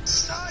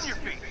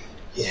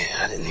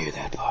 Yeah, I didn't hear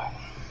that part.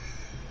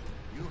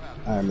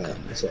 Iron Man,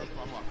 what's up?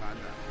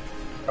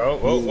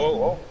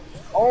 Oh.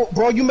 Oh,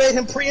 bro, you made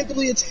him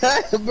preemptively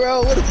attack,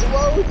 bro. What is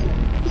wrong with you?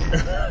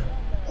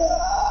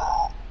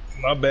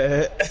 My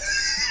bad.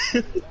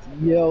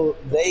 Yo,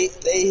 they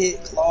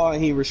hit Claw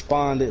and he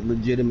responded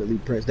legitimately,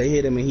 Prince. They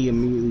hit him and he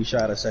immediately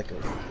shot a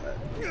second.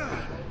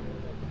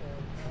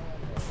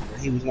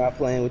 He was not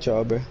playing with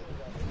y'all, bro.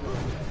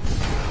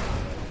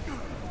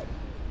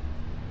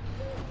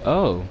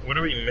 Oh. What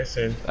are we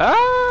missing?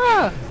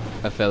 Ah!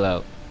 I fell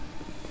out.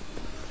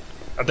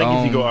 I think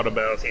if you go out of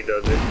bounds, he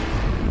does it.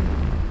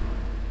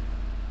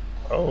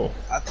 Oh.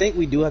 I think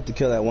we do have to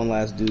kill that one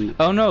last dude.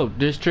 Oh no,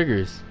 there's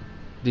triggers.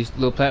 These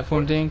little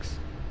platform things.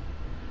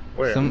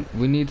 Where?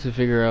 We need to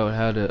figure out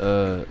how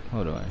to,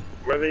 hold on.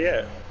 Where they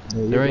at?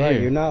 They're right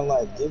here. You're not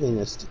like giving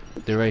us.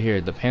 They're right here.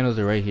 The panels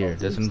are right here.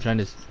 That's what I'm trying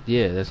to.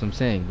 Yeah, that's what I'm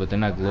saying. But they're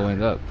not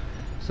glowing up.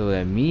 So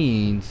that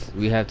means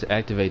we have to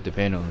activate the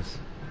panels.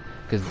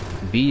 Because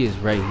B is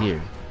right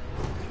here.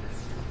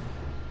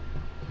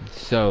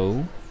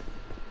 So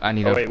I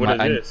need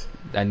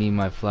I need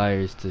my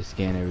flyers to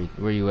scan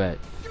everything. Where you at?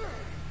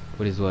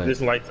 What is what?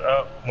 This lights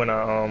up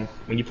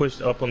when you push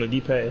up on the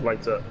D-pad, it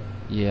lights up.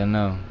 Yeah, I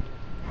know.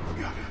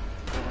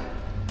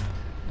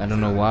 I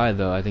don't know why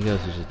though. I think it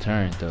was just a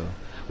turn though.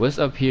 What's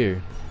up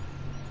here?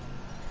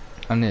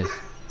 On this.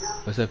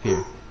 What's up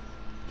here?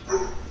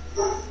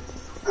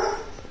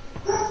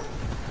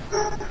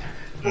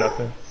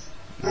 Nothing.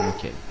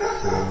 Okay.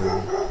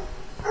 So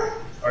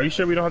are you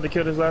sure we don't have to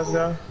kill this last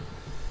guy?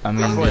 I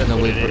mean,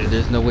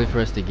 there's no way for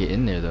us to get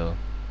in there though.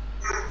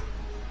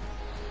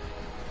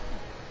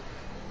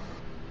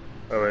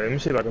 Alright, let me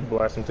see if I can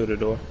blast him through the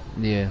door.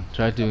 Yeah,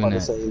 try doing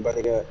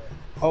that.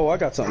 Oh, I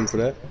got something for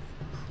that.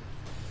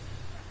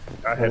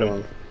 I hit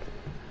him.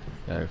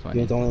 Very funny.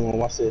 You ain't the only one.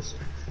 Watch this.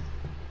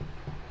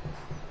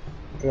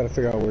 I gotta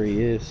figure out where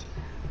he is.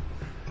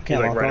 He's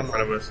like right in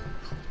front of us.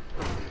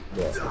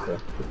 Yeah, okay.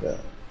 Put that.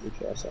 We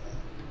try something.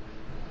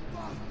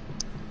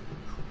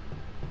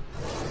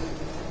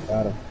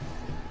 Got him.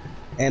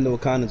 And the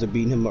Wakandans are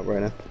beating him up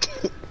right now.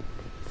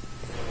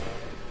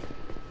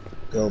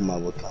 Go, my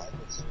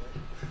Wakandans.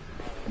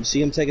 You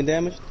see him taking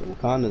damage? The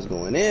Wakanda's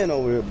going in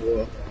over here,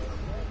 boy.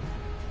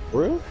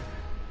 For real?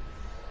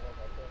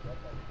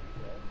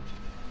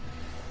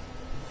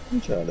 Let me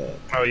try that.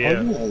 Oh, yeah.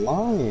 Oh, you ain't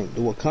lying.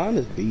 The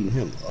Wakanda's beating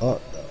him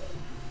up, though.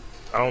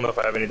 I don't know if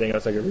I have anything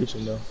else I can reach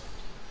him, though.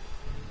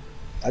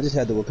 I just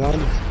had the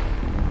Wakandas.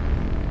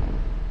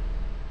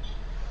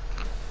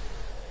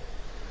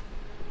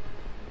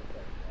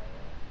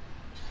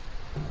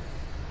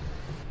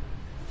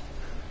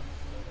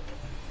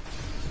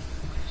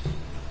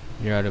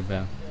 You're out of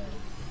bounds.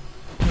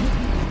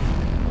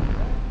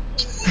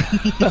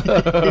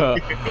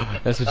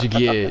 That's what you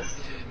get.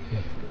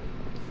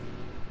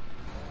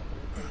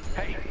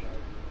 Hey,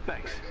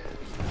 thanks.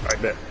 I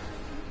bet.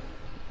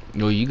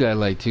 Well, you got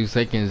like 2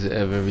 seconds of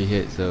every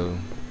hit, so.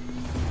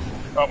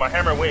 Oh, my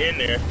hammer went in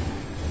there.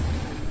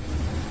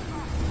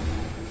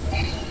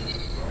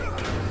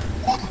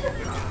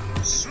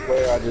 I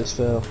swear I just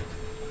fell.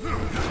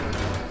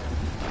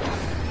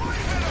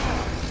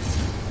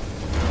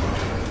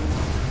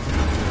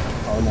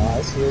 Oh no,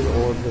 I see the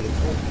orb really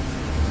cool.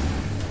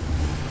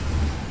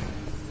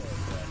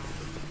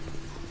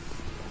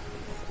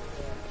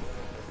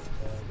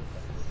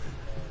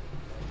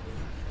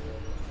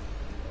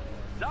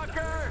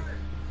 Doctor!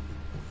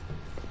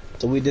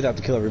 So we did have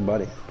to kill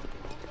everybody.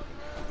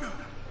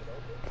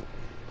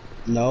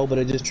 No, but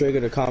it just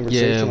triggered a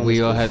conversation. Yeah,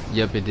 we all had.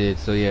 Yep, it did.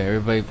 So yeah,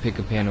 everybody pick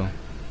a panel.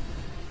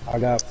 I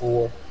got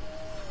 4.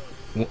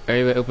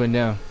 Everybody open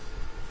down.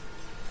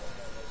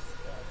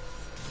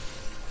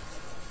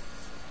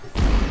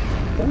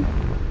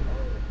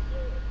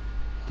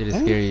 Did it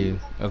scare you?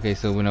 Okay,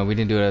 so no, we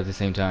didn't do it at the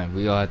same time.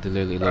 We all had to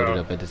literally load it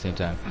up at the same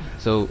time.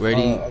 So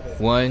ready? Okay.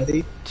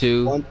 1,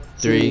 2,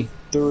 3.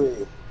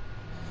 3.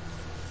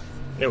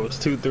 It was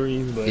 2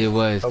 3s, but it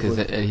was because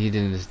he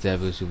didn't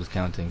establish who was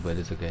counting, but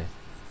it's okay.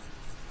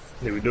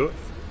 Did we do it?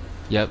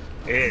 Yep.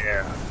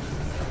 Yeah.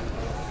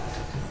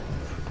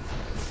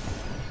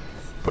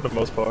 For the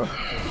most part.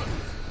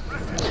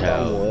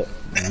 Child,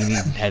 we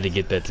had to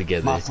get that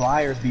together. My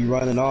flyers be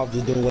running off,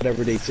 just doing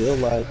whatever they feel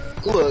like.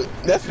 Look,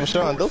 that's for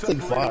Sean. Don't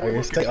take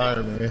flyers. Take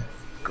Iron Man.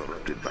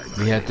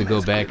 We have to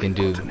go back and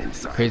do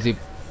crazy.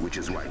 Which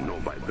is why no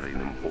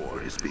vibranium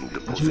ore is being mean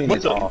deposited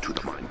it's into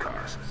the mine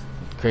cars.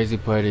 Crazy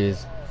part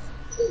is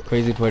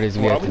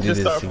we have to do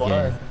this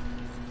again.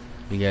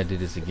 We gotta do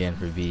this again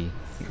for B,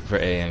 for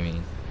A. I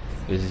mean,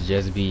 this is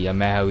just B. I'm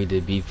mad how we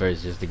did B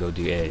first just to go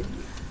do A.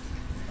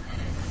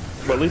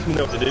 But at least we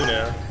know what to do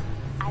now.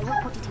 I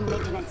will put it in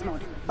maintenance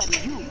mode,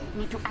 but you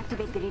need to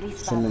activate the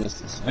release valve. The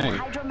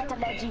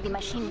hydrometallurgy the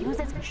machine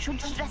uses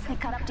should stress the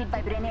corrupted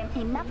vibranium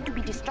enough to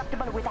be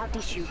destructible without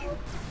issue.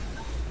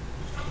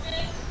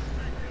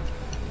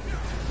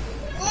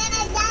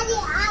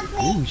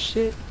 Oh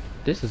shit!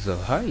 This is a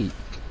height.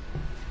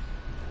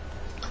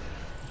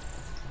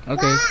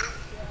 Okay.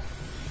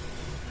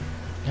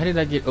 How did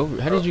I get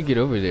over? How did you get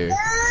over there?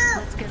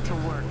 Let's get to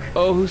work.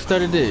 Oh, who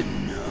started it?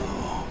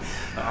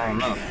 I don't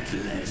know.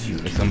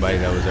 It's somebody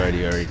that was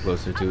already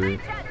closer to it.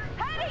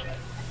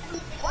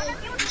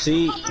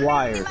 See,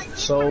 wires.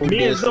 So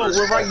me and Zoe,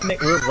 we're right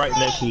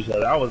next to each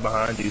other. I was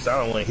behind you, so I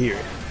don't want to hear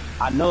it.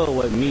 I know it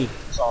wasn't me.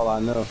 That's all I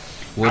know.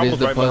 What is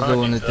the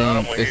puzzle on the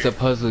thing? It's a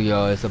puzzle,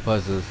 y'all. It's a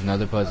puzzle. It's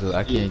another puzzle.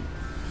 I can't.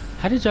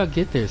 How did y'all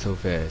get there so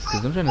fast?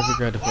 Cause I'm trying to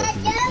figure out the fuck.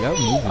 Y'all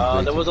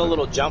moving. There was a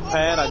little jump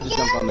pad. I just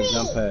jumped on the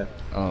jump pad.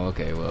 Oh,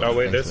 okay. Well. Oh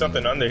wait, there's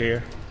something under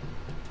here.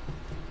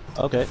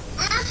 Okay.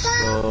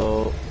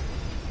 So.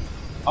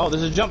 Oh,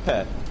 there's a jump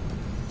pad.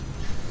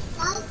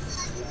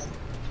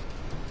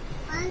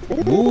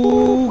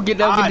 Ooh, get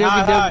down, get down,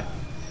 get down.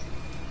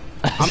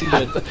 I'm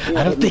good.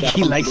 I don't think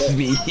he likes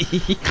me.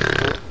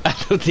 I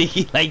don't think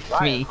he likes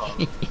me.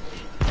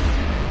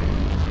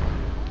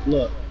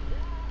 Look.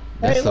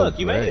 That's Hey, so look,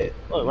 you made it.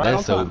 Look, right That's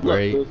on so time.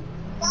 great.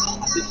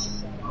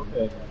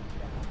 Okay.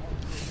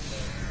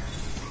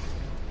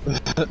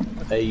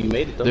 Hey, you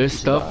made it though. There's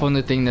stuff on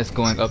the thing that's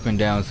going up and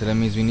down, so that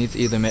means we need to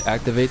either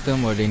activate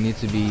them or they need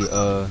to be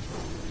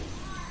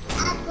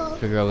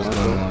figure out what's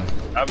going on.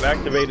 I've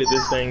activated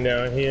this thing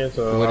down here,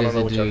 so what I does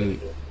don't know it what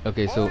do?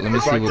 Okay, so let me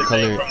it's see like what the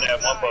color. thing from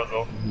that one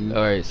puzzle.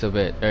 Alright, so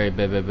bet. Alright,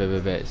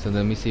 bet. So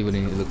let me see what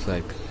it looks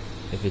like.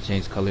 If it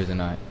changed colors or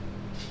not.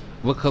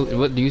 What color?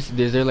 What do you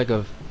see? Is there like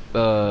a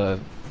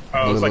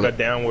it's like a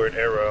downward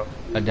arrow.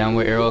 A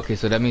downward arrow. Okay,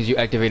 so that means you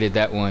activated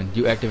that one.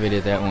 You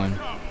activated that one.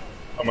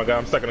 Oh my god,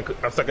 I'm stuck in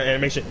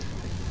animation.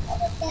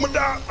 I'm gonna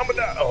die.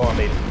 Oh, I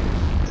made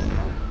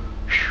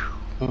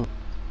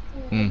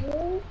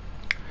it.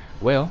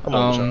 Well,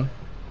 I'm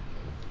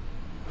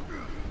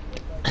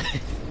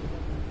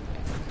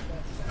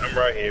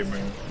right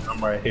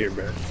here,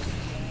 man.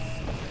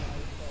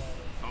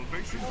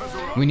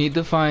 We need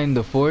to find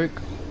the fork.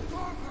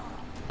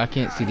 I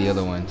can't see the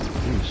other ones.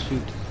 Ooh,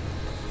 shoot.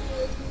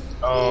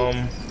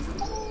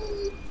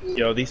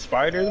 Yo, these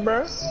spiders,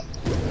 bro.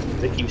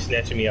 They keep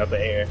snatching me out the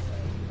air.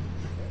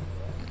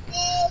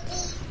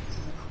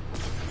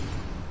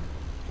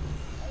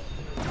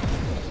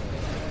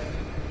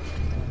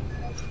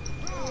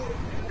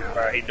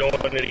 Alright, he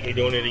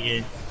doing it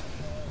again.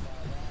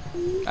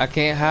 I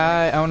can't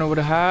hide. I don't know where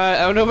to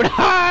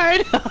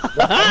hide.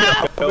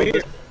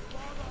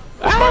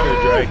 The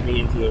spider dragged me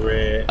into the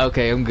red.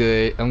 Okay, I'm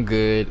good.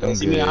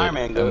 See me, Iron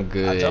Man, I'm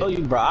good. I told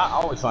you, bro. I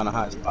always find a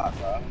hot spot,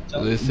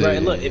 bro. Listen, bro,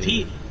 look, if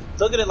he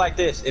look at it like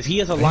this, if he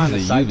has a line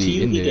of sight to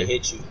you, he can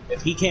hit you.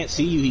 If he can't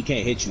see you, he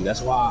can't hit you.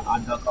 That's why I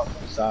duck off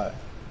to the side.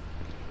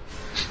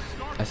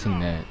 I seen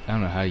that. I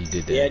don't know how you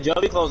did that. Yeah,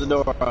 Joby, close the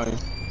door on you.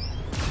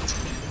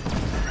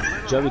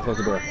 Joby, close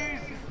the door.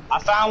 I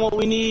found what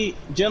we need,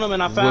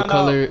 gentlemen. I found what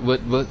color?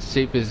 What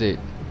shape is it?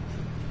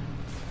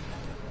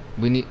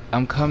 We need.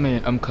 I'm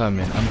coming.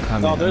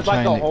 No, there's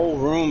like a whole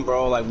room,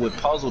 bro, like with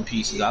puzzle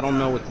pieces. I don't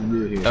know what to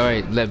do here. All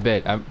right, let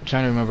bet. I'm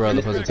trying to remember all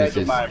the puzzle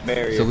pieces.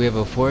 So we have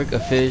a fork, a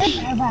fish.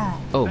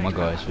 Oh my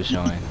gosh, we're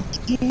showing.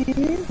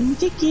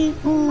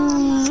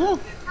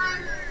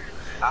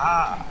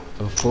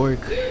 A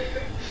fork,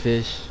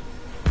 fish,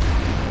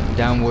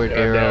 downward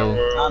arrow.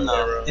 I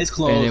know. It's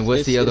close. And then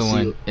what's the other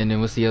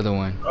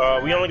one?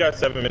 We only got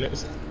 7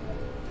 minutes.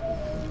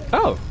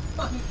 Oh.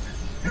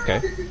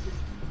 Okay.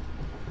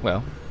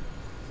 Well.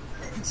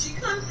 She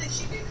can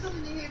come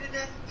in here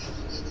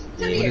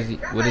today.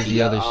 What is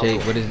the other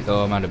shape?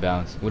 Oh, I'm out of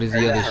bounds. What is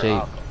the other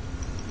shape?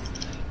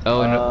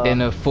 Oh,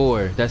 and a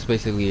 4. That's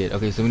basically it.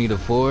 Okay, so we need a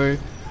 4.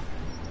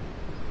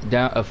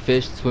 Down a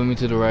fish swimming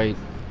to the right.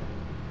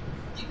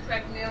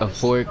 A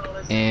fork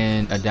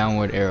and a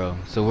downward arrow.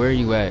 So where are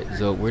you at?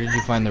 So where did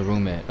you find the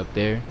room at? Up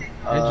there?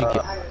 How did you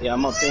get? Yeah,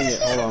 I'm up in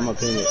it. Hold on, I'm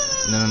up in it.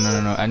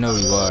 No. I know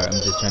you are. I'm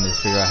just trying to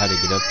figure out how to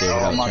get up there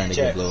without trying to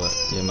get blow up.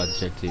 Yeah, I'm about to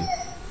check too.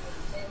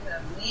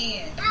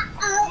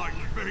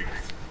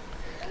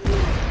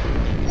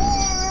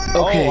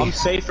 Okay. Oh, I'm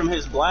safe from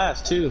his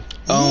blast too.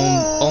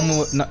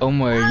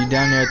 Omar, are you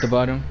down there at the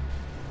bottom?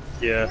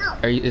 Yeah.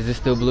 Is it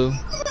still blue?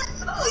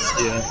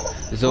 Yeah.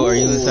 So are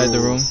you inside the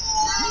room?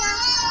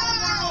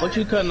 What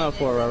you cutting up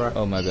for, Rara?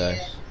 Oh my gosh,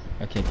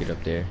 I can't get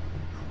up there.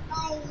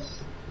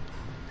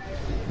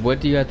 What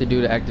do you have to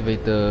do to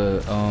activate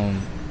the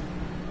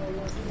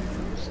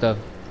stuff?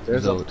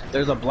 There's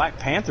a Black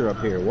Panther up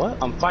here. What?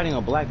 I'm fighting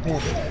a Black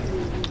Panther.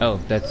 Oh,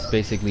 that's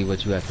basically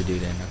what you have to do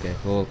then. Okay.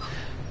 Well,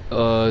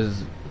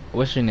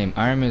 what's your name?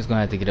 Iron Man's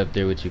gonna have to get up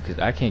there with you because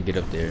I can't get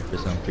up there for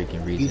some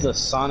freaking reason. He's a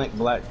Sonic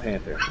Black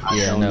Panther. I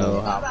don't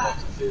know how I'm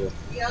supposed to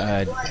feel.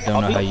 I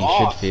don't know how you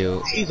should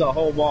feel. He's a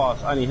whole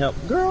boss. I need help,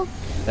 girl.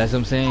 That's what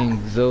I'm saying.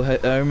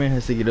 Iron Man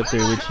has to get up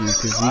there with you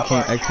because I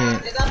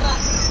can't.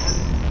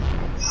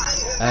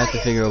 I have to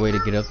figure a way to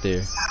get up there.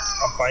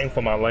 I'm fighting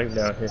for my life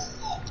down here.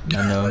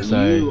 I know. I'm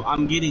sorry.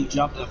 I'm getting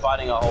jumped and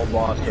fighting a whole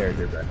boss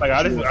character. Bro. Like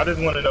I just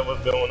want to know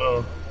what's going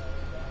on.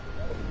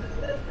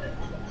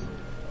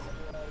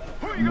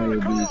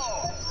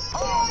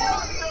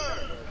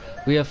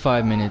 We have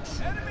 5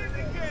 minutes.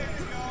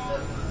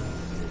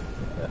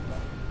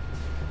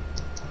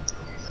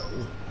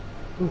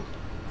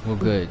 Well,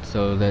 good.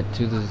 So that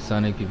 2 of the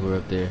Sonic people are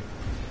up there.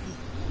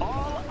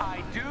 All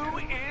I do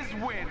is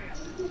win.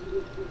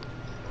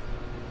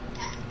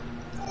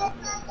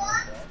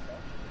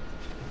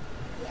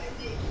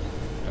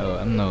 Oh,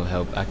 I'm no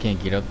help. I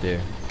can't get up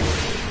there.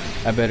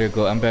 I better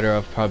go. I'm better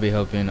off probably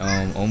helping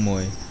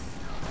Omoy.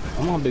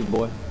 Come on, big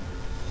boy.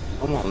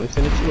 Come on, let me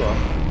finish you off.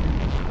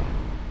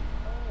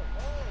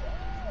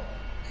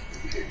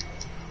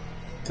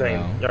 Same.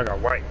 Wow. Y'all got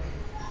white.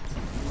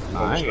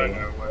 Nah, I ain't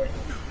got white.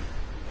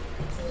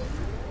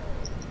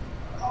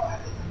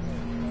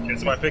 Can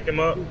somebody pick him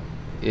up?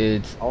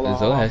 It's hold on,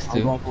 Zoe has I'm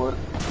to. going for it.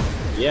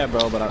 Yeah,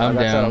 bro, but I'm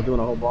like I said, down. I'm doing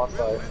a whole boss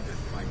fight.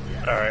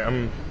 Alright,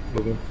 I'm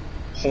moving.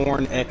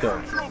 Horn Echo.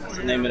 That's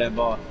the name of that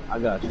boss. I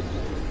got you.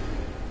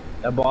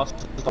 That boss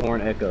is the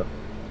Horn Echo.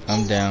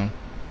 I'm down.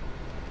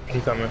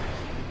 I'm coming.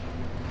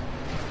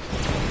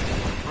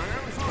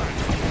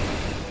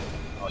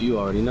 Oh, you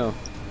already know.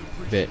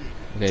 Bet.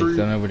 Okay,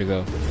 so I know where to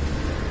go.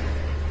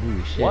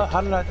 Ooh, shit. What?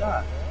 How did I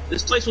die?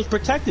 This place was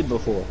protected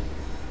before.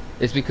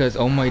 It's because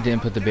Omoy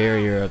didn't put the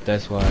barrier up,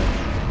 that's why.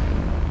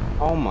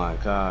 Oh my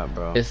god,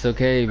 bro. It's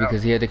okay,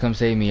 because he had to come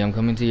save me. I'm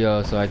coming to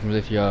y'all so I can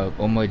lift y'all up.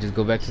 Omoy, just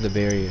go back to the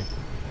barrier.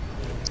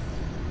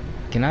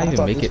 Can I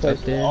even make it up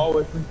there?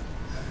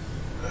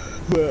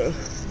 But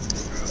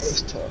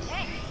it's tough.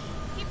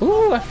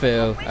 Ooh, I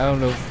fell. I don't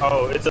know.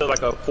 Oh, it's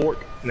like a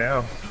fork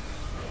now.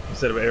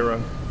 Instead of an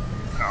arrow.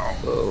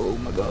 Oh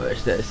my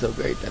gosh, that is so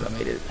great that I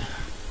made it.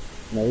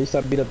 No, at least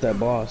I beat up that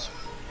boss.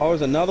 Oh,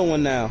 there's another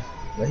one now.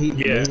 But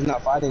he's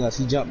not fighting us.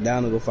 He jumped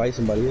down to go fight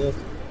somebody else.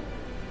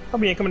 Oh,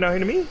 you ain't coming down here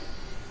to me?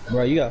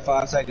 Bro, you got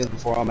 5 seconds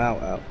before I'm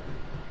out.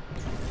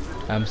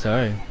 I'm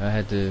sorry. I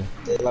had to...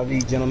 Love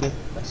you, gentlemen.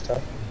 That's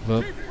tough.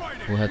 Well,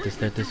 we'll have to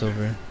start this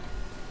over.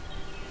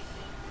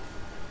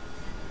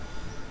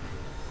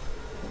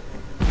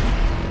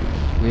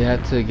 We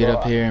have to get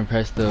up here and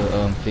press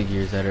the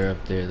figures that are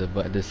up there,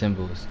 the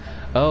symbols.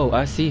 Oh,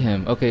 I see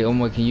him. Okay,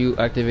 Omoy, can you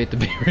activate the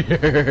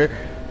barrier?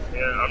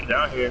 Yeah, I'm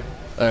down here.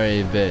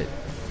 Alright, bet.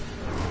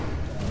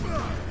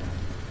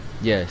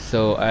 Yeah,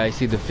 so I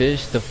see the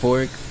fish, the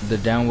fork, the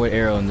downward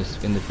arrow in the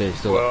fish.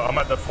 So well, I'm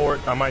at the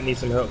fork. I might need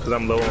some help because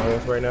I'm low on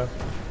health right now.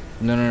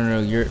 No,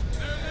 you're...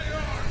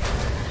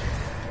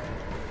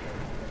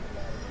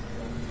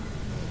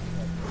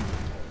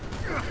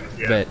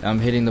 Yeah. Bet, I'm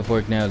hitting the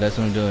fork now, that's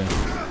what I'm doing.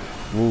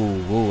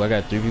 Woo, I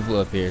got 3 people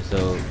up here,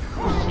 so...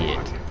 Shit.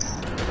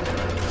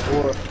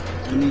 Or,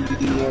 you need to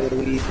do more than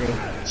we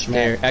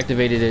There,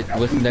 activated it.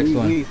 What's the next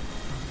one?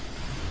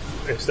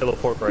 It's still a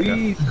fork right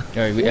now.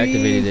 Alright, we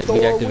activated it.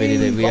 We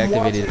activated it.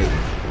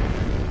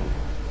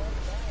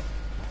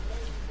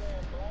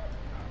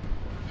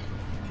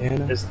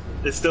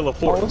 It's still a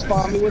fork.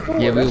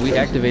 Yeah, we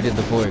activated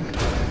the fork.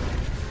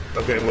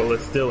 Okay, well,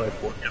 it's still a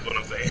fork, is what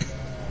I'm saying.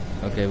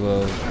 Okay,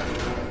 well...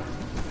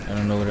 I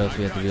don't know what else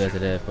we have to do after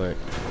that part.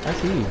 I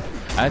see you.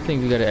 I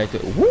think we gotta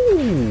activate...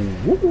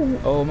 Woo!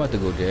 Oh, I'm about to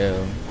go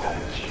down.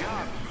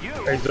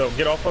 Hey, so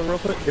get off of it real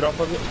quick. Get off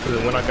of it.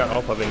 Because when I got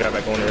off of it and got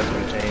back on there, it's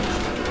going to change.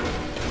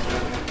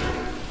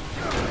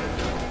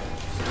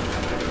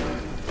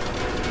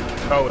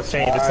 Oh, it's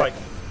changed. It's like...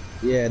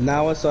 Yeah,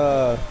 now it's,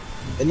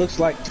 it looks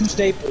like 2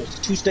 staples.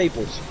 2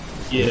 staples.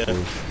 Yeah.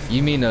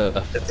 You mean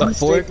a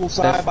fork? Staples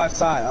side by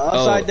side.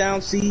 Upside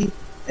down C,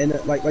 and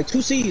like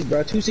 2 C's,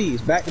 bro. 2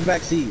 C's. Back to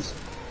back C's.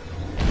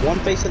 One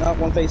facing up,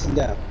 one facing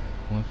down.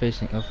 One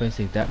facing up,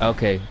 facing down.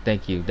 Okay,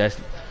 thank you. That's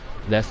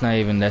not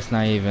even a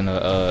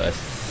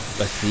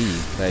C.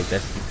 Like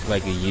that's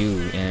like a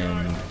U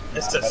and.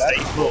 It's the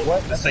staple.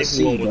 What? The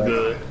staple one was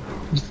good.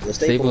 The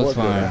staple was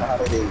fine. All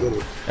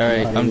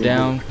right, I'm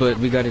down, but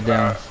we got it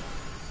down.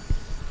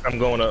 I'm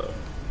going up.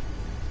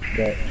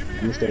 Okay,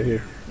 you stay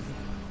here.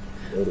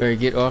 All right,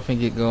 get off and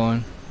get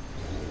going.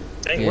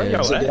 Dang, where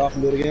y'all at? Get off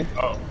and do it again.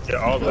 Oh, yeah,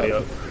 all the way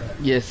up.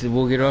 Yes,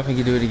 we'll get off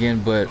and do it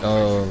again, but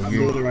I'm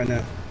doing it right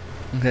now.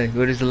 Okay,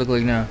 what does it look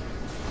like now?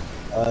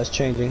 It's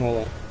changing.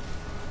 Hold on.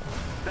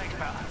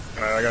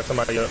 Alright, I got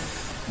somebody up.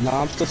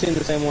 Nah, I'm still seeing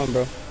the same one,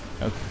 bro.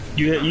 Okay.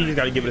 You just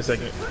gotta give it a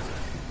second.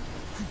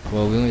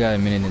 Well, we only got a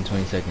minute and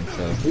 20 seconds,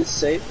 so. Is it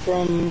safe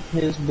from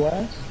his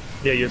blast?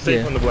 Yeah, you're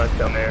safe from the blast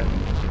down there.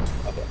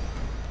 Okay.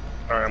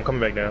 Alright, I'm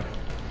coming back down.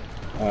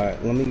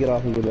 Alright, let me get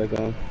off and go back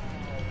on.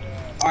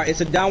 Alright,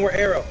 it's a downward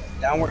arrow.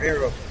 Downward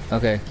arrow.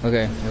 Okay,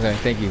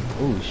 thank you.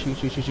 Ooh,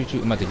 shoot.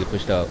 I'm about to get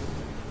pushed out.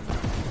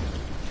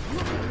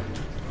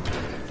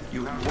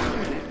 You have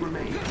 1 minute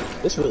remaining.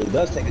 This really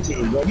does take a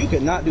team, bro. You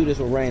cannot do this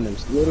with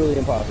randoms. Literally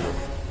impossible.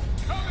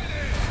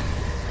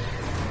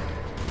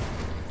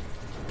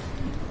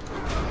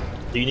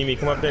 Do you need me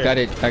to come up there? Got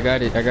it. I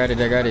got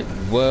it.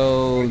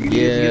 Whoa,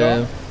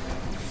 yeah.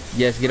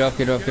 Yes, get off.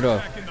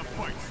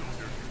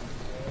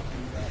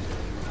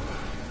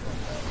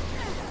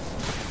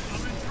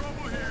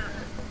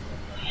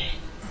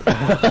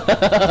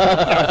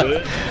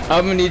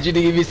 I'm gonna need you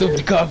to give me some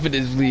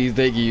confidence, please.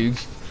 Thank you.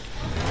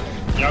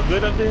 Y'all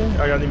good up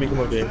there? Or y'all need me to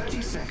come up there?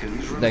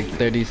 Like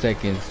 30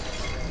 seconds.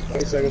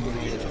 30 seconds.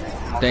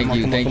 Thank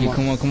you.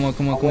 Come on.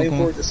 I'm waiting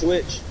for it to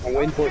switch.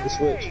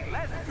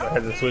 I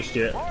hasn't switched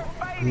yet.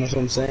 That's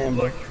what I'm saying,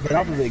 bro.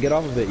 Get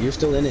off of it. You're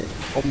still in it.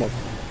 Almost.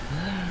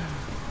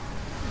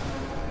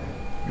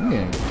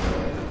 I'm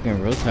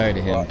getting real tired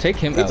of him. Take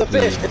him out,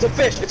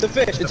 It's a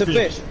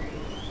fish.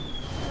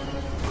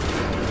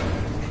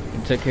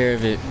 Take care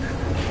of it.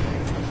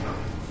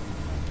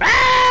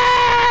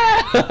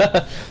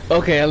 Ah!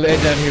 Okay, I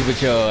landed down here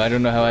with y'all. I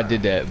don't know how I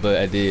did that, but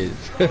I did.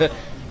 Did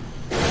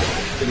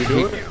you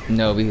do it?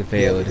 No, we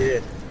failed. Yeah, we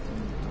did.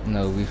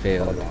 No, we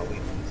failed.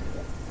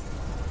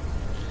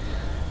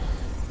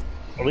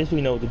 At least we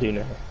know what to do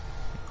now.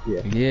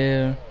 Yeah.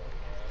 Yeah.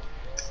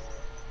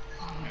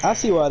 I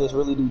see why this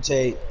really do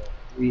take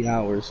 3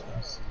 hours.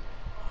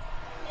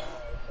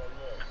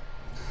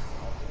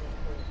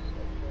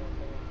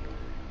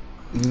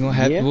 We gonna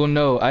have well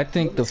no, I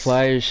think the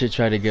Flyers should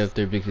try to get up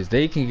there because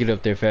they can get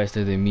up there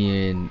faster than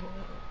me and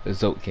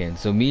Zote can.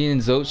 So me and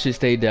Zote should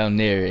stay down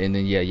there and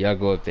then yeah, y'all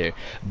go up there.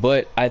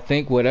 But I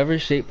think whatever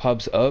shape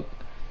pops up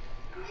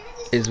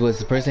is what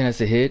the person has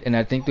to hit, and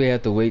I think we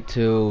have to wait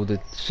till the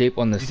shape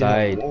on the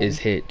side is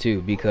hit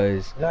too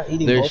because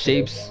there's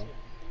shapes.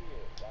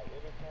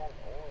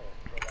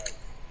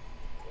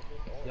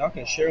 Y'all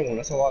can share one.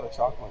 That's a lot of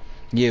chocolate.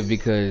 Yeah,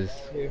 because.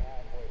 Here.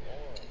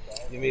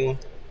 Give me one.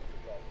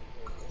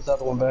 Put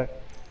that one back.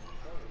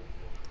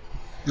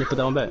 Yeah, put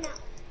that one back.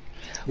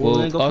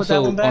 Well,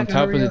 also on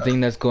top of the thing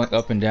that's going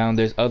up and down,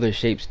 there's other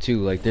shapes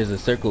too. Like there's a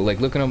circle.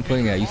 Like look what I'm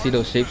putting at. You see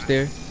those shapes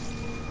there?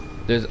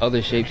 There's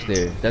other shapes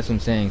there. That's what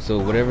I'm saying. So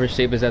whatever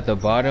shape is at the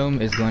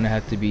bottom is going to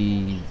have to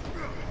be.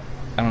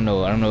 I don't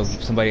know. I don't know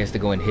if somebody has to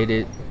go and hit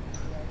it.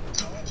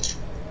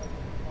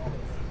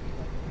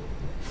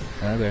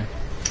 Okay.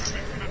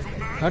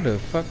 How the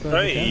fuck?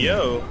 Hey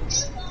yo.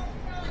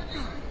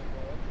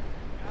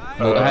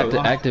 Oh, I have to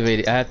activate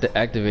it. I have to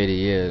activate it.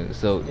 Yeah.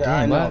 So yeah,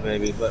 damn, I know,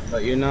 baby.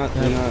 But you're not.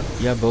 You're not.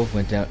 Y'all both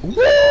went down. Woo!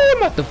 I'm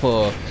about to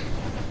fall.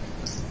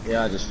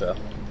 Yeah, I just fell.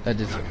 I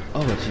just.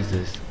 Oh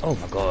Jesus! Oh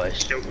my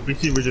gosh! We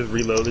should just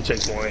reload the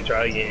checkpoint and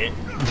try again.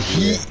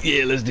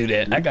 Yeah, let's do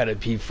that. I gotta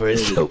pee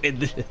first. So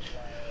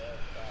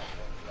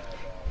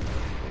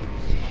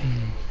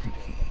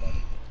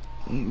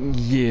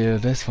yeah,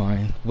 that's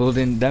fine. Well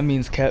then, that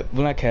means Cap.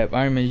 Well, not Cap.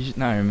 Iron Man.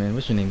 Not Iron Man.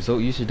 What's your name? So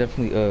you should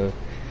definitely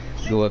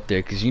go up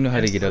there because you know how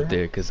to get up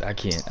there. Because I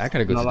can't. I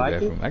gotta go to the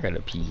bathroom. I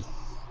gotta pee.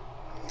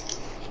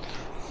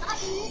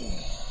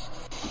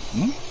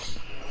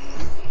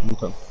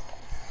 Okay.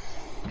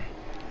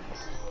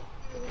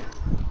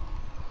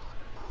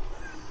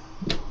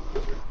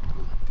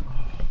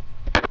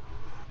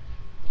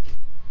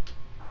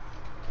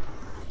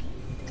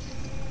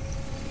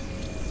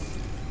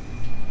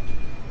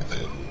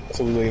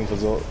 So we're waiting for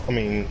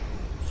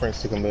French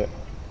to come back.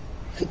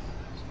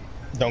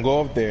 Don't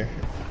go up there.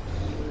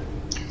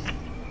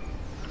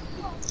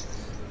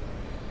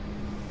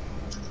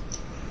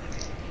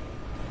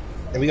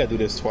 And we gotta do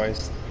this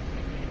twice.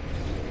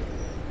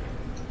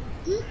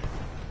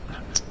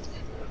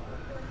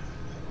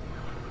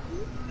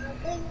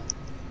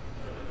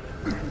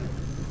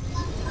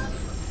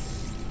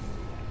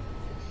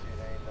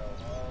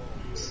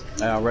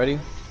 Y'all ready?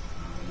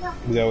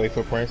 We gotta wait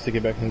for Prince to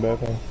get back in the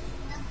bathroom.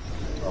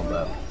 Oh,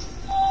 bad.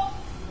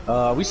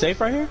 Are we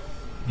safe right here?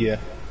 Yeah.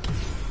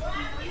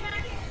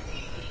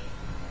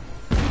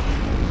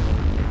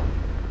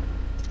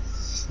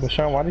 But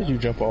Sean, why did you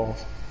jump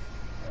off?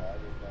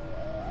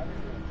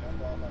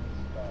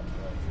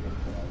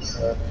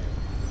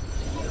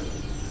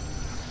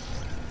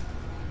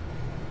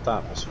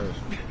 Top is first.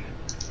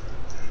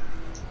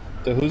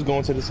 So who's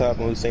going to the top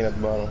and who's staying at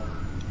the bottom?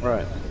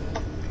 Right.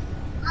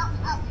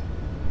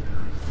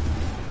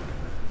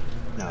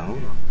 No.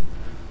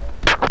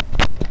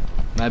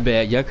 My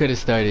bad. Y'all could have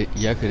started.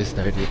 Y'all could have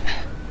started.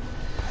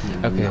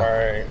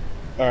 Okay.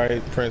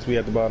 Alright, Prince, we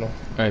at the bottom.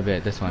 Alright,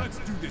 bet. That's fine.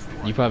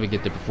 You probably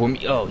get there before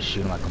me. Oh,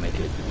 shoot. I'm not gonna make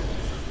it.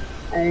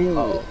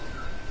 Oh.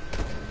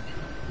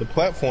 The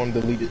platform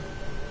deleted.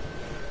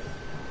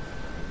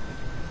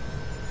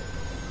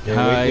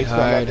 Hide.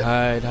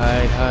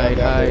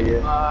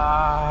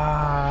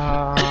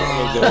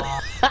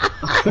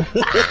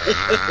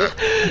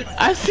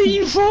 I see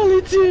you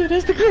falling too.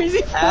 That's the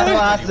crazy part. That's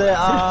why I said,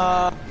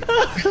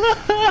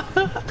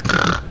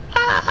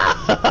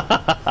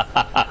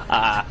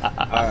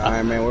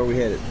 Alright, man, where we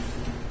headed?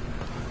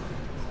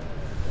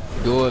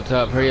 Go up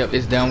top. Hurry up.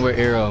 It's downward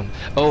arrow.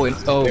 Oh, and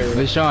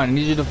Vishawn, I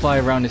need you to fly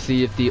around to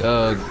see if the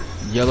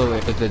yellow,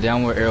 if the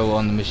downward arrow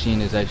on the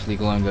machine is actually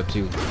glowing up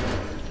too.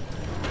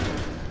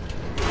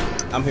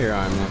 I'm here,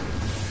 Iron Man.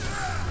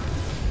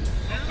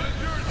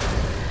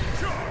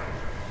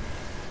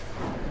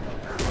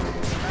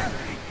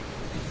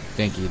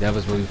 Thank you. That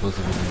was what we were supposed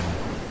to be doing.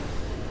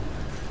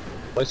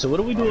 Wait, so what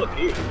do we do up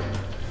here?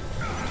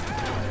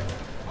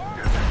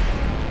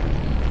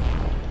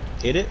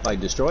 Hit it? Like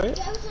destroy it?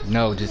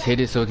 No, just hit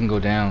it so it can go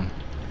down.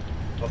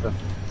 Okay.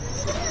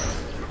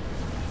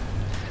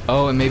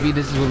 Oh, and maybe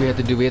this is what we have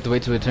to do. We have to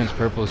wait till it turns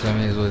purple so I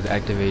mean it was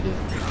activated.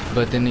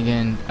 But then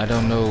again, I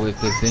don't know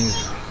if the thing's...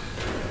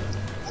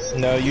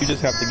 No, you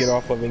just have to get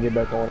off of it and get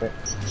back on it.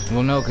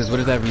 Well, no, because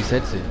what if that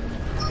resets it?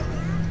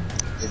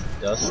 It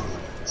doesn't.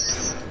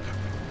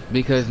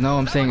 Because, no,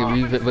 I'm saying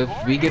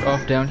if we get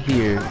off down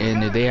here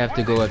and they have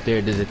to go up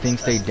there, does the thing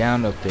stay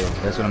down up there?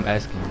 That's what I'm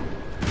asking.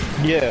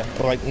 Yeah,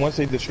 like once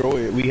they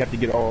destroy it, we have to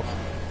get off.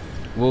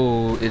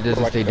 Whoa, it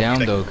doesn't stay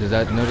down though, because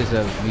I noticed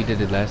that we did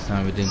it last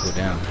time, it didn't go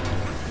down.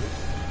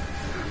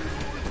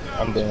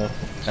 I'm down.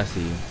 I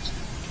see you.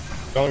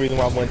 The only reason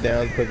why I went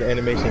down is because the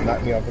animation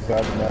knocked me off the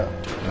side of the map.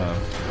 Oh.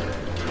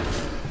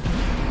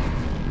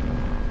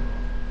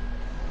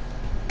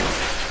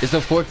 It's a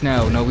fork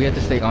now. No, we have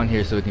to stay on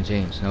here so it can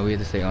change. No, we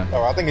have to stay on here.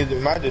 Oh, I think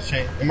it might just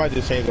change. It might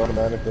just change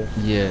automatically.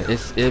 Yeah,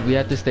 we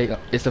have to stay.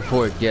 It's a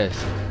fork. Yes.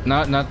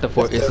 Not the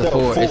fork. It's a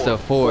four. It's a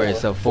four.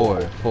 It's a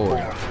four.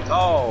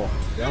 Oh.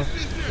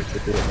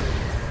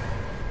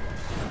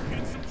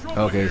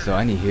 Okay, so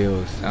I need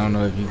heals. I don't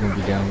know if you're gonna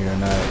be down here or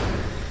not.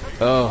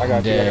 Oh, I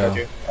got damn.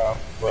 you.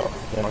 Well,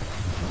 yeah.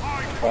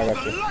 I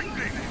got you.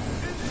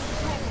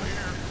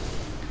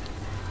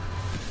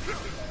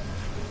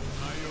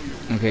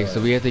 Okay,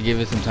 so we have to give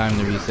it some time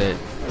to reset.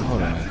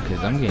 Hold on,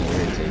 because I'm getting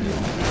irritated.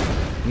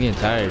 I'm getting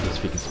tired of these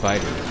freaking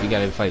spiders. We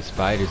gotta fight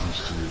spiders and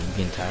shit. I'm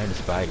getting tired of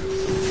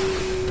spiders.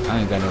 I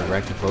ain't got no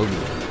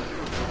arachnophobia.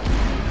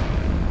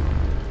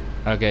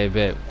 Okay,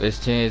 bet. It's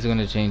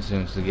gonna change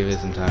soon, so give it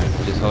some time.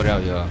 Just hold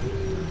out, y'all.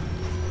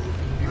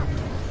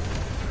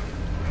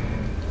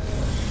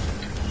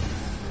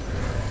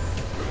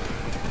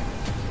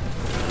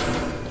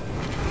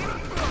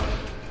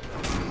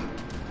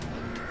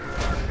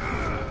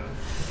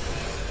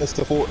 It's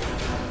the fork.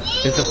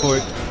 It's the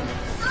fork.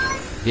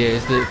 Yeah,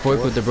 it's the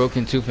fork with the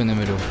broken tooth in the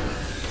middle.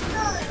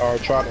 Or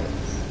trident.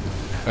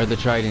 Or the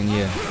trident,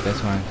 yeah.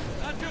 That's fine.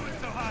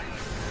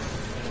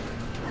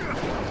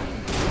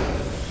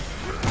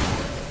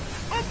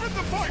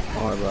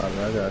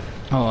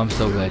 Oh, I'm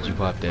so glad you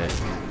popped that.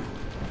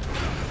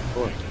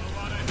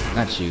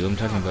 Not you, I'm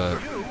talking about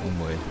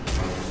homeboy.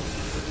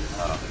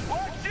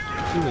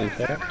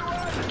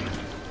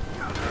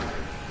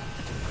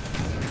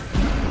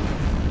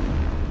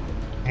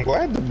 I'm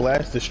glad the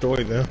blast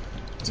destroyed them.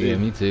 Yeah,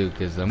 me too,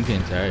 because I'm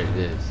getting tired of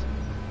this.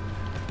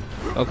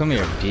 Oh, come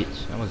here,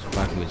 bitch. I was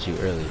fucking with you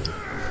earlier.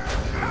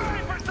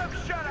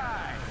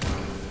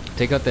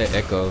 Take out that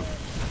echo.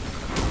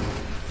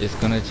 It's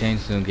gonna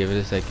change soon, give it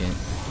a second.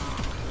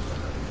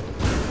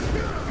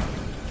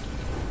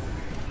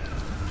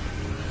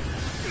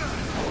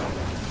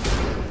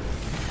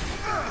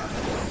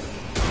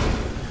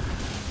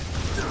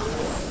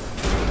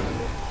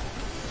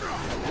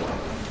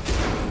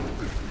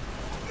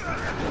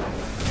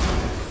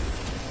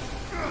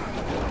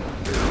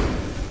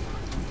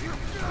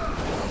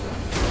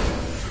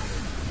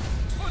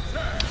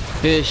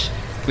 Fish.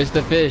 It's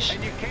the fish.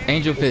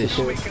 Angel fish.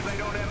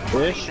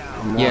 Fish?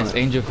 Yes,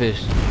 angel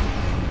fish.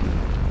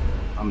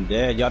 I'm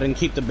dead. Y'all didn't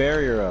keep the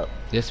barrier up.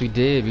 Yes, we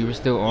did. We were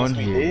still on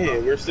here. Yeah,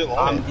 we're still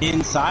on. I'm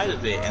inside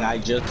of it, and I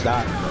just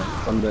died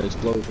from the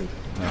explosion.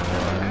 Oh,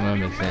 well, that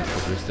makes sense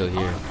because we're still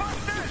here.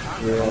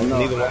 Yeah, no.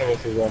 Neither one of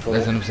us is off.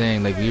 That's what I'm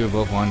saying. Like, we were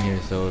both on here,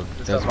 so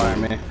that's why.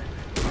 Man.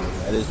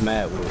 That is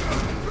mad weird.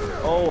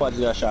 Oh, I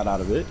just got shot out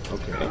of it.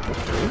 Okay.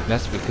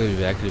 That's because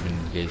we've actually been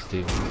engaged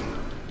too.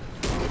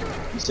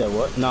 You said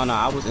what? No,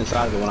 I was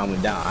inside of it when I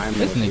went down.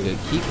 This nigga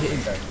keep hitting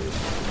that fish.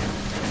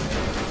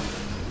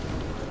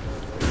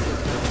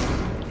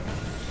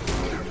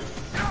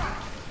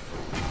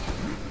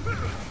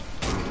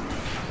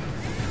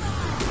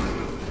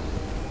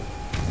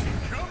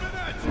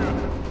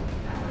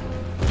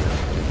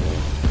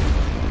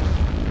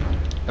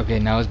 Okay,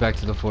 now it's back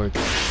to the fork.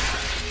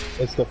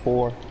 It's the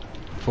four.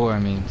 Four, I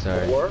mean,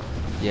 sorry. Four?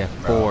 Yeah,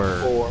 four.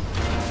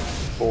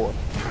 Four.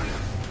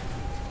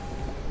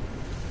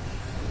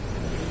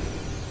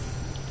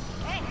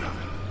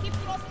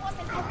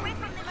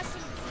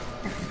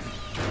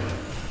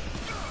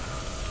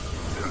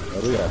 Oh,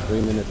 we got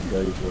 3 minutes and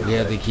 34. We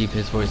have to keep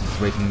his forces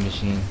away from the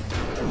machine.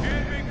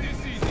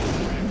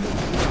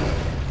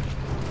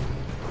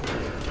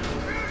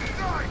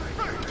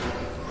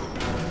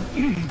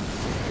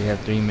 We have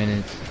 3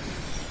 minutes.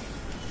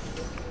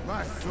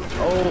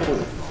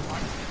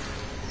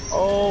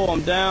 Oh,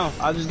 I'm down.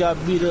 I just got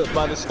beat up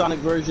by the Sonic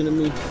version of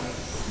me.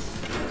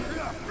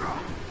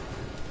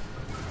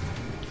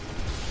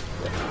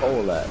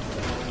 Hold that.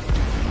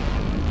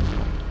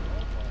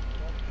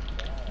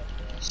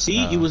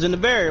 See, you was in the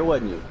barrier,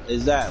 wasn't you?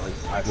 Exactly.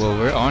 Well,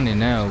 we're on it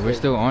now. We're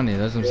still on it.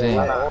 That's what I'm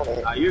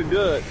saying. You're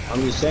good.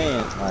 I'm just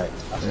saying. Like,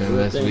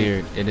 that's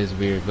weird. It is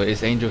weird, but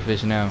it's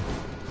angelfish now.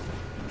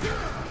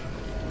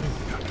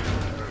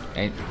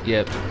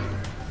 Yep.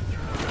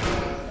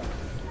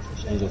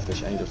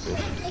 Angelfish.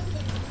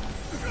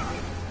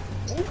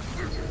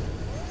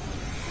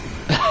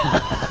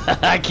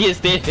 I can't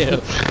stand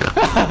him.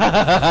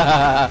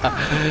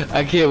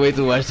 I can't wait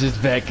to watch this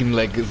back and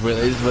like,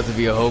 it's about to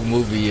be a whole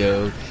movie,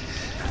 yo.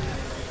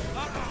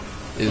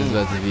 It's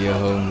about to be a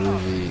whole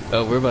movie.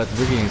 Oh, we're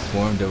getting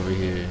swarmed over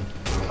here.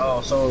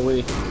 Oh, so are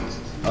we.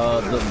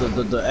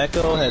 The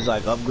Echo has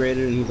like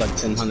upgraded and he's like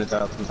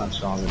 100,000 times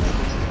stronger than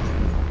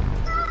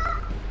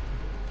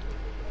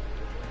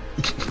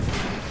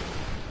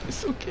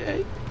It's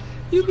okay.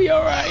 You'll be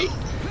alright.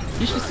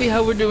 You should see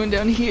how we're doing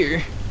down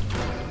here.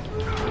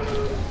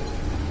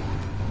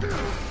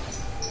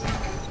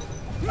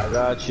 I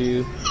got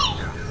you.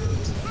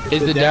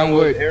 It's the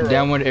downward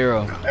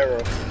arrow.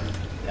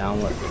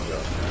 Downward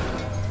control.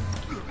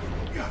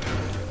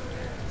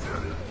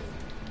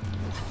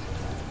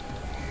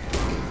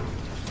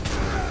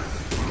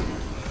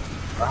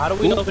 How do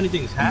we know if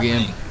anything's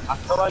happening? I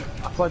feel like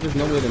there's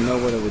no way to know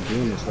whether we're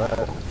doing this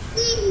right.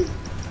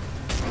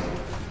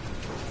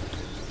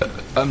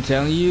 I'm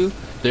telling you,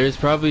 there's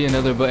probably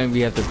another button we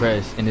have to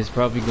press, and it's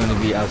probably going to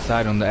be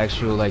outside on the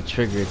actual like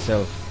trigger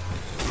itself.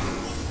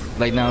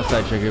 Like not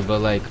outside trigger, but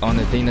like on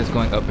the thing that's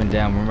going up and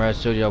down. Remember I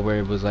showed y'all where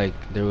it was like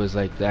there was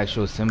like the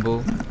actual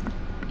symbol.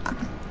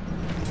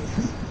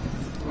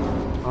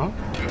 Huh?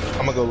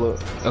 I'm gonna go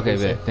look. Okay,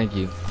 bet. Thank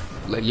you.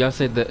 Like y'all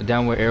said, the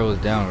downward arrow is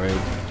down, right?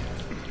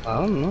 I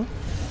don't know.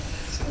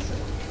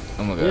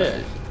 Oh my god.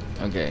 Yeah.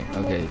 Okay,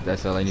 okay,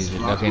 that's all I need to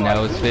do. Okay,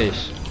 now it's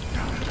fish.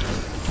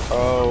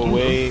 Oh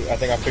wait, I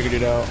think I figured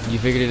it out. You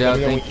figured it out?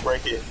 Let me know when you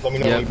break it. Let me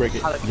know when you break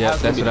it. Yep,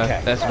 that's what I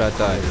thought. That's what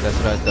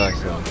I thought.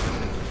 So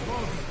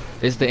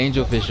it's the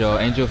angelfish, y'all.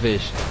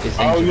 Angelfish. It's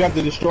angel. Oh, you have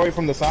to destroy it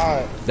from the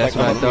side. That's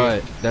like what I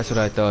thought. That's what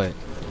I thought.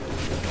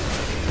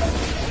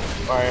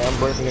 Alright, I'm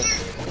breaking it.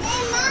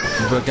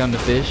 You broke down the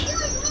fish?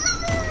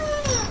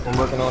 I'm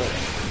working on it.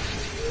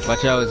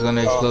 Watch out, it's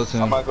gonna explode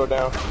soon. I might go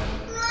down.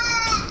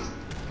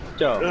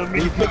 Yo,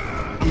 you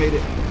made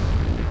it.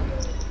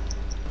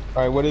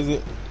 Alright, what is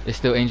it? It's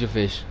still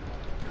angelfish.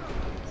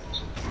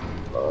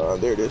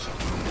 There it is.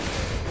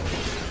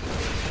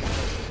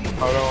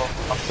 Hold on,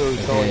 I'm still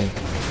showing it.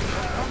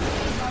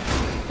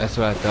 That's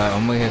what I thought.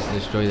 Omega has to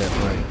destroy that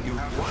part.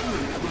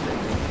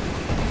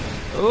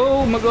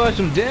 Oh my gosh,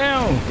 I'm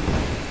down!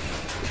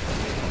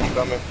 I'm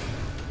coming.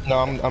 No,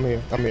 I'm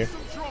here. I'm here.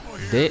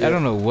 I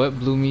don't know what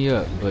blew me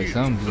up, but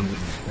something blew me.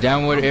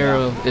 Downward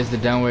arrow is the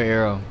downward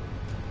arrow.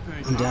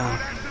 I'm down.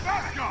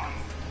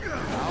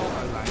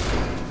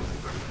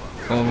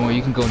 Oh,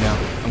 you can go now.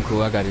 I'm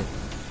cool. I got it.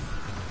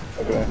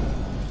 Okay.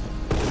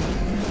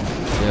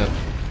 Yep.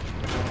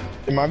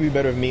 It might be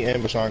better if me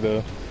and Bashan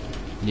go.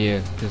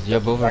 Yeah, because you're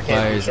both are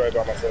flyers. I can't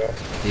destroy by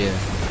myself. Yeah.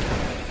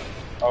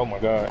 Oh my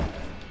god.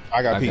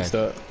 I got pieced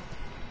up.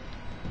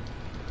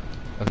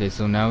 Okay,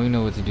 so now we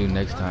know what to do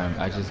next time.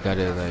 I just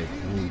gotta like,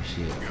 ooh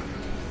shit.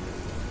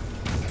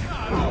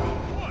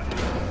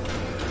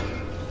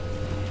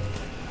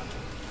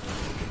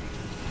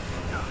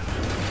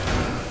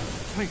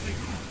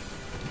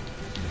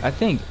 I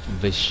think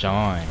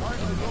Vashon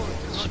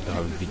should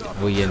probably be.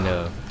 Well, yeah,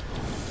 no.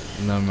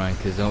 Never mind,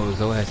 because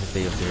Zoe has to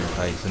stay up there and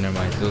fight, so never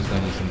mind. Zoe's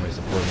gonna need some more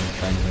support when we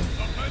find him.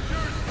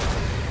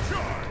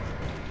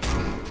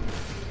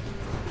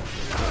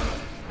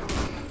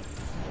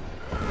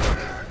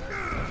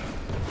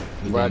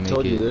 Well, I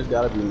told you, there's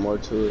gotta be more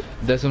to it.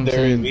 That's what I'm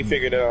saying. We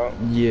figured it out.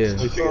 Yeah.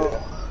 We figured it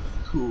out.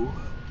 Cool.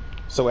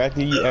 So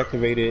after you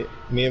activate it,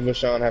 me and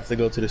Vashon have to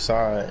go to the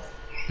side.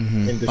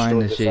 And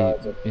find the shape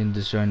and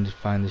just trying to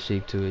find the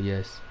shape to it.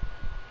 Yes.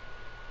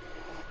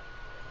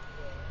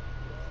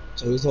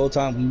 So this whole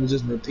time we were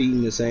just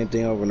repeating the same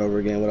thing over and over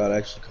again without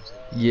actually.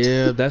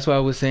 Yeah, that's why I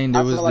was saying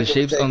there was the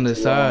shapes on the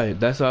side.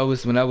 That's why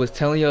when I was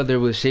telling y'all there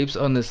was shapes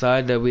on the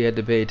side that we had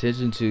to pay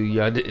attention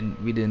to.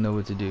 We didn't know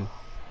what to do.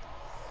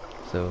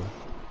 So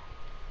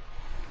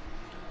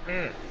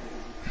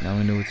now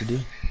we know what to do.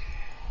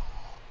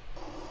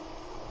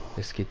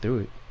 Let's get through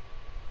it.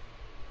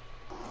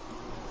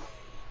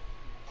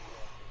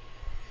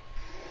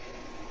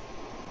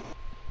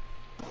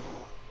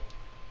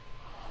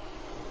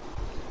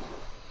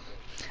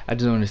 I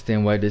just don't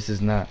understand why this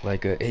is not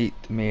like a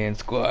 8-man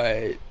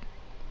squad.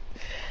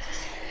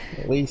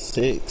 At least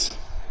 6.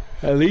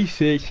 At least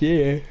 6,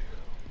 yeah.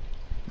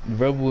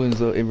 Rebel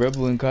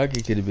and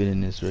Kaki could have been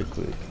in this right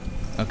quick.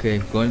 Okay,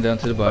 going down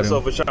to the bottom.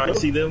 So Vashon, you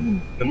see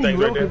them things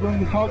right there?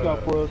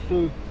 For us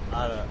too.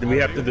 We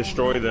have to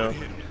destroy them.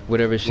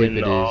 Whatever shape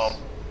it is.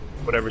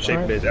 Whatever shape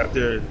it is.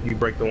 After you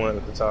break the one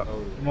at the top.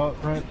 You know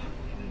what, Prince?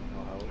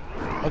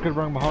 I could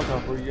bring my hog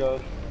out for you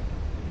guys.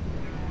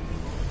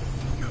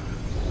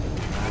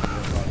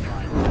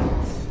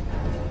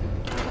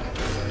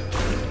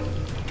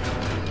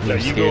 You're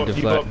scared to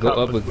fly. Go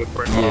up with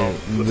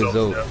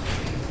Zoe.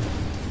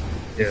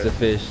 It's a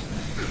fish.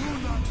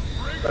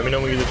 Let me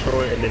know when you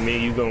destroy it, and then me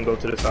and you gonna go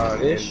to the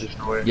side and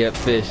destroy it. Yep,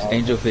 fish.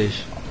 Angel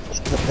fish.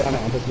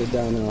 I'm putting it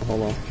down now.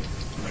 Hold on.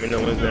 Let me know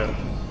when it's down.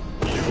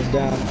 It's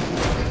down.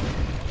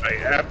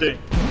 Alright,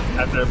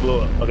 after it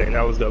blew up. Okay,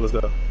 now let's go. Let's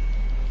go.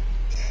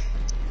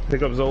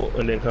 Pick up Zoe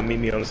and then come meet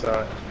me on the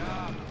side.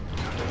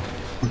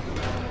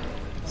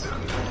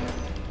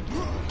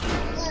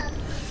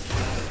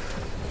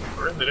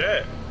 Where's it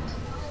at?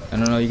 I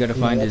don't know, you gotta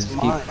find his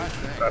keep. I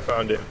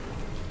found it.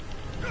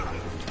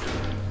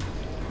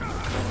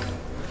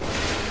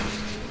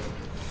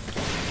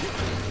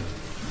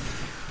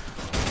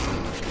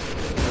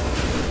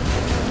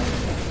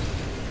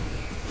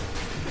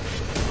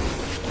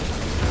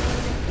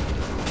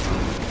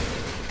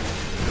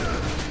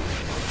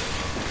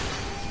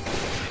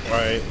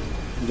 Alright,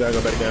 you gotta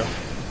go back down.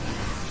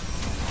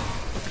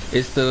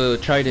 It's the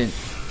trident.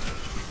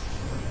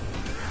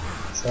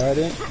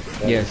 Trident?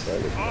 Yes.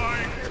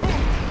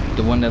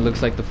 The one that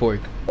looks like the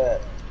fork.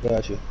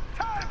 Got you.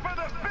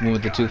 One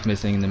with the tooth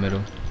missing in the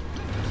middle.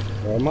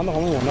 Am I the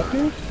only one up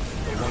here? The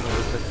one that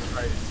looks like the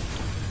price.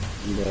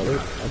 Yeah,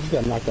 I just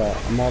got knocked out.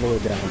 I'm all the way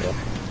down there.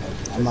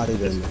 I'm not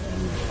even in the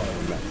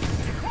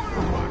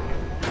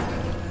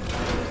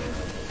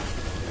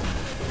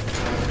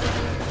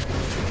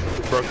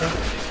Broken?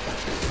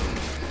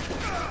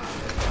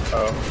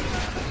 Oh.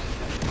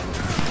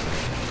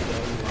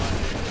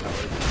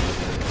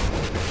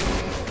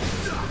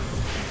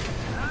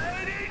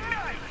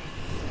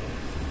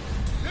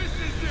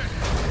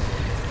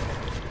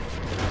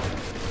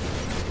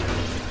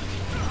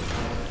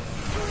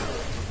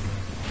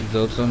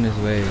 Zolt's on his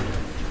way.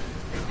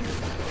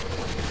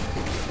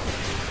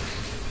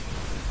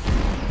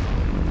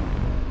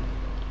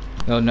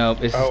 Oh no,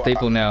 it's a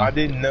staple now. I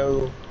didn't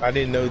know that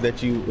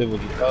it was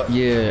up.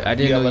 Yeah, I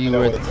didn't know you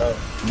were.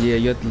 Yeah,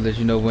 you have to let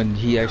you know when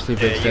he actually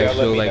breaks that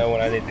show. Like, know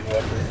when I need to go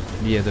up there.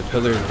 Yeah, the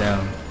pillar is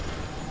down.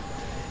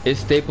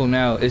 It's staple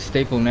now. It's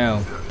staple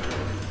now.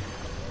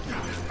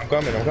 I'm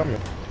coming.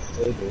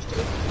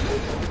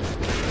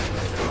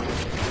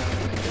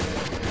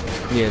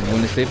 Yeah,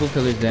 when the staple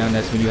pillar's down,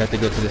 that's when you have to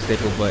go to the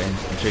staple button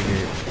and trigger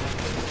it.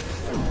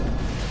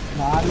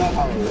 No, I know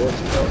how it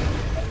works, bro.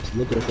 I was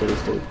looking for the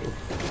staple.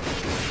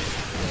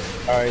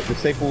 Alright, the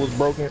staple was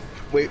broken.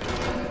 Wait.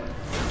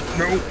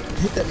 No,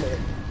 hit that man.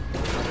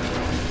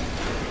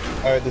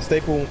 Alright, the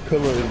staple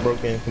pillar is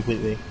broken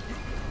completely.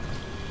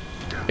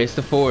 It's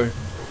the 4.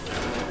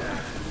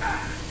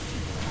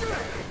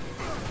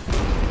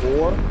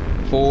 4?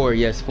 4,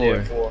 yes, 4.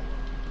 Yeah, 4.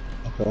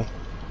 Okay.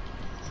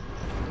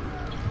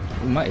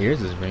 My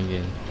ears is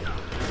ringing.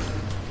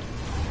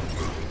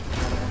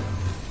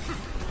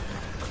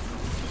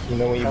 You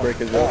know when you break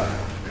his up?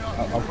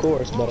 Of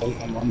course, but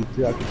I'm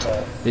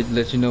preoccupied. Did it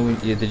let you know when?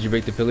 Yeah, did you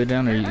break the pillar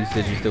down, or you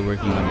said you're still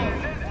working on it?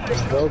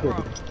 It's broken.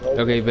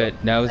 Okay, bet.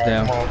 Now it's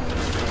down.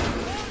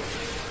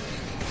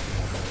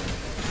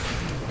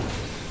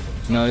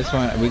 No, it's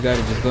fine. We got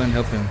it. Just go ahead and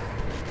help him.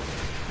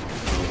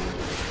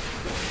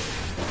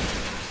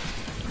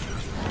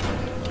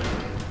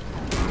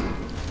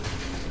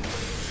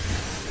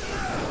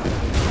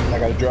 I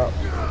gotta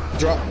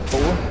drop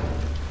 4.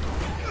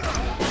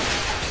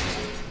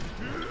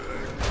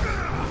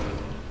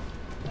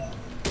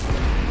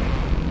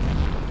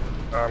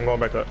 I'm going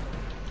back up.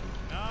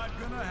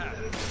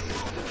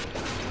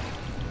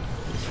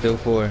 It's still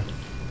 4.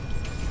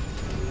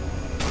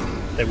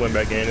 They went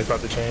back in. It's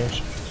about to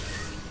change.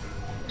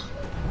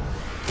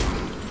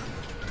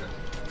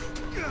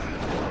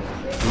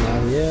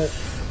 Not yet.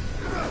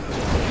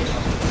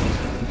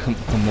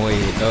 Come away.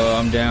 Oh,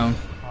 I'm down.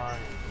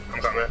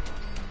 I'm coming.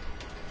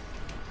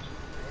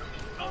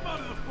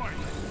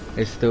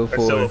 It's still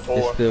 4.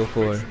 It's still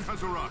 4.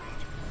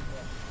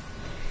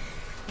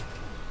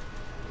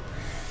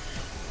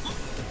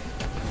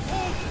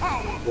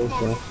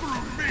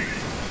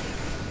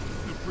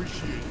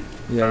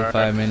 You got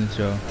 5 minutes,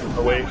 yo.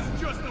 Oh, wait.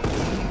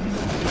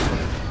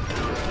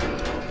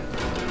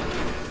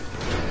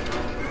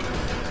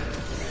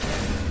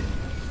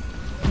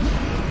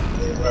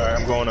 Alright,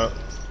 I'm going up.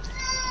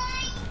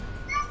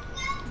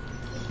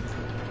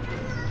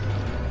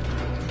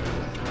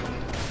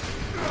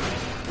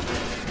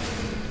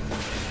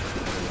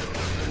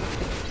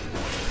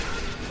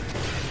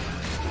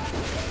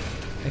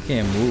 I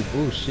can't move.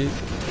 Oh shit.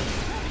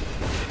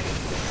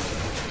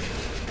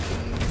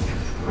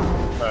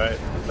 Alright,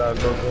 side's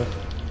broken.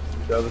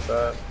 The other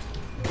side.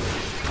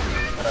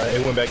 Alright,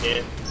 it went back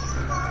in.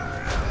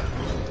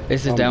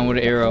 It's a down with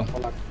an arrow.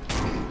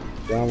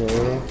 Down with an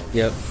arrow?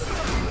 Yep.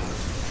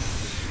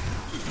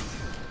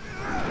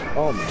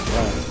 Oh my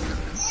god.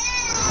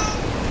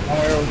 My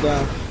arrow's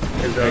down.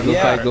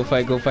 Right, go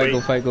fight.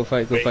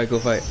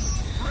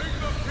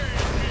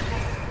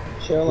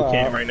 Chill out. We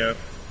can't right now.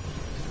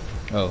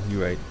 Oh,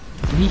 you're right.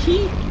 I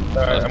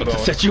was about to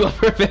set you up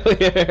for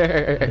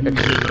failure.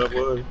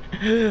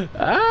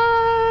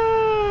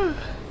 Ah!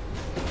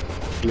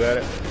 You got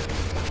it?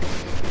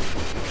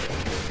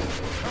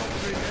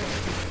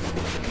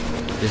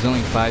 There's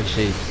only 5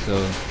 shapes, so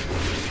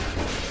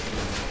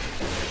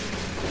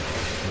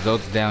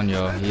Zolt's down,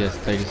 y'all. He has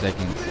 30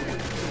 seconds.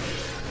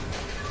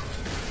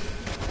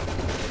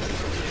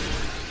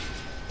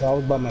 So I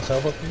was by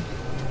myself up here?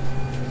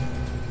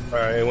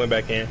 Alright, it went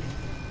back in.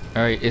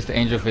 Alright, it's the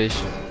angelfish.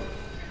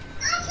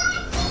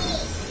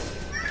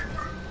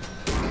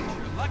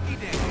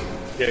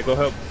 Yeah, go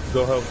help.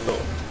 Go.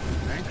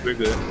 We're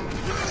good.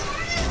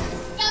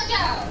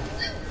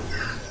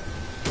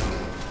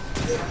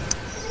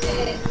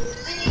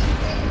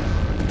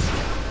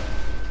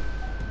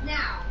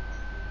 Now.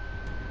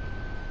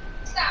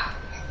 Stop.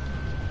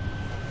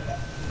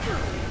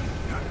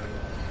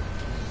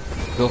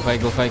 Go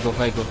fight.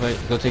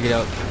 Go take it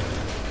out.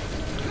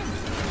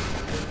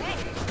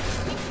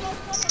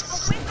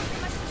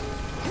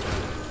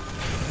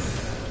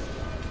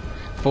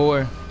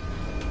 Four.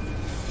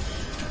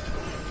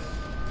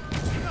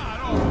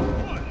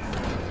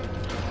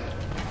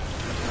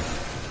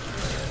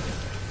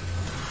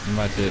 I'm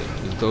about to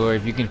go.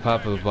 If you can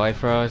pop a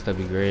Bifrost, that'd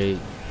be great.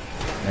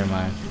 Never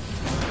mind.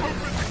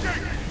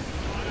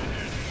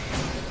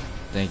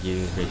 Thank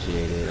you,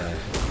 appreciate it.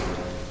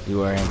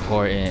 You are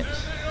important.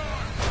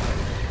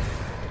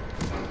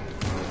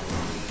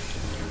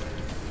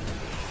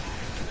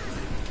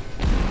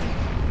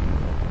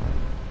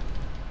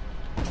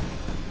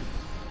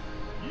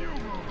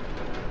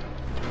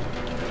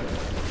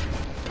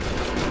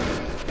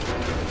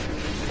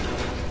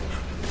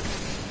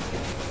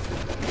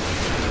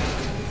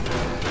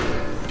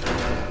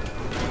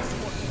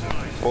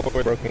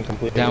 Forward broken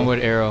completely. Downward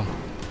arrow.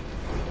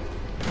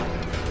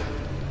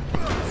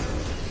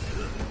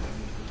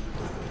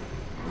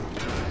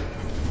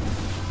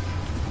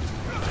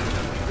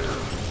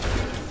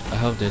 I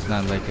hope there's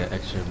not like an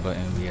extra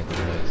button we have to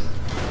press.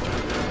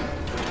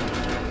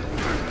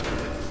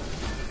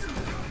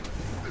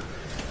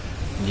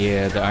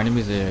 Yeah, the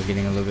enemies are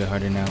getting a little bit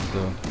harder now,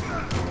 so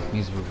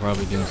means we're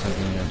probably doing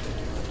something here.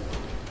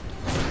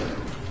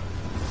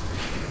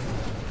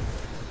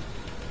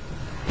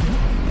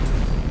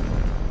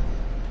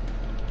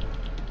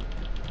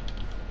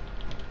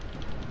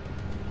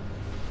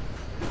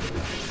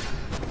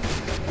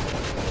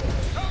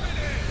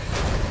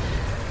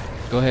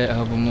 Go ahead,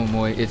 help him more,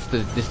 boy. It's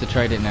the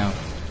trident now.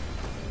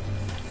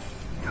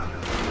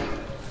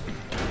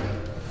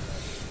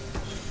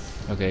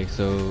 Okay,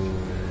 so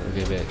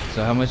okay, bet.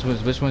 So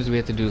which ones do we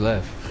have to do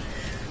left?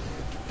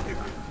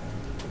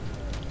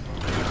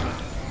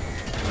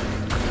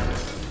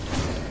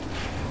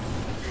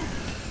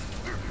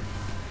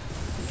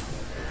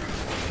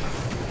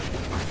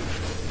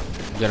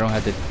 I don't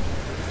have to.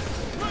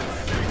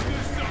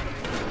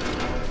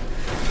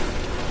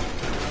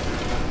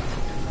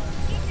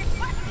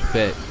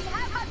 Bet.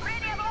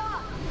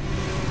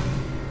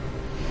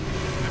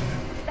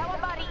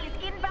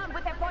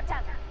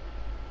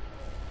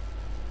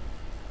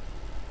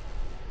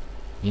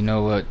 You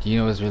know what? You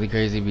know what's really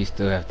crazy? We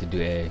still have to do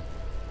A.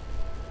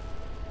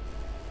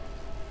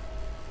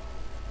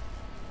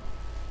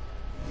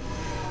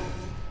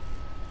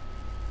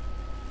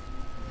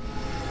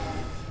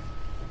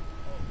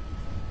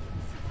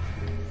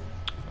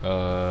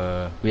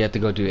 We have to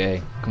go do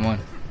A. Come on.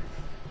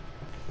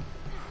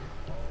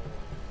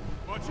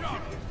 Watch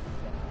out!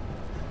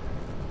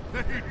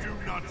 They do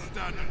not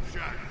stand a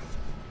chance.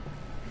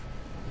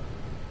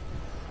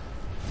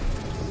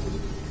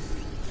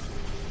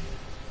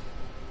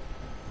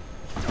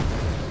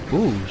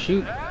 Ooh,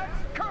 shoot.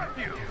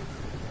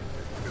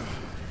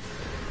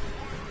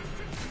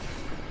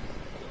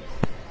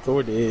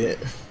 Sword dead.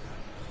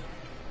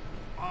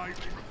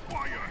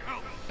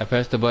 I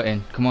pressed the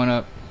button. Come on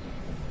up.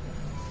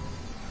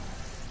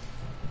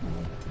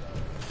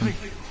 I'm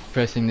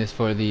pressing this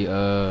for the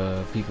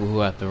people who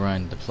have to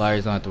run. The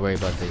flyers don't have to worry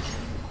about this.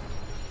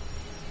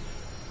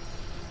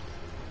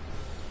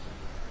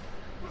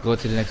 Go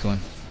to the next one.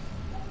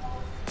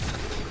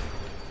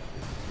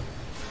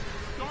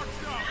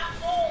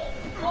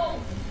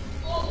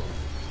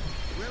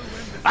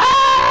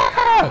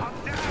 Ah!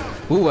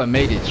 Ooh, I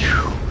made it.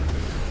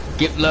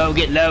 Get low,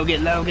 get low,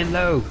 get low, get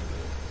low.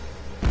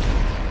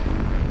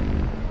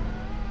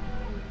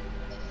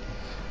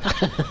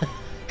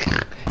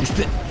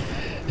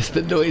 It's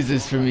the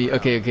noises for me.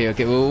 Okay.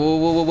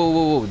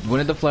 Whoa. One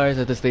of the flyers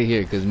have to stay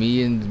here because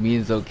me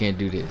and Zoe can't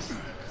do this.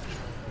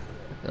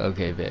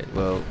 Okay, bet.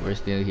 Well, we're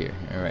still here.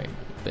 All right,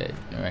 bet.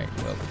 All right.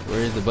 Well,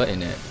 where is the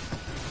button at?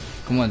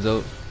 Come on,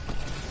 Zoe.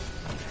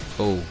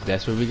 Oh,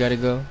 that's where we gotta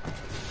go.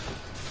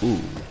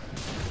 Ooh.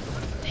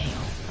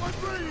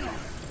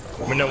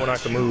 Let me know when I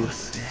can move.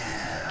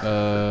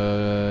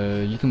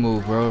 You can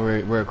move.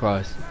 We're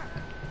across.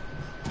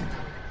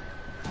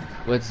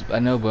 I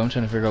know, but I'm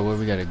trying to figure out where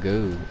we gotta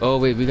go. Oh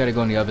wait, we gotta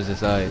go on the opposite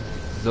side.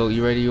 Zoe,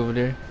 you ready over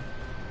there?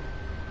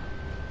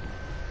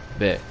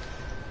 Bet.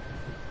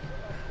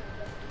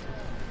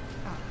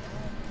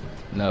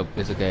 Nope,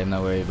 it's okay. I'm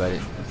not worried about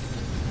it.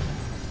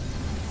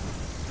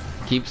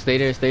 Stay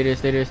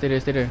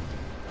there.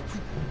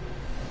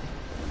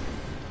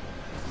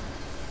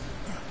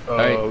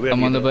 Alright,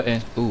 I'm on the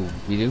button. Ooh,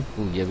 we do?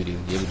 Ooh, yeah we do.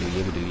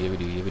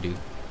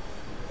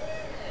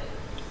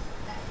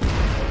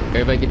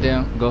 Everybody get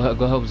down. Go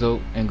help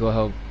Zoe and go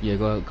help. Yeah,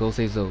 go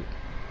save Zoe.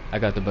 I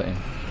got the button.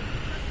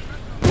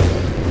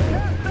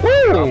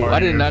 Woo! I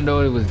did not know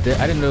it was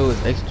I didn't know it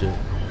was extra.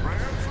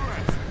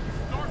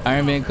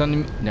 Iron Man, come to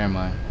me. Never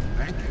mind.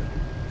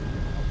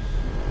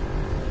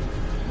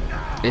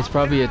 It's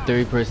probably a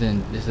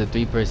 3-person. It's a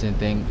 3-person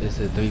thing. It's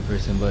a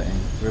 3-person button.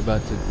 We're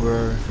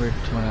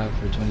trying out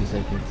for 20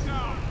 seconds.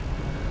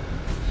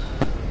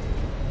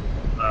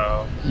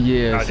 Oh.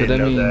 Yeah. So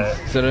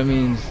that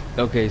means.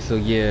 Okay. So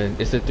yeah,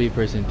 it's a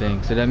 3-person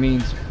thing. So that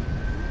means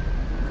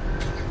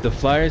the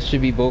flyers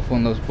should be both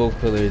on both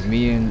pillars.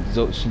 Me and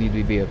Zoe should need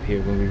to be up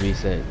here when we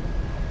reset.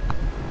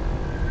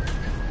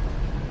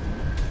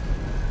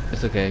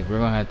 It's okay. We're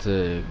gonna have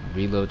to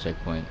reload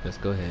checkpoint. Let's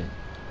go ahead.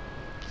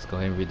 Go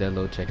ahead and read that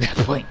load check that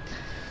point.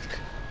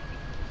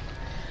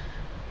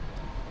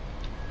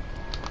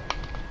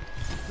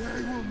 They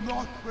will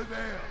not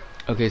prevail.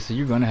 Okay, so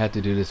you're gonna have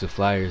to do this with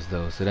flyers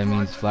though, so that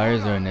means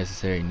flyers are a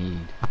necessary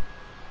need.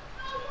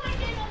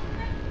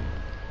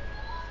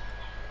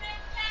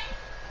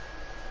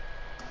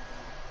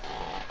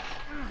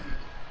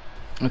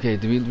 Okay,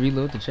 do we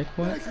reload the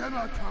checkpoint?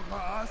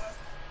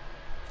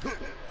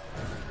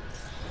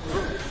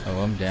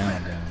 Oh, I'm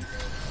down.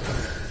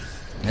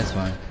 That's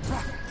fine.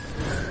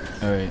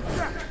 Alright.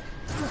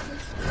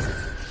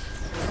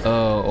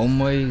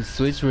 Omoy,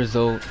 switch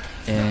result,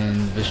 and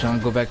Vishon,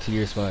 go back to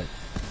your spot.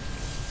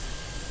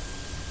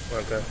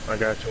 Okay, I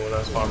got you when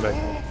I spawn back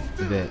in.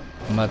 You bet.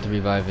 I'm about to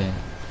revive in.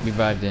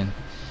 Revived in.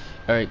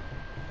 Alright.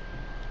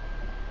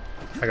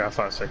 I got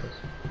 5 seconds.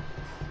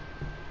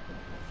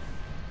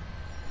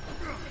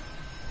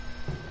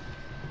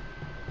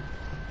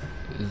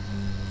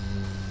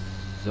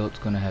 Zolt's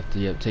gonna have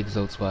to, take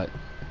Zolt's spot.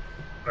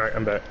 Alright,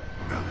 I'm back.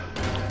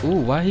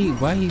 Ooh, why he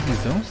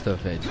throwing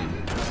stuff at you?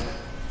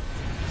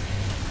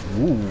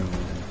 Ooh.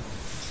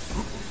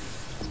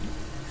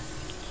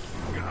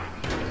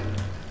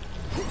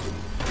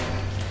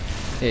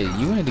 Hey,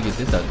 you wanted to get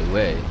this out the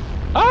way.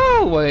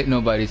 Oh, wait,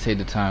 nobody said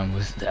the time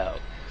was out.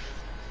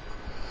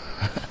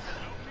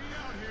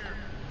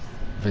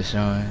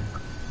 Vishon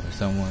or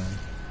someone.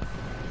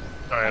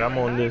 Alright, I'm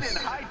on this.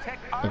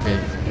 Okay,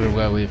 we're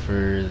gotta wait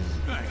for.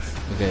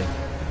 Okay,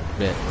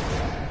 bet.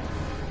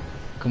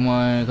 Come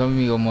on, come with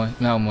me, Omoy.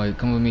 No, Omoy,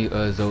 come with me,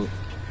 Zote.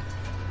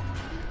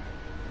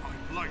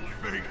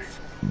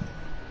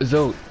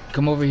 Zote,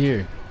 come over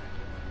here.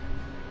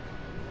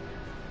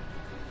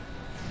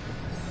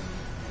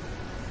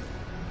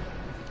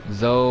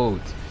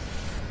 Zote.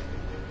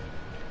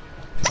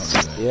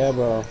 Yeah,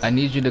 bro. I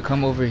need you to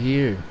come over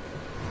here.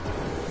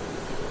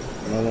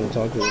 I'm not gonna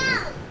talk to you.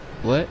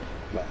 What?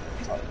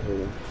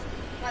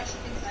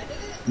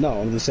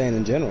 No, I'm just saying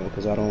in general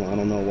because I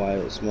don't know why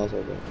it smells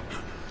like that.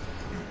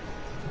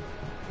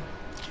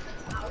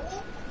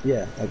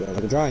 Yeah, like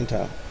a drying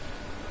towel.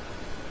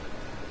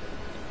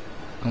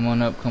 Come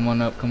on up.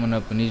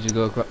 I need you to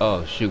go across.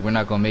 Oh shoot, we're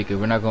not gonna make it.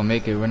 We're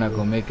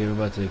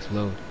about to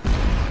explode.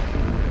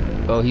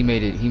 Oh, he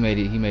made it.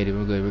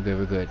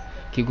 We're good.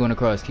 Keep going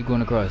across.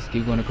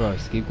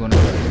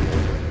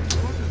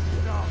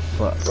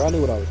 Fuck. Bro, I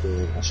knew what I was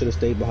doing. I should have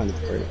stayed behind the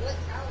crate.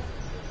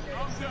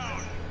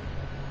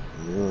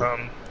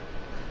 Yeah.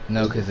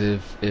 No, cause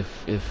if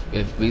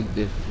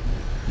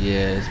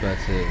yeah, it's about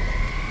to.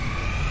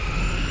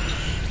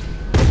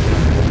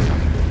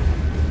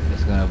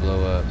 It's gonna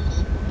blow up.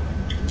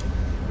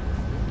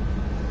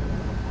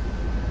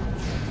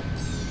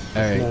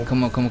 Alright, No.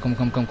 come on.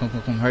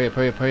 Hurry up.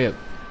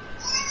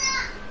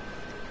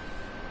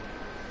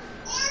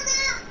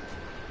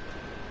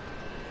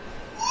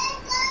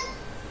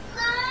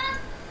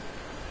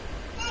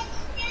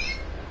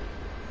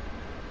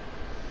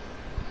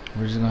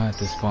 We're just gonna have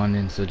to spawn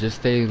in, so just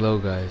stay low,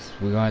 guys.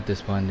 We're gonna have to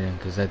spawn in,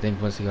 because I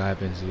think once it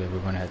happens, we're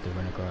gonna have to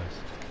run across.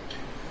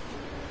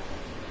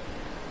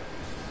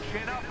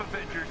 Chin up,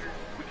 Avengers.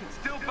 We can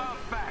still bounce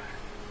back.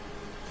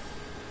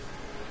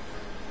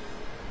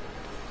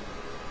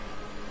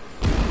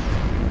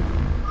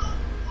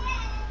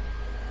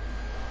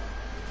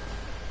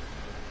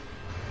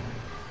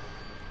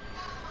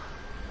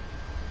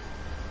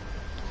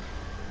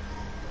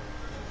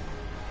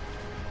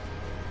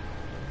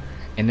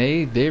 And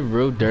they're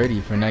real dirty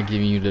for not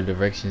giving you the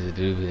directions to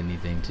do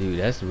anything too.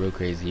 That's real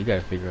crazy. You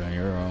gotta figure it on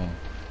your own.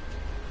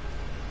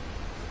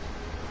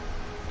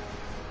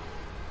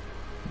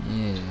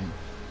 Yeah.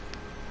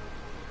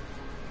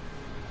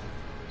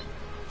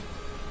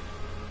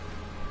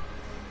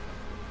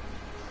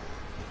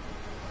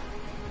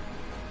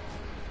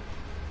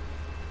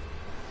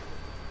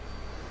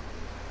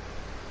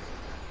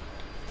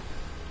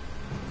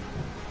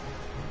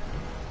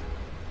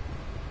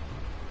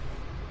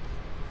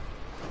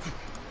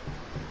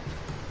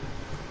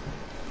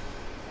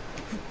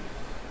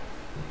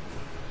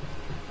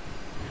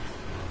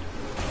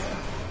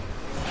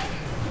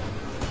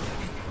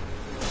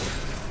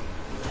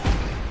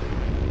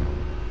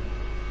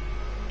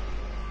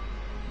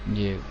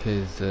 Yeah,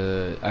 cause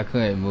I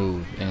couldn't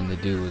move and the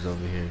dude was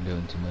over here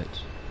doing too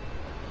much.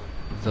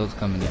 Zote's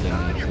coming to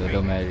get me, so it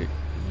don't matter.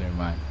 Never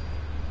mind.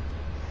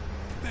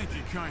 Thank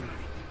you kindly.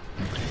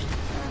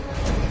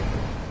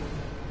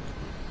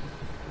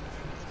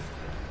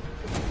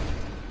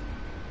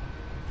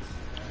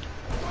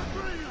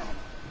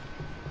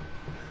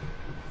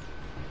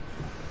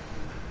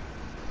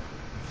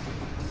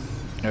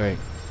 Alright.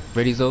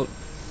 Ready, Zote?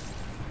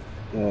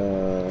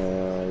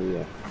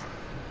 Yeah.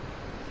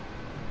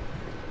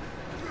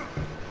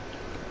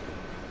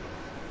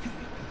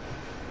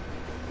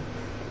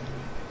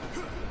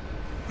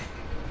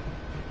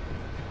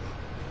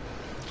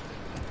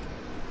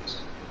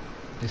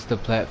 It's the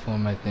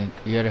platform, I think.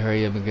 You gotta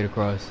hurry up and get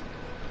across.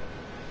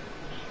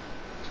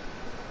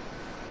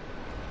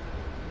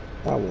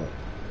 Now what?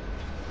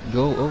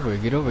 Go over,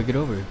 get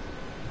over.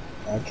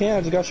 I can't,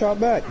 I just got shot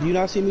back. Do you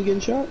not see me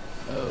getting shot?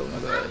 Oh my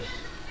gosh.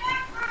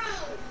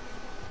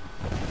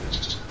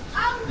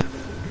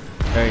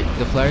 Alright,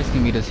 the flyers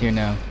can meet us here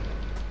now.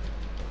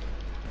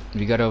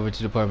 We got over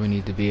to the part we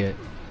need to be at.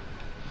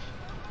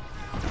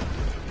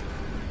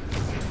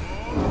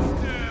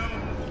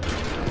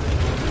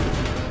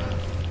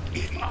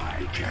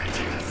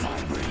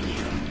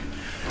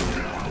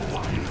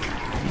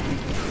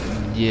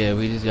 Yeah,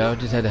 y'all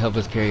just had to help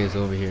us carry us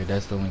over here.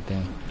 That's the only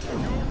thing.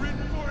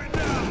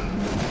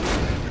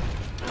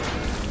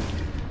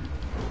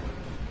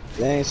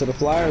 Dang, so the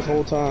Flyers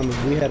whole time,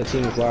 if we had a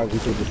team of Flyers, we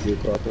could just be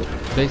across it.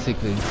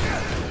 Basically.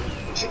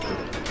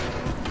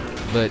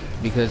 But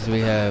because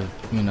we have,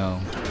 you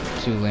know,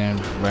 2 land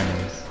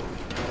runners,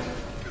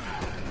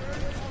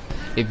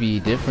 it'd be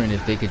different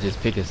if they could just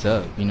pick us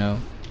up, you know?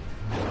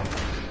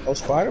 Oh,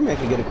 Spider-Man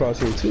can get across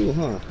here too,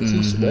 huh?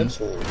 He's web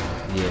swing.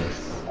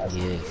 Yes,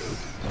 yes.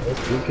 There's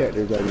 3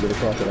 characters that can get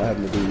across it. I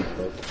haven't agreed.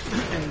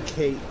 And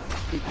Kate.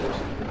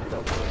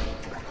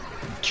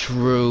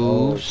 True.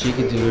 Oh, she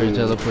could do her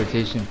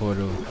teleportation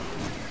portal.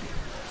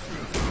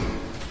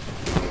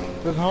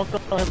 Does Hawkeye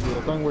have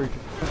the thing where you can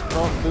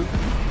cross through?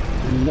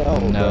 No.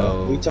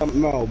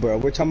 No. Bro.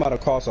 We're talking about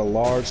across a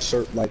large,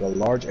 like a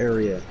large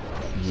area.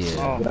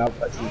 Yeah. Without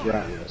touching the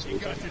ground.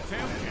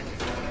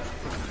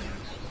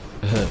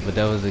 But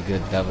that was a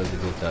good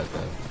thought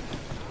though.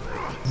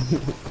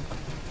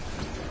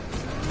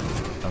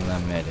 I'm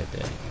not mad at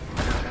that.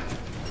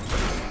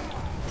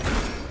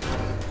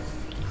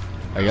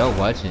 Are y'all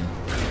watching?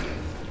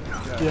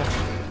 Yeah.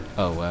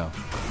 Oh wow.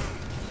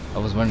 I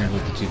was wondering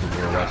what the 2 people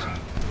were watching.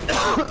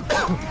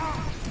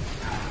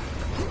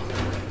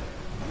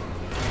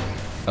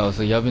 Oh,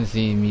 so y'all been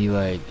seeing me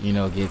like, you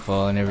know, get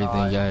fall and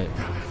everything, y'all?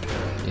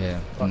 Yeah.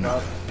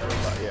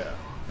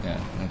 Yeah.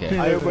 Okay.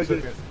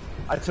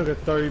 I took a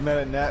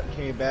 30-minute nap,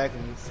 came back,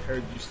 and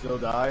heard you still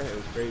die. It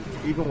was crazy.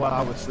 Even while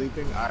I was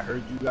sleeping, I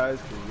heard you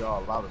guys because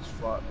y'all loud as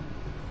fuck.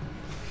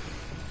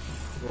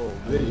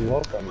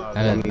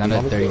 Not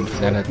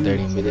a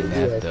 30-minute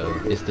nap though.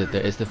 It's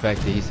the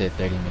fact that he said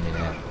 30-minute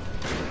nap.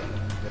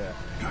 Yeah.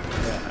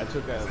 I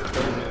took a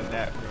 30-minute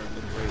nap during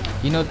this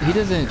race. You know,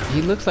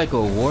 he looks like a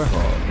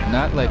warhog,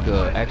 not like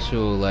a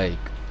actual like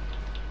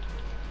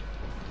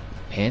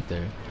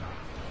panther.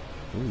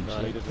 Ooh,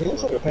 shit. He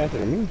looks like a panther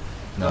to me.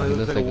 No, he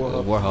looks like a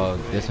warhog.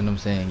 That's what I'm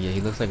saying. Yeah,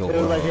 he looks like a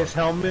warhog. Like his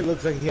helmet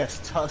looks like he has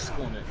tusk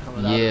on it.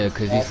 Yeah,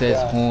 because he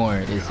says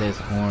horn. It says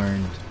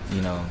horned,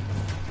 you know.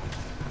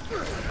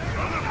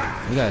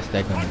 We gotta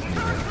stack on this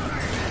nigga.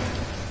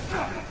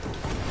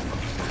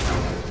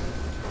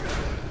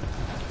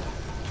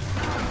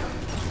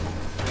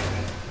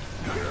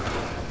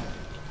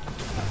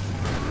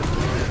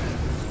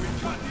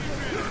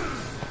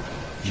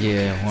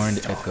 Yeah,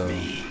 horned echo.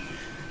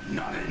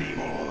 Not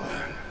anymore.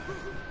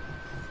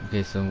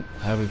 Okay, so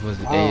how are we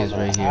supposed to? A is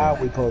right here. How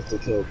are we supposed to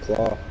kill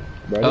Claw?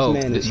 Bro, oh,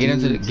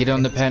 get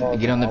on the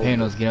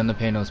panels.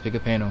 Pick a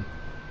panel.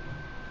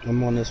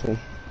 I'm on this one.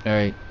 All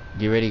right,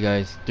 get ready,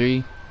 guys.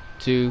 3,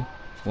 2,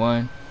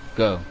 1,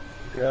 go.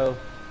 Go.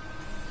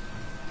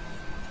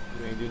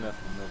 You ain't do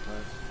nothing, no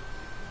time.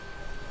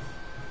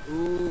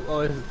 Ooh, oh,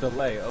 it's a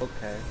delay.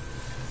 Okay.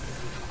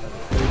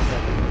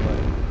 3-second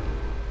delay.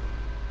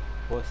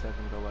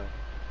 4-second delay.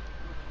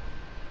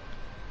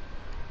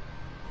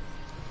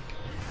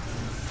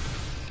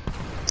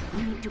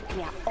 We need to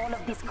clear all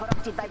of this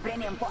corrupted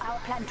vibranium for our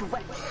plan to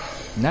work.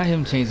 Not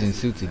him changing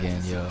suits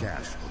again, yo.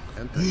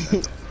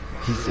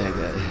 He said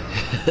that.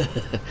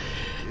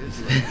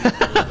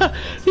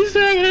 He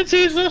said I gotta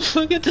change my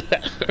fucking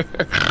diaper.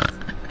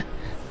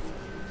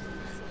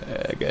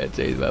 I gotta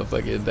change my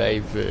fucking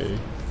diaper.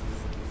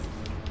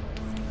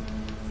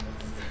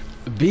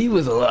 B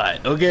was a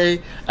lot,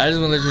 okay? I just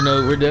wanna let you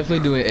know we're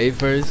definitely doing A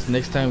first.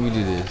 Next time we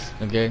do this,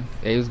 okay?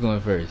 A was going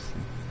first.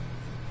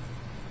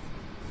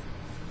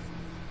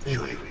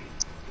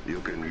 You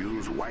can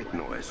use white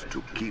noise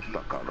to keep the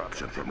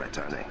corruption from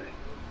returning.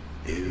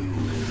 You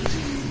will do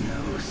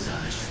no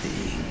such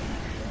thing,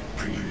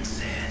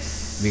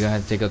 princess. We're gonna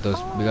have to take out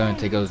those. We're gonna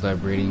take out those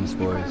vibrating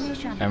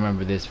spores. I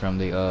remember this from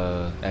the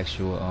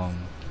actual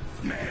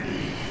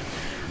Man,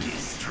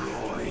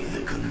 destroy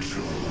the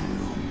control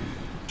room.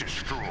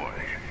 Destroy.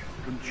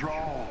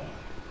 Control.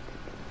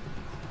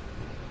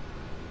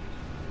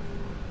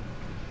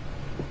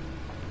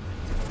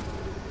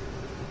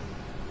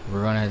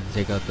 We're gonna have to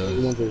take out those.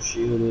 You want to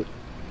shield it.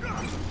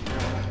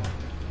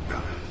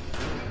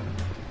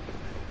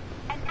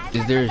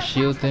 Is there a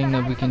shield thing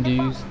that we can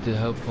use to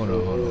help? Hold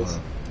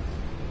on.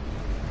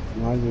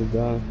 Mine's is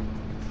done.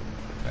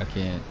 I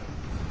can't.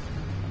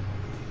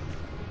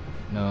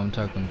 No, I'm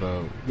talking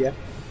about. Yeah.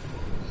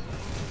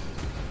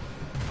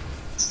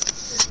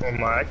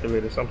 I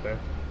activated something.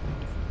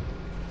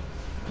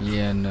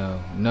 Yeah, no,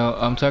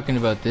 I'm talking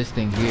about this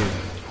thing here.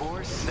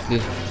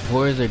 The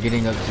spores are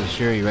getting up to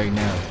Shuri right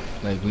now.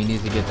 Like, we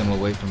need to get them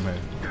away from her.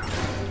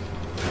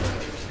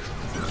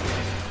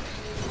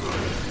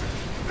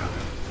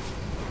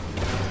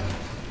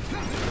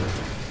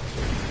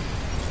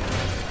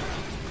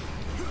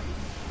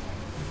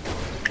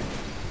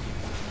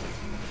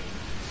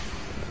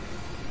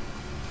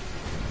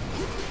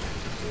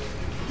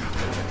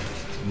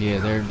 Yeah,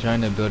 they're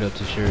trying to build up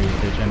to Shuri.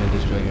 They're trying to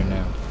destroy her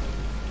now.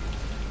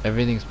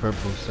 Everything's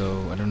purple,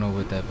 so I don't know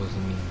what that's supposed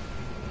to mean.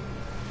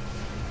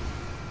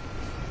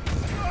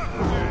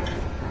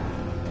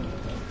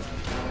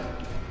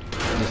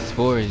 The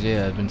spores,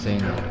 yeah, I've been saying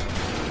that.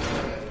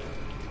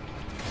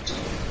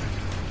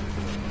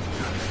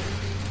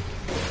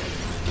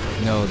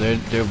 No,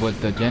 they're what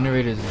the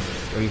generators.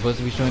 Are you supposed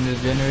to be showing the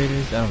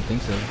generators? I don't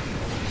think so.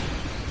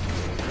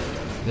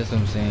 That's what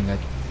I'm saying.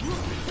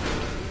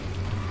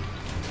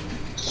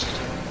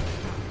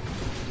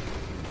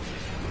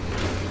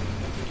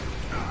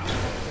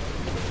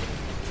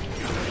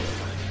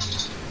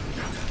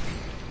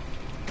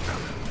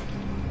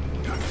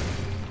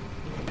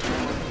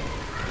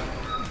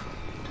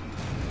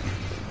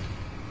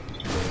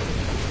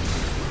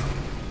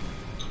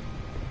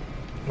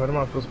 What am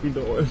I supposed to be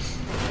doing?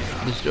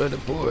 Destroy the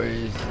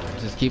spores.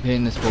 Just keep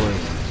hitting the spores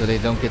so they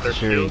don't get the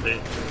Shuri.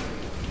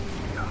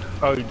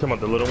 Oh, you talking about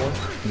the little one?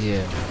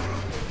 Yeah.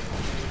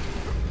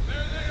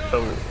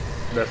 So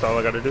that's all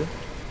I gotta do?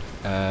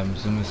 I'm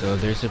assuming so.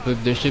 There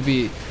should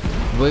be.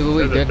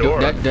 Wait.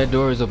 That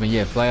door is open.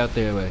 Yeah, fly out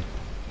there. Way.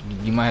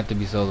 You might have to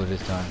be solo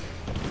this time.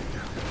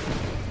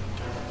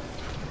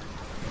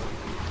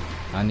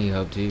 I need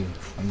help too.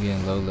 I'm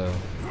getting low.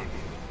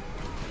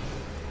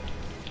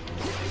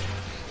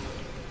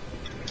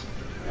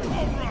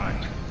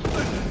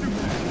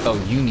 Oh,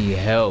 you need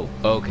help.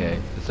 Okay,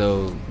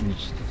 so.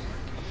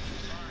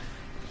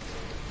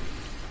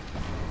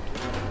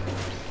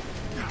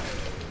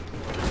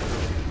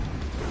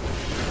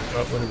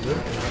 Oh, what is it?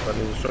 I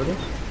need to show this.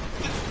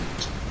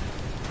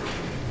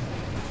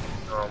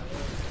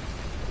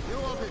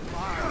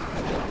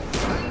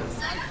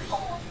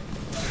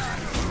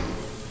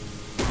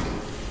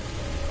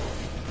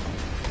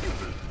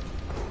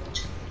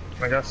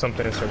 I got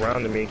something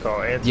surrounding me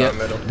called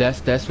anti-metal. Yep,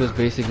 that's what's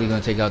basically gonna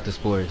take out the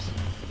spores.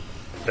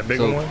 The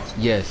bigger ones?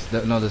 Yes,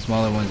 no, the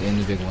smaller ones and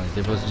the big ones.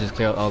 They're supposed to just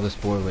clear out all the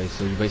spore waste.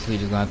 So you're basically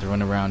just gonna have to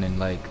run around and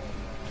like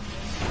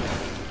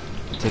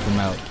take them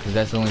out, because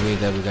that's the only way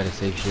that we gotta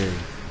save Shuri.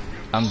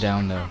 I'm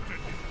down though.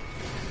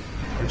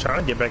 I'm trying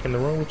to get back in the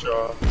room with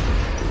y'all.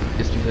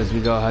 It's because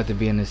we all have to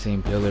be in the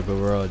same pillar, but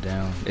we're all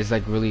down. It's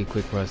like really a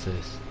quick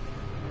process.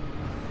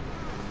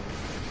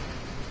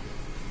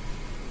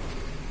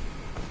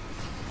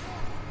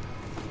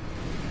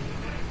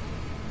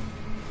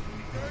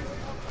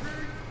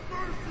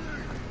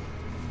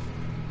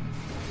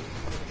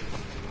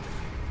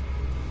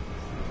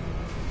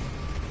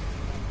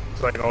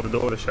 It's like all the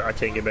doors, I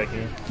can't get back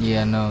in.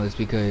 Yeah, no, it's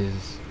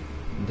because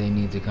they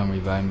need to come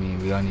revive me,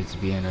 and we all need to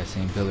be in our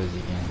same pillars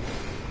again.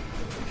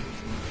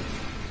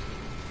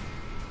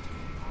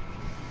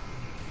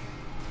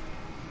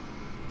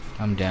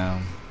 I'm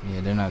down.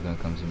 Yeah, they're not gonna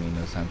come to me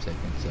no time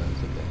second, so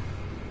it's okay.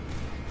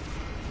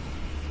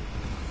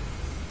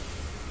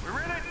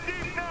 We're in it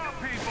deep now,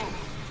 people.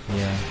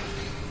 Yeah.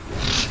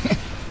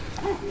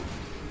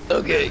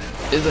 Okay,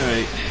 it's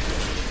alright.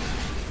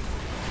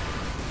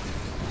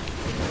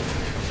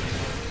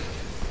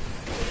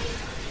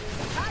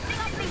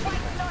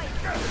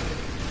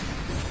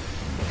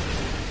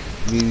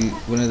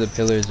 One of the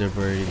pillars are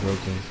already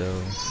broken, so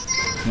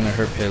one of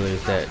her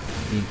pillars that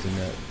needs to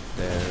know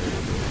that.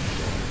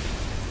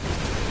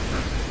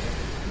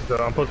 So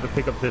I'm supposed to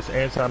pick up this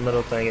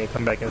anti-metal thing and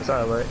come back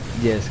inside, right?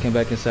 Yes, come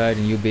back inside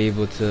and you'll be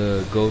able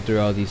to go through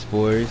all these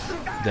spores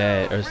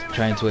that are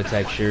trying to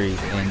attack Shuri,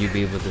 and you'll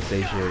be able to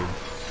save Shuri.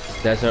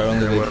 That's our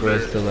only way for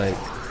us to like.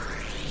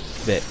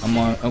 Bet I'm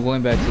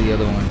going back to the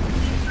other one.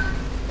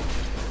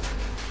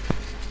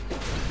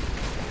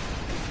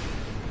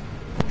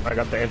 I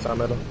got the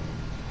anti-metal.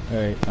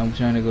 Alright, I'm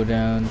trying to go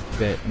down.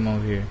 Bet I'm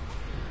over here.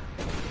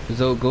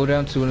 So go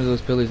down to one of those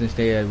pillars and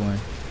stay at one.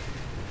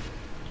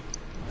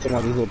 Some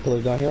of these little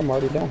pillars down here. I'm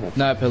already down here.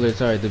 Not pillars,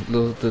 sorry.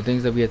 The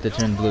things that we have to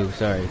turn blue.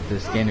 Sorry, the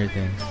scanner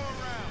things.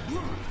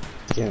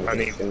 I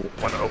need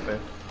one open.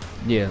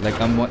 Yeah, like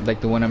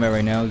like the one I'm at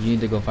right now. You need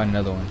to go find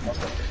another one.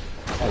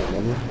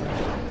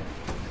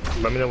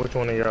 Let me know which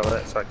one of y'all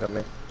at so I come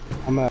in.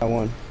 I'm at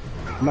one.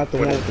 I'm at the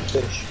one with the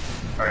fish.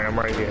 Alright, I'm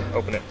right here.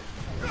 Open it.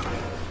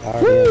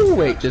 Woo!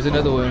 Wait, there's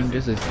another one.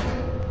 There's this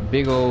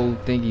big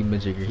old thingy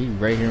majigger. He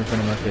right here in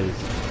front of my face.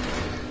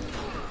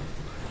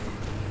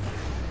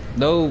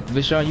 No,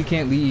 Vishon, you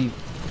can't leave.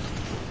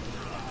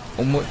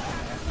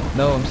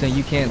 No, I'm saying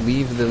you can't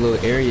leave the little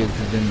area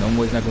because then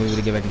Omoy's not gonna be able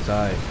to get back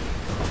inside.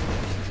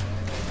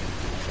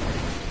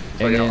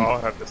 So and y'all all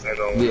have to stay on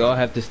one. We all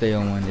have to stay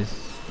on one.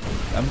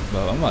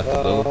 I'm about to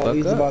blow the fuck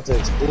he's up. about to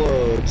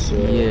explode. So.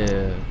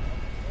 Yeah.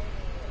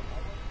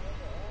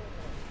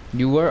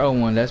 You were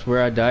on one. That's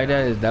where I died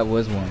at. That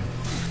was one.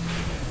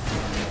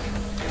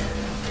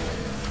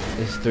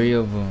 It's 3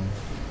 of them.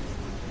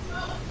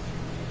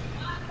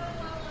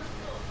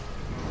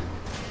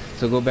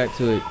 So go back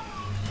to it.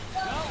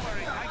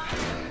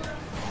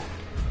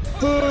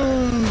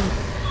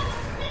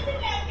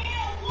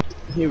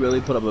 He really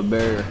put up a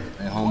barrier,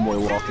 and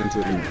homeboy walked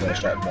into it and got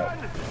shot back.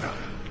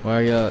 Why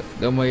are y'all?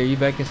 Omoy, are you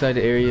back inside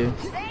the area?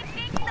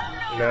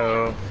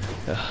 No.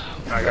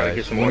 I gotta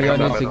get some more. When y'all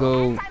need to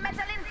go.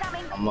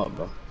 I'm up,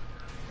 bro.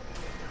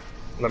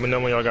 Let me know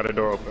when y'all got a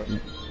door open.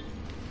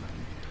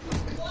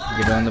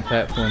 Get on the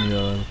platform,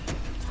 y'all.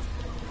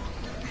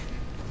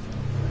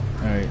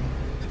 Alright.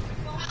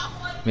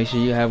 Make sure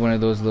you have one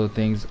of those little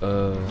things,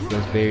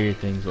 those barrier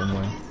things on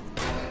one.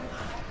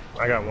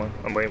 I got one.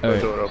 I'm waiting for the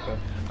door to open.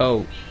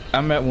 Oh,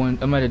 I'm at one.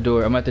 I'm at the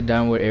door. I'm at the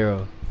downward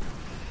arrow.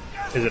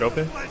 Is it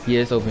open? Yeah,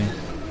 it's open.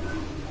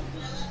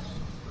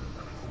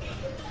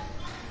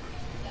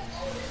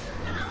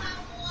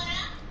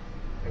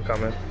 I'm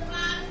coming.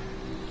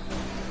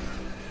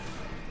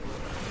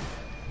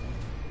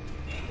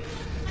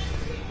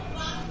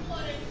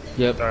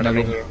 Yep. Alright, Now I'm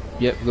in go. here.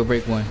 Yep. Go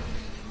break one.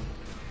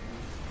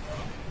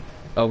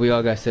 Oh, we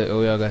all got set.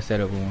 Oh, we all got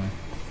set up for one.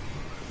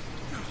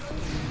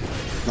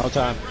 No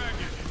time.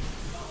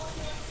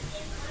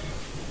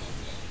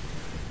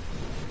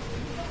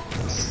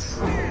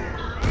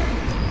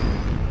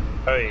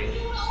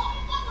 Hey.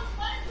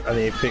 I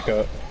need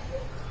pickup.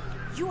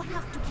 You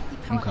have to keep the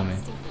I'm power coming.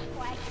 safe,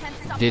 or I can't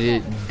stop Did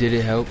the it? Did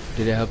it help?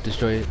 Did it help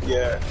destroy it?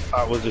 Yeah,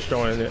 I was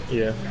destroying it.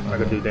 Yeah, I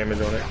could do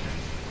damage on it.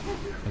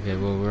 Okay.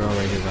 Well, we're all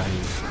right here by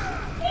you.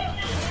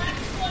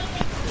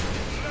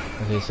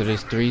 Okay, so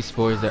there's three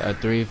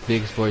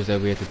big spores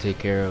that we have to take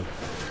care of.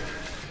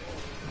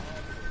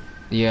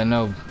 Yeah,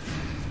 no,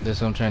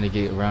 that's what I'm trying to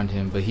get around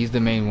him. But he's the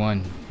main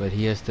one. But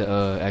he has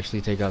to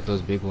actually take out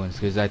those big ones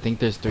because I think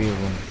there's 3 of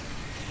them.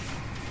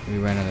 We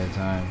ran out of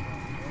time.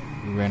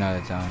 We ran out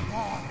of time.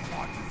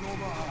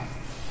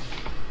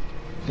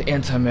 The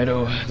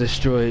anti-metal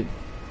destroyed.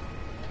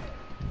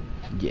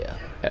 Yeah.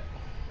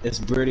 It's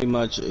pretty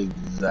much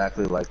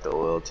exactly like the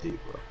OLT,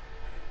 bro.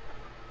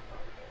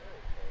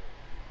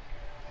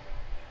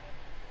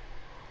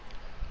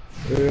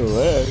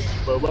 Relax,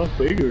 but my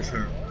fingers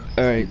hurt.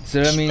 Alright,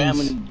 so that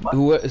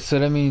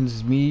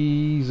means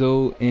me,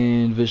 Zoe,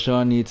 and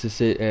Vishon need to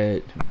sit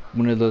at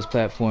one of those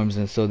platforms,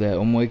 and so that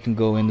Omoy can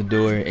go in the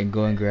door and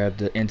go and grab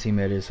the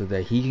antimatter, so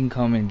that he can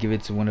come and give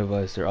it to one of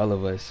us or all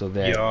of us, so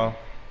that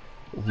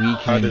we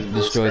can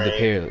destroy the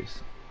pillars.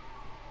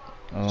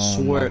 Oh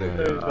Swear my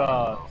to God.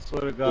 God.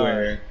 Swear to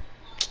God.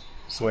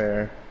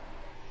 Swear.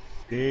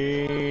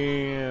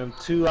 Damn.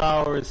 2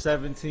 hours,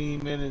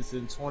 17 minutes,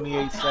 and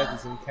 28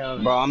 seconds and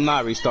counting. Bro, I'm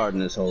not restarting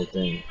this whole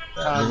thing.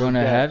 We're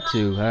gonna have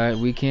to.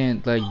 We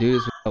can't like do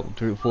this without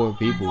 3 or 4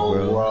 people,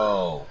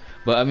 bro.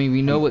 But I mean,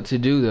 we know what to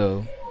do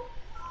though.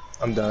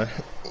 I'm done.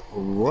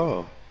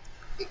 Bro.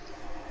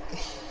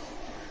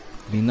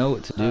 We know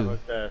what to do.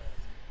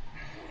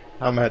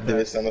 I'm gonna do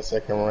this on the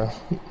second round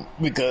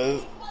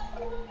because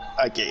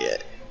I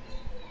can't.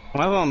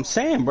 That's what I'm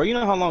saying, bro. You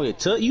know how long it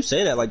took? You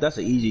say that like that's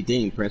an easy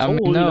thing, Prince. I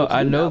mean, no,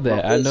 I know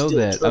that. I know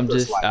that. I'm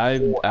just, like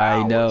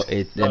I know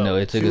it. No,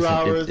 it took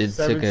us. It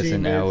took us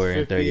an hour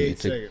and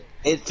 30.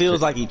 It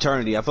feels like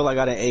eternity. I feel like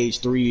I done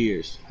aged 3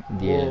 years.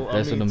 Yeah,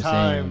 that's what I'm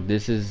saying.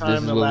 This is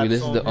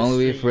the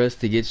only way for us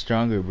to get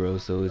stronger, bro.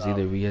 So it's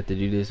either we have to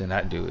do this or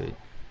not do it.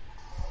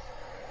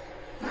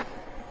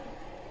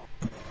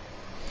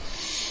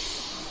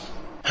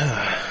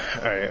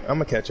 Alright, I'm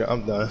gonna catch up.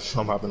 I'm done.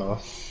 I'm hopping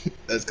off.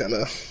 That's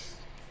gonna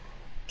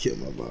kill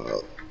my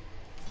vibe.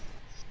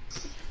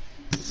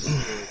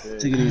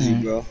 Take it easy,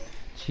 bro.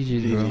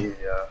 GG, bro.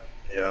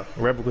 Yeah.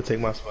 Rebel could take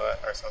my spot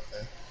or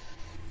something.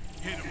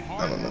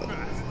 I don't know.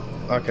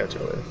 I'll catch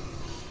up later.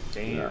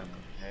 Damn.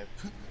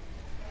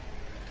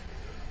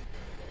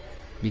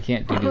 We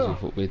can't do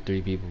this with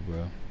 3 people,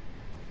 bro.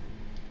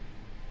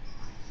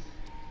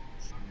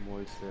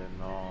 Moy said,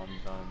 no, I'm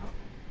done.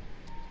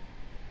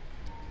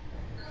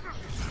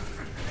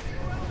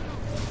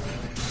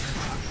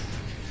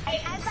 An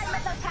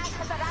anti-metal tank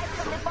has arrived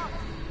from the box.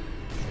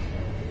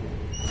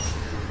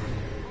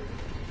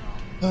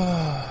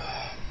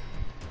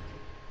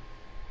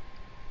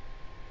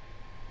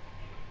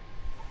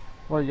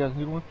 What, you guys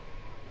need one?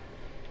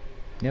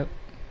 Yep.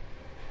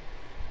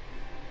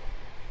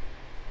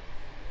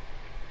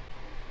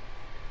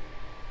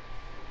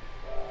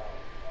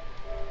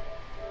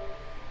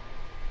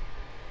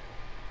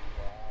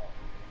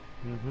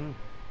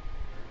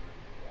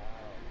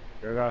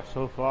 They got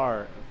so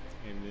far,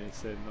 and then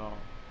said no.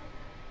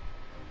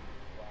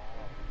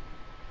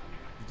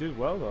 You did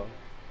well though.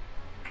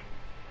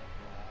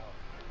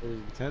 It was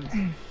intense.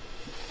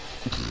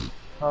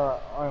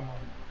 I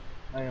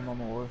am on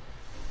my way.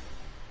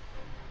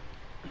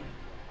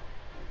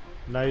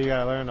 Now you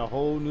gotta learn a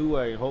whole new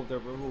way and hope that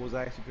River was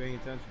actually paying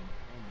attention.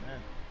 Oh man.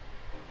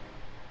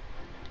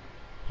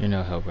 You're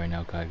no help right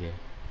now, Kage.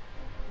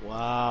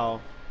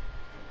 Wow.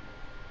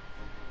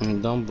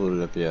 Don't boot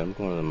it up yet. I'm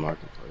going to the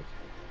marketplace.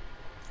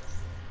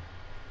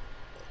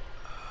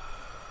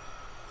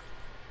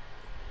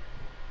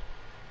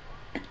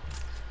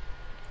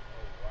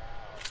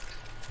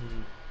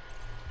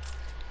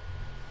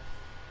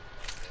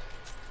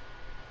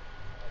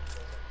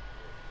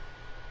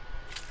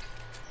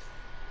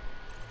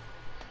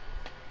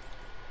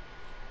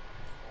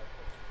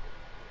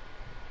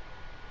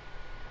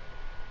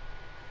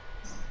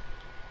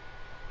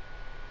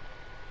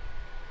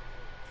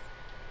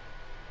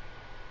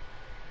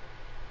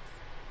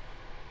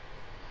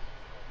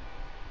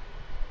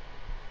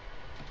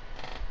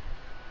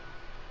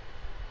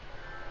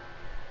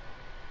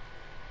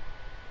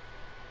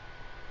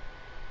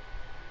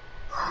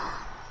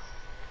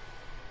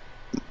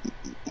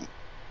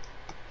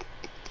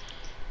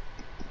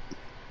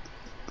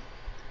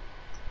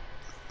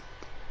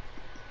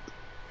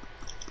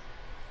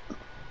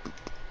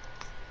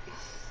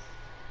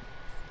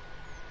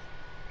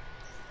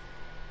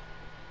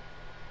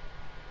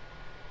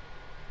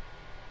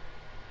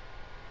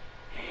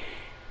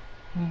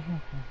 Why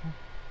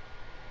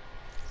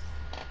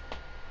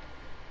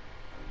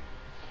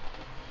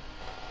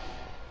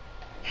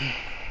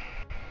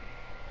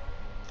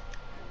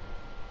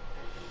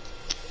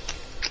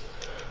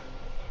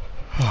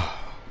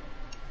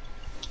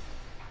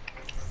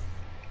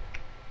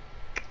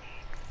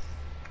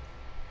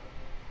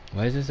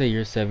does it say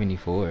you're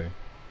 74?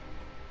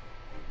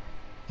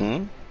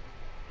 Hmm?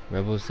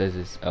 Rebel says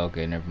it's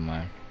okay, never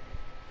mind.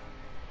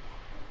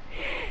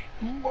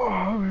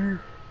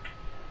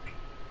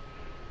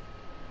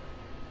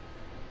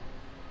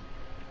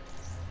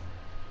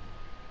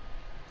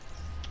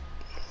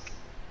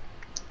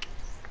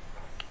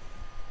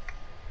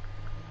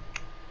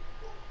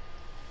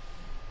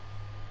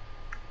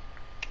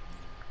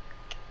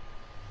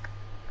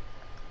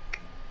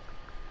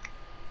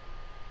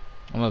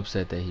 I'm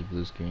upset that he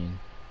blue screen.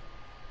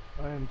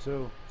 I am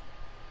too.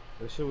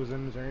 That shit was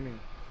entertaining.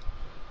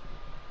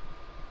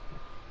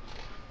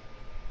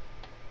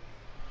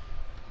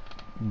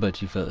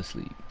 But you fell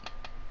asleep.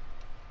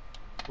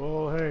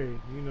 Well, hey,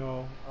 you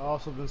know, I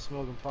also been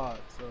smoking pot,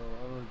 so I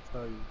don't know what to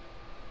tell you.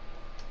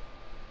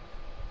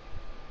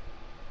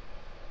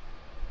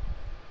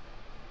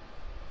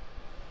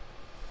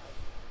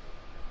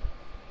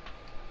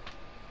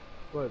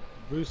 What,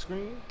 blue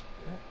screen?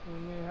 I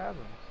mean, it happens.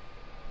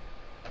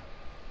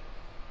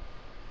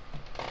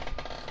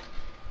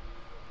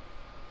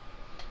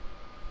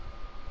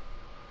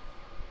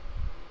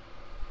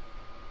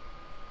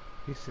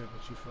 He said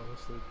that you fell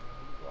asleep.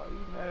 Why are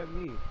you mad at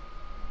me?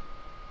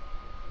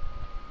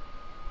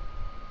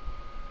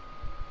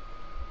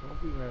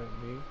 Don't be mad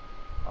at me.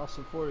 I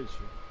supported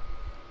you.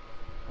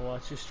 I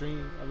watched your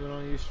stream. I've been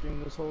on your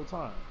stream this whole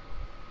time.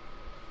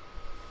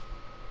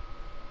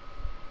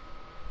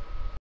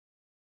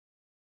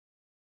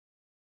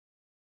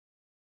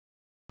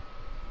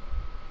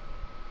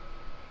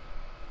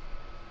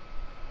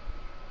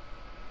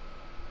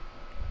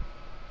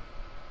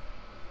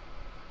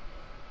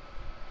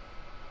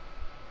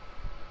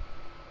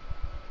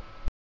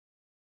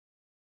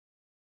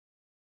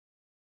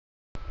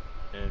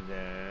 And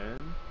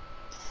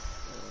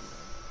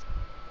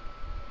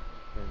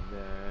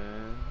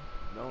then,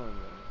 no, and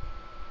then.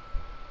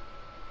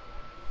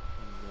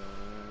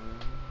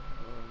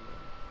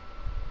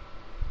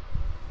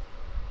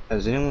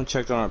 Has anyone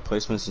checked on our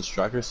placements and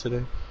strikers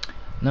today?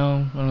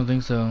 No, I don't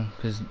think so,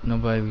 because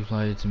nobody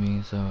replied to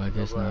me, so I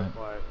guess Nobody not.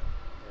 replied.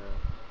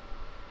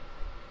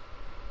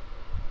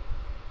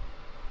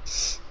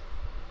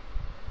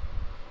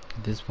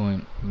 At this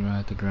point, we don't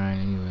have to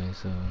grind anyway,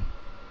 so...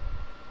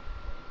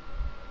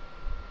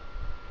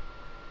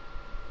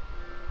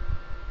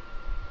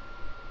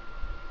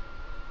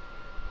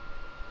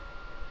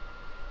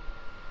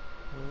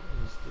 What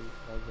is the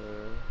other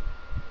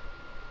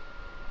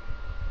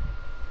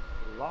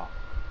lock?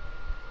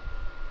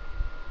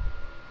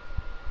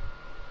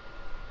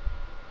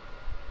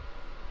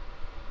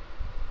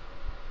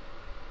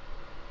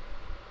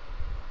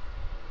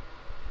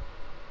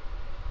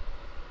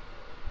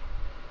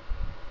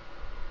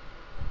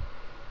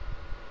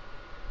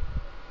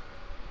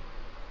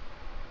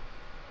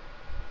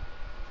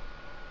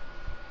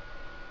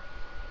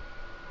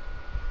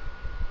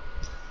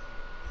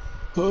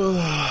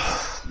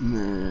 Oh,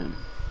 man.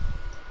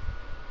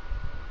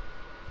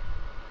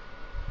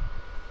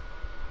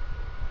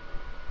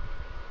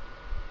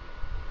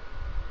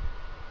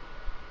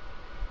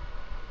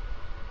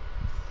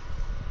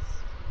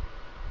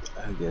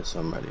 I guess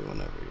I'm ready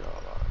whenever y'all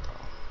are, bro.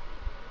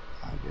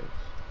 I guess.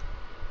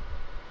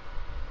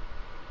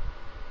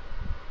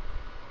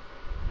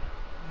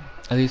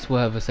 At least we'll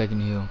have a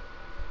second heal.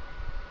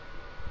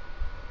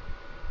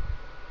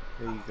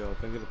 There you go.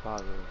 Think of the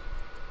positives.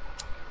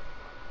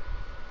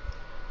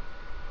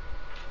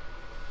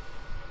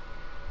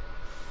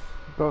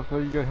 So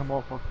you get him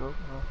all fucked up,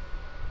 huh?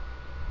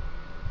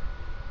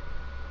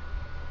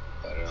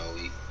 Better all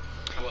week.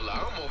 Well,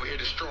 I'm over here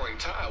destroying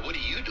Ty. What are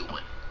you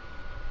doing?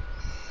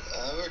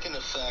 I work in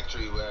a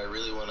factory where I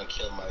really want to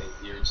kill my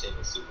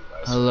irritating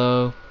supervisor.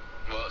 Hello?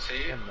 Well,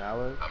 see, I'm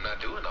not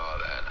doing all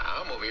that.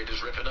 I'm over here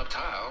just ripping up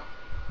tile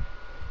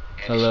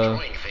and Hello?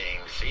 destroying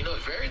things. You know,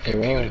 it's very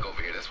therapeutic over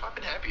here. That's why I've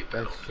been happy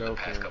about it in the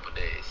past couple of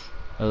days.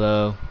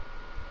 Hello?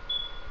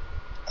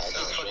 I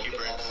just fuck you,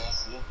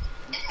 Prince.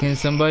 Can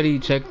somebody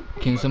check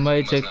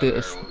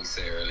the... What we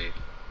say earlier.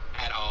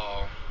 At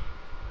all.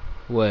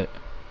 What?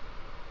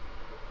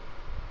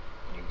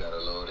 You gotta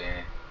load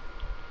in.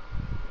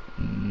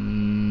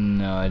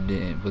 No, I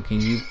didn't. But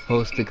can you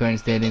post the current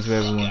standings for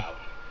everyone?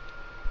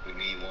 We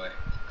need one.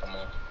 Come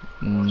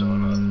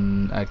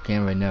on. I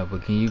can't right now,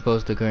 but can you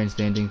post the current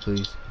standings,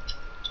 please?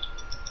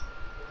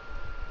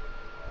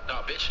 No,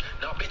 bitch.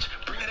 No, bitch.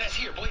 Bring that ass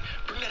here, boy.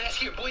 Bring that ass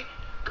here, boy.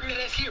 Bring that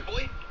ass here,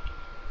 boy.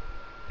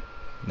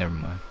 Never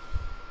mind.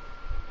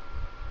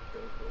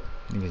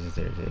 Niggas just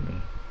irritate me.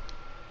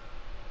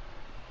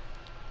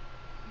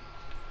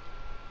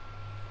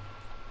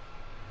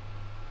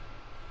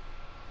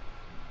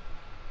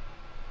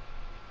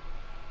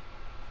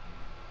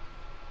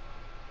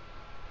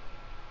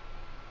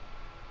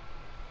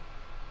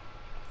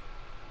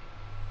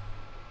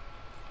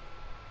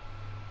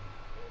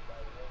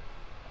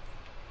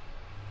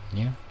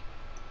 Yeah.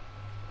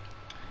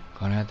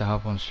 Gonna have to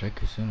hop on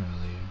Striker sooner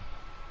or later.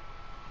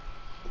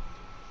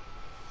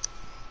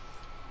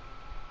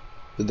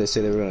 Did they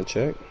say they were gonna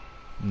check?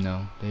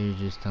 No, they're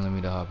just telling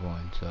me to hop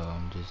on, so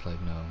I'm just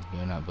like, no,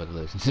 you're not but to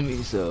listen to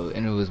me. So,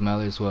 and it was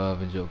Mallory, Suave,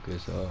 and Joker,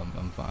 so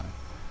I'm fine.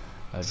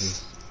 I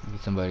just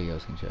somebody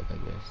else can check, I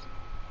guess.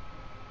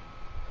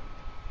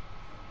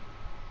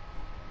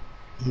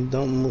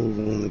 Don't move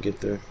when we get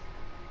there.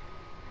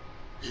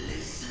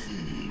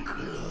 Listen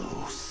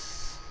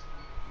close.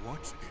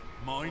 What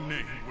in my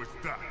name was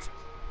that?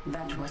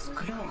 That was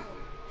Claw.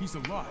 He's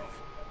alive.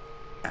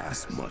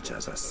 As much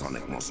as a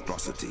sonic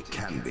monstrosity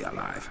can be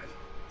alive.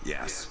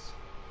 Yes.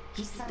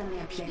 He suddenly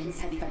appeared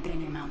inside the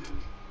vibranium mount.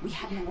 We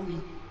had no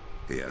warning.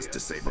 He has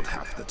disabled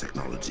half the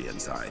technology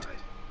inside.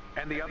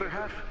 And the other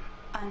half?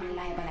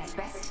 Unreliable at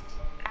best,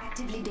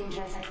 actively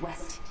dangerous at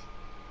worst.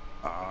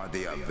 Are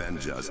the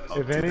Avengers up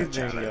If to the anything,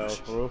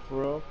 challenge? yo, for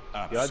real,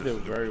 y'all did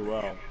very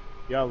well.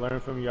 Y'all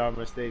learned from y'all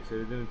mistakes.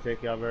 It didn't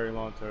take y'all very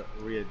long to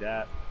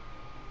readapt.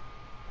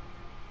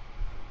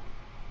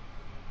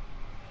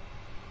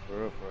 For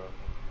real.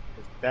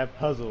 'Cause that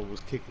puzzle was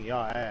kicking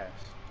y'all ass.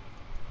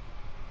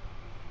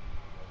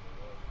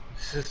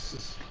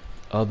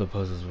 All the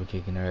puzzles were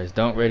kicking her ass.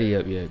 Don't ready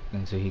up yet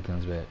until he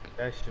comes back.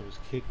 That shit was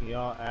kicking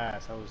y'all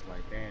ass. I was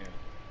like, damn.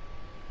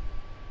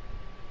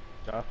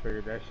 Y'all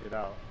figured that shit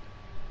out.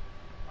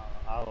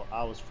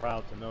 I was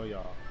proud to know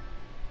y'all.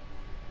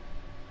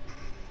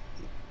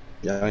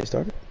 Y'all ain't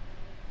started?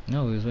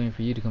 No, we was waiting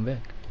for you to come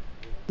back.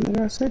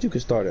 Nigga, I said you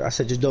could start it. I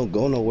said just don't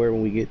go nowhere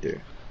when we get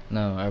there.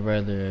 No, I'd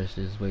rather us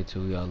just wait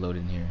till we all load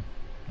in here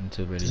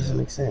until ready. Doesn't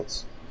make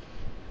sense.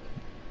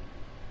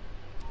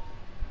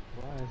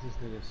 Why is this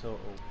nigga so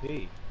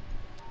OP?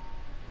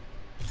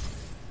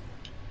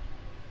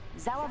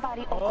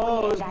 Zawavari, Oh,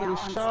 Okoli, this and I are on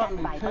nigga shot me.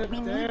 standby, but we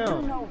need to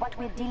Damn. know what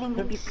we're dealing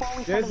with before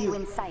we follow you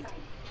inside.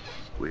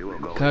 We will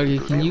go Kagi,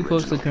 into can the you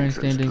post the original current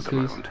entrance standings, to the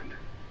please? mound.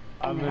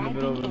 I'm in the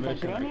middle of a Arriving in the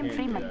mission. I can't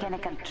Branium-free do that.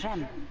 mechanical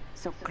trem,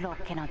 so Claw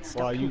cannot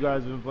stop While you him.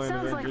 guys been playing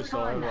Sounds like Avengers, so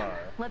fun. have I.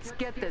 Let's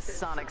get this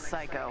Sonic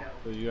Psycho.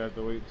 So you have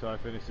to wait until I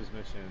finish this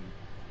mission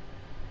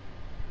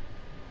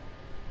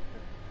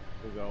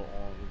to go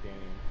on the game.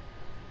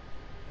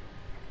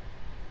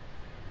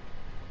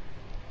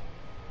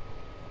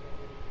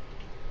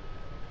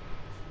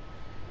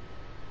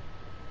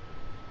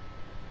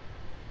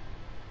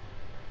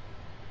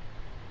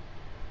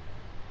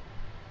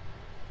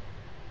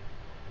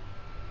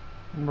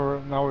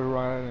 Now we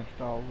run and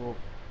install Wolf.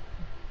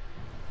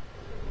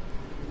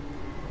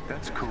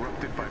 That's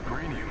corrupted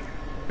vibranium,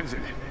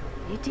 isn't it?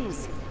 It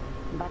is,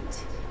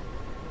 but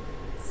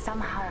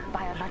somehow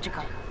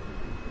biological.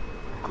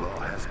 Claw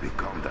has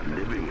become the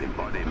living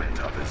embodiment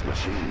of his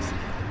machines.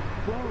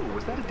 Whoa,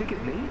 was that a dig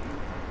at me?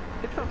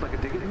 It felt like a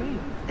dig at me.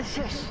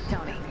 Shush,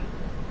 Tony.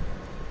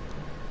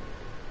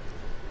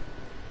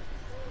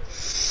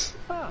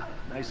 Ah,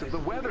 nice of the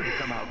weather to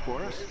come out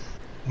for us.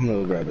 I'm gonna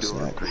go grab a Do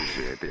snack.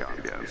 appreciate the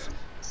ambience.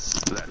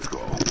 Let's go.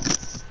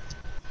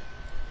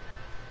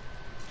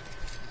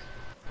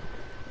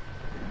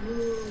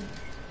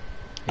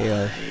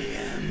 Yeah.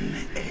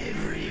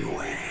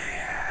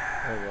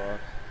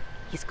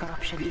 His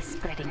corruption is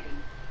spreading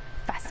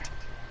fast.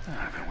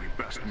 Then we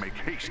best make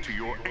haste to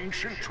your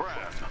ancient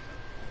trap.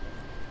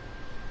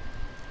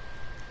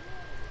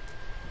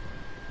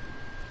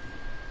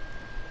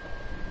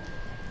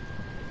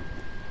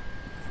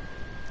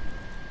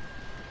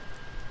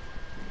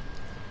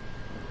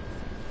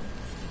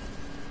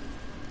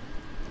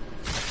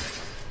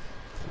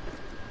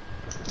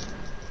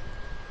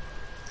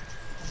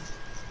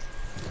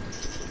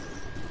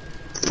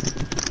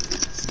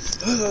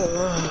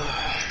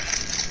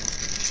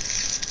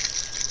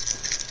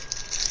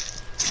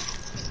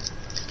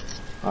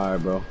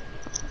 Alright, bro.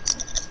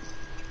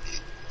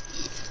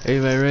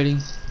 Everybody ready?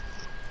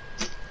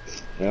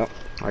 Yep,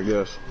 I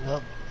guess.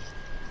 Yep.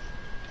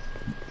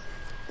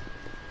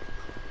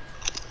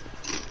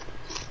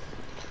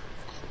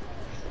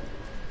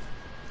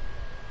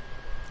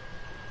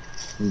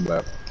 I'm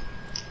back.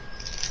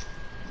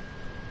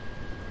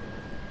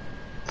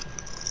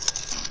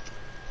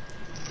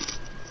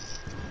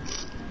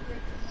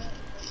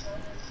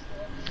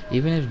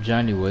 Even if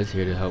Johnny was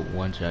here to help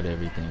one-shot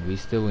everything, we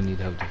still would need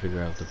help to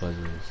figure out the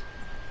puzzles.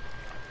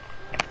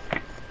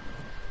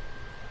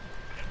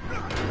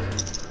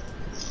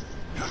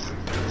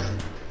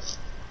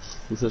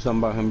 Who said something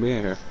about him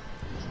being here?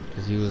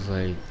 Cause he was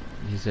like,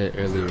 he said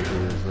earlier, he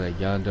was like,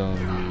 y'all don't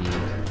need,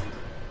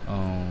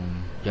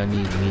 y'all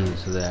need me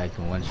so that I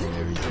can one-shot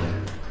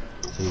everything,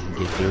 so we can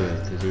get through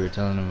it. Cause we were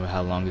telling him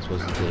how long it's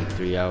supposed to take,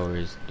 3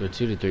 hours, or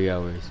 2 to 3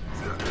 hours.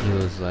 He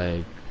was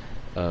like,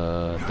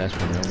 that's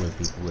for normal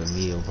people. With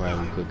me, it'll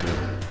probably be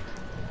quicker.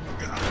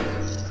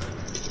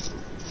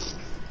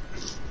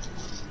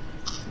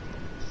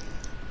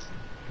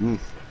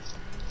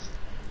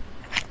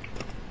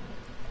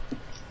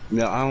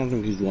 Yeah, I don't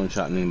think he's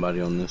one-shotting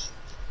anybody on this.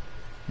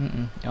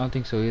 I don't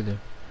think so either.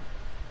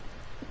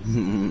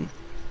 I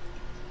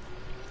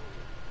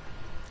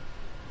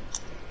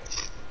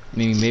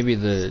mean, maybe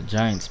the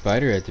giant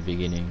spider at the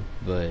beginning,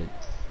 but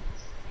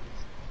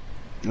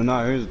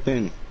No, here's the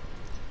thing.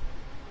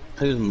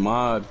 His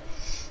mod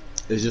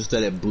is just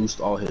that it boosts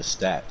all his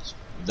stats.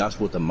 That's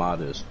what the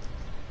mod is.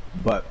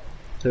 But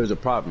there's a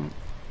problem.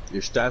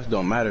 Your stats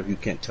don't matter if you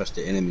can't touch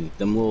the enemy.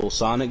 Them little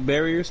sonic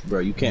barriers, bro,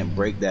 you can't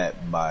break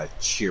that by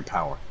sheer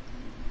power.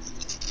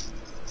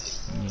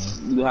 Yeah.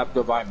 You have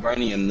to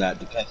vibranium that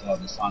to catch all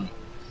the sonic.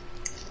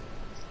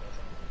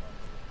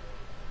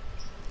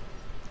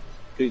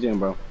 Good game,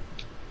 bro.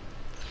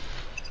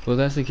 Well,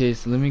 that's the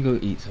case. Let me go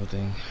eat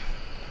something.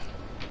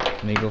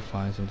 Let me go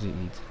find something to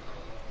eat.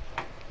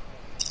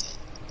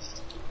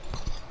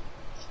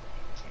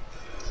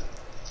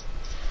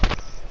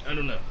 I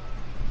don't know.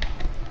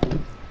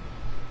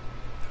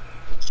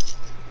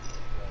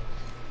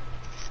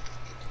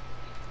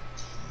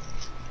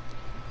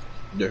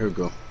 There we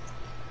go.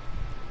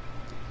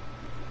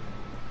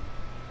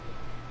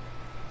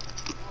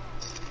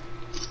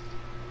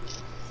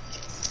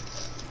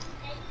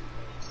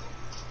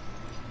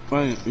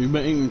 Man, you've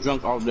been eating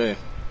junk all day.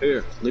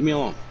 Here, leave me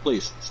alone.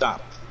 Please,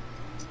 stop.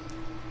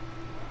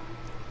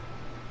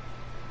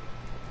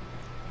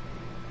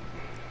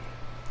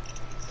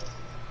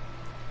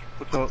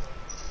 What's up?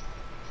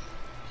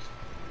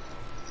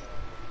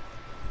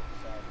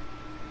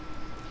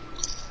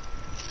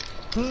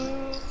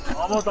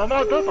 I'm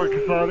out that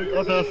fucking Sonic.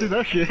 After I see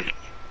that shit.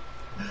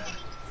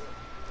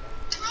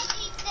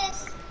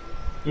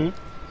 Hmm?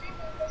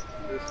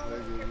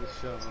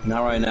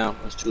 Not right now.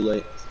 It's too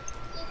late.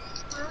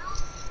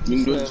 You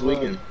can do it this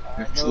weekend.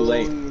 It's too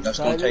late. That's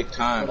gonna take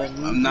time.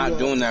 I'm not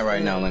doing that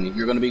right now, Lenny.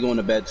 You're gonna be going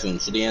to bed soon,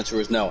 so the answer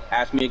is no.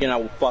 Ask me again, I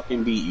will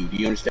fucking beat you. Do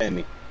you understand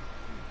me?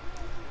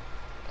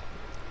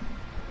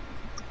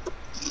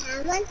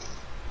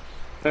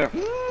 Here, put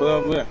it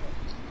over there.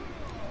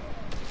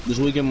 This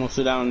weekend we'll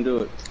sit down and do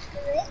it.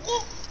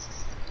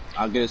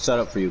 I'll get it set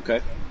up for you,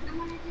 okay?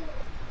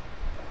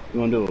 You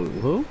wanna do it?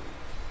 Who?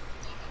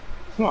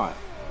 What?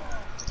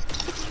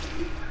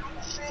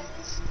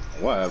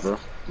 Whatever,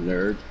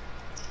 nerd.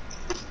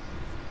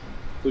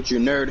 Put your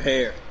nerd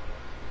hair.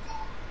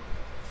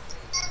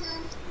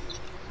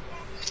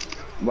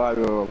 Bye,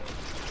 girl.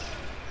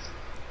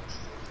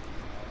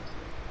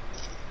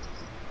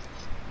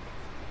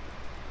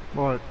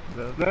 What?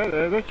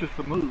 That's just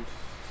the move.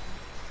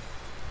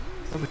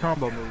 That's the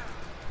combo move.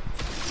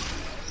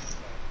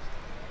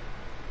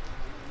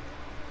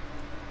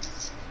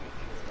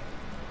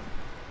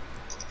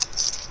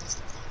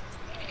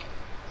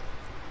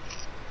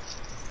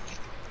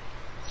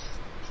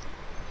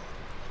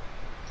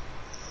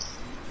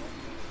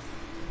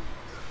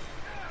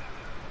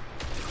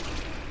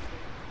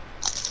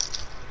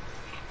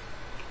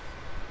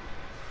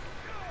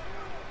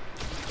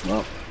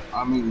 Well,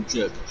 I'm eating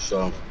chips,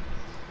 so.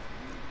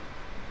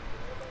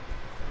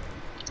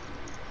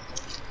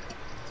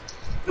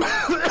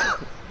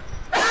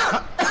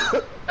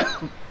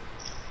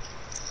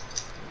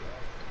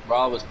 Bro,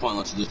 all of it's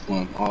pointless at this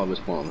point. All of it's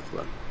pointless,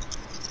 bro.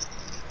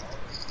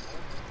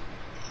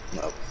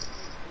 No.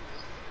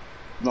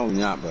 No, you're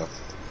not, bro.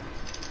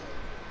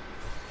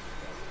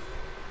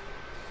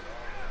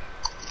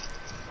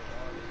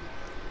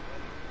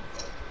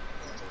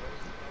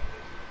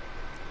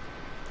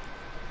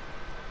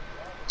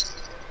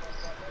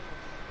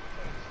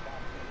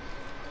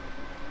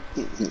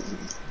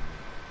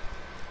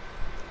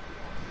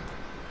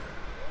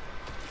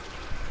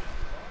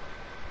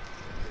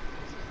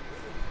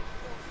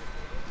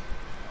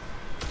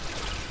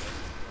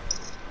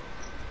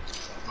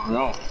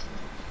 No.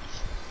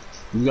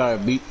 You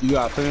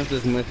gotta finish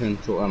this mission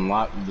to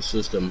unlock the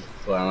system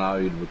to allow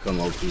you to become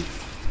OP.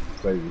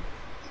 Crazy.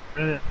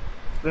 Then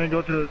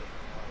go to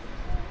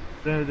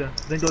then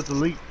go to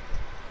elite.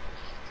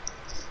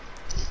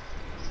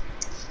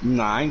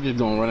 Nah, I ain't just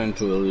gonna run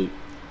into elite.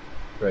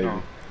 Crazy.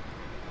 No.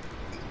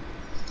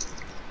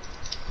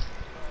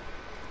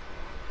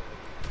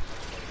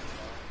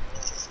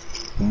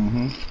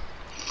 Mm-hmm.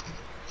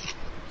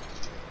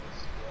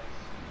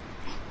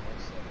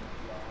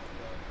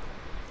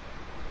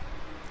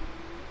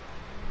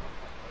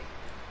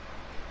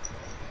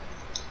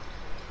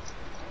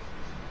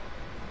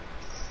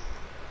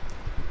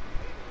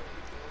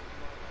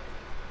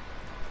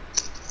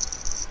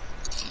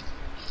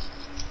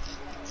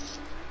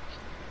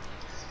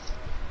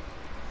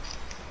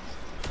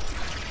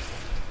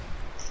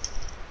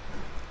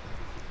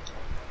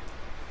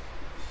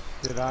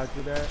 Did I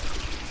do that?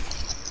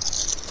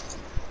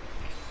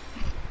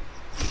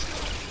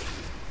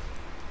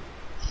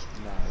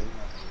 Nah,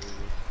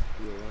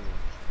 you're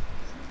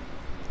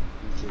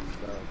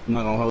I'm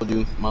not gonna hold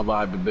you. My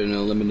vibe has been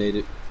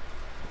eliminated.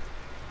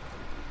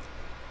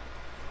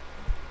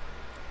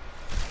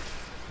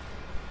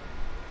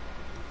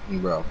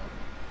 Bro,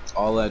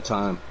 all that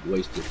time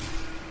wasted.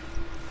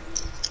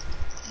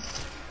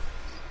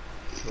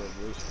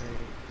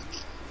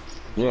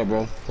 Yeah,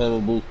 bro. Play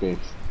with blue screen.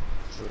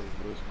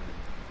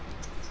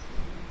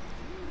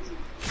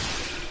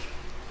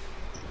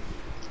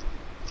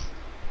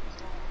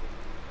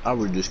 I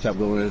would just kept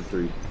going at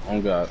 3.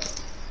 Oh God,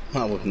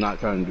 I was not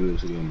trying to do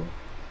this again, bro.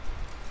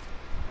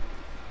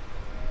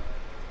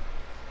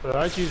 But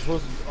aren't you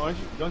supposed to?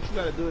 Don't you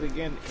gotta do it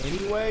again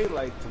anyway?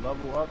 Like to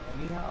level up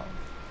anyhow?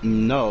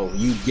 No,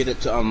 you get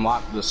it to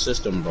unlock the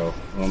system, bro.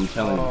 I'm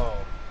telling you.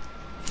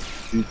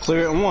 You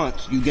clear it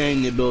once, you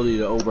gain the ability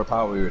to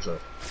overpower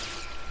yourself.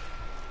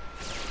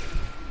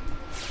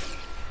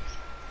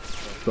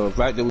 So the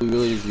fact that we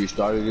really just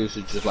restarted this,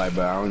 it's just like,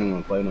 bro, I don't even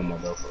want to play no more,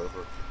 bro,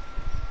 forever.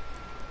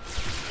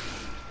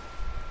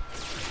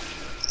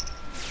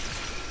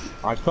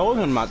 I told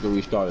him not to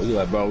restart it. He's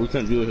like, bro, we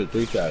couldn't do this at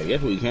 3-shot.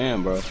 Yes, we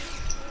can, bro.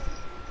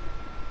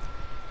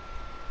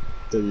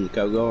 So we just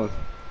kept going.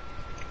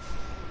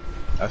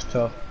 That's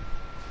tough.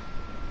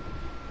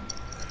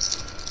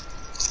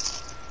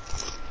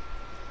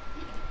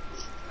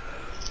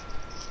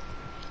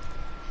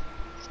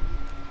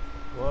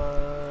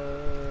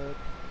 What?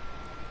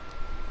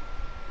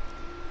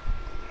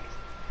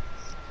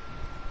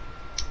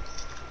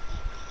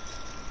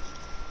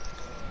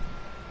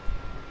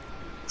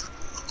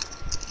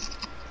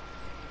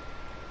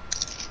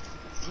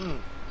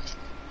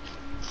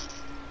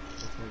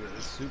 This nigga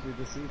is super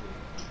defeated.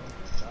 Oh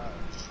my god.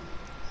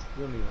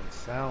 You don't even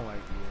sound like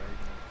you right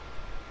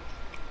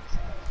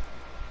now.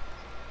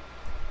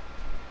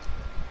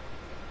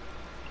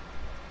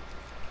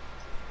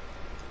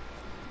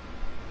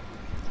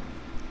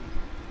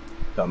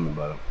 Tell me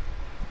about him.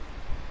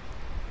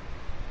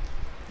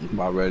 I'm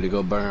about ready to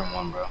go burn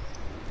one, bro.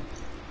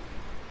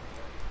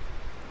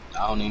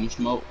 I don't even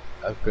smoke.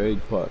 That's crazy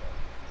part.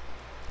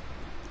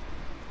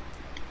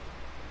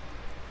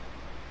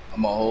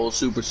 I'm a whole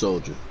super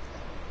soldier.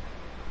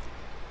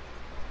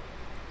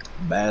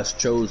 Bass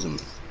chosen.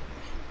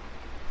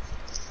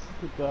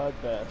 The god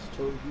Bass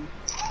chose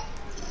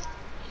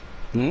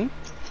Hmm?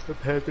 The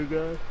Panther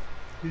guy?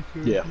 He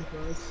chose Yeah. you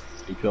guys?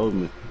 He chose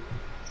me.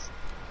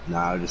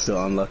 Nah, I just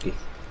feel unlucky.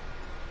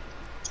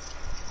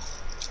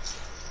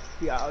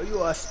 Yeah,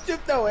 you are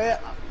stripped away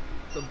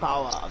the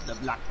power of the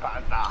Black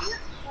Panther.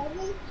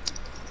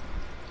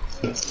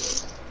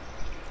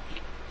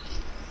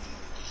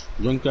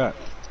 Drink that.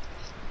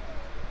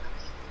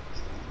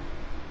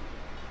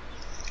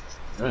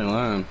 I ain't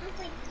lying.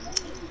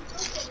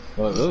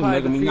 Well, it was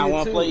making me not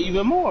want to play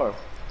even more.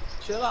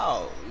 Chill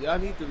out. Y'all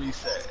need to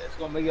reset. It's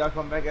gonna make y'all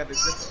come back at the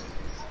different.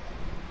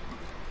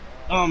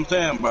 I'm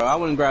saying, bro, I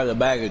wouldn't grab a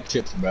bag of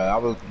chips, bro. I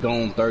was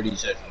going 30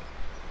 seconds.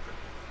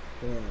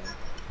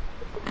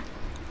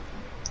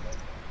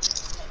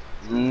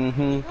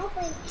 Mm-hmm.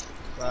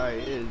 Sorry,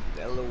 it is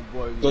that little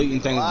boy. So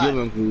eating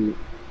Thanksgiving food.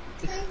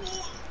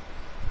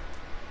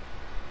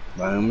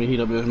 Like, let me heat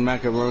up this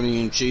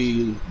macaroni and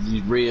cheese,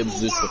 these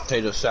ribs, this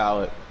potato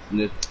salad, and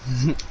this,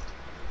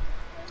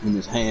 and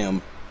this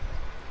ham.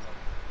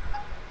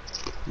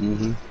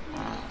 Mm-hmm.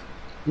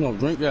 No,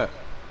 drink that.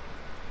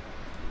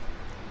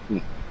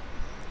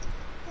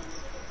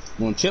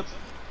 Want chip?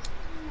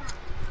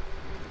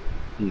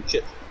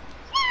 Chip.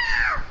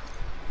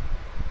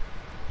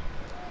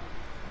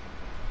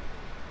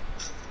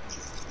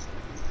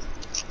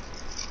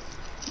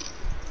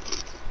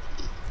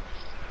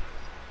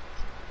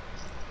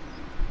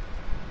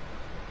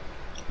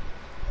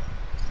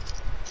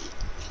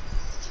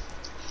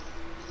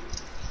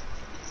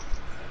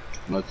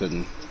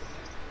 Nothing.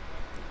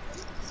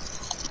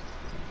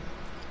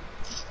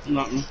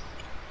 Nothing.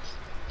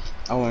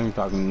 I wasn't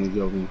talking to you,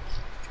 joking.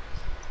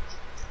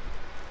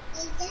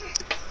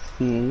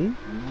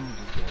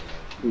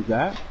 Who's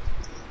that?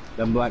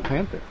 The Black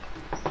Panther.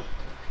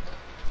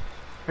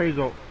 Here you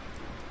go.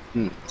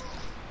 You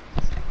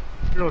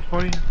know what's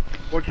funny?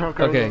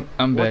 Okay,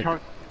 I'm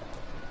back.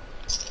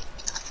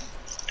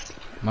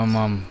 My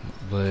mom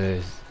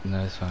was...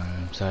 No, it's fine.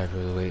 I'm sorry for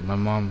the wait. My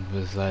mom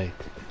was like...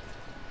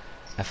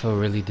 I felt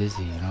really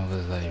dizzy, and I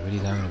was like, what are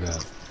you talking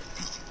about?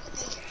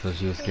 So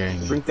she was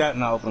scaring me. Drink that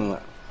and I'll open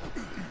it.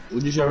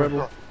 Would you show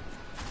Rebel?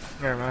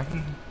 Yeah,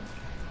 man.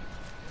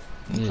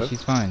 Yeah,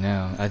 she's fine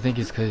now. I think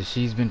it's because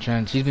she's been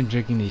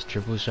drinking these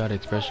triple shot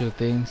espresso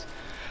things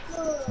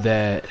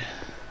that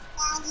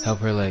help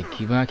her like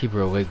not keep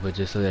her awake, but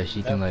just so that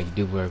she can like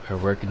do her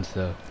work and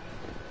stuff.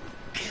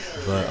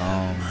 But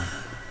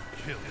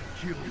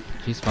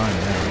she's fine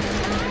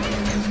now.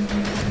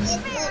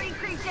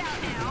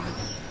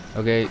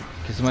 Okay,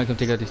 can somebody come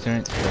take out these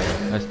turrets?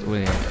 That's the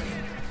way.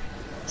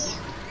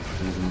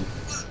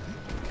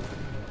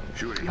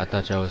 I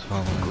thought y'all was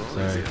following.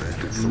 Sorry.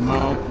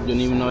 No,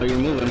 didn't even know you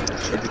were moving.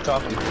 You're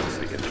talking. I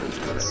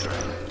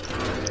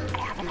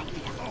have an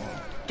idea.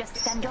 Just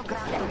stand your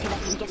ground until I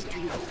can get to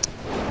you.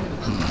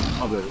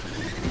 I'll do it.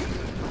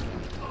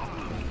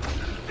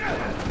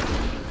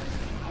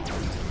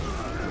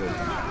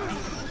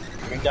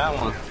 Drink that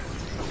one.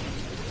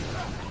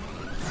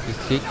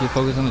 Just keep your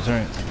focus on the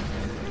turrets.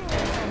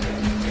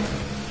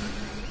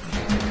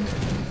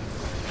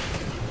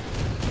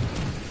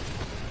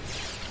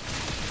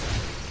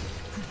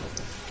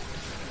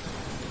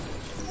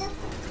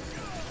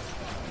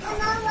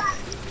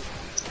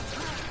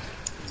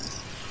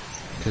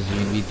 Because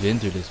we've been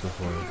through this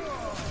before.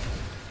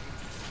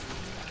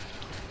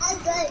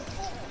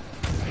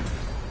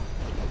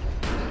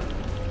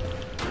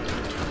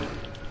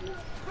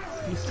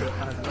 He still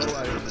has no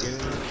idea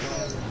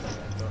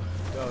getting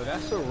Yo,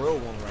 that's a real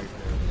one right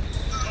there.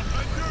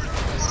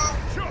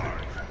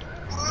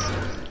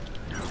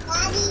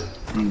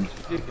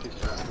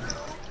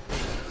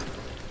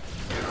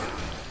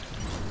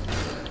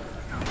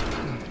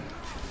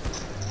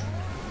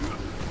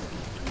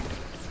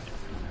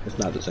 It's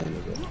not the same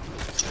as it.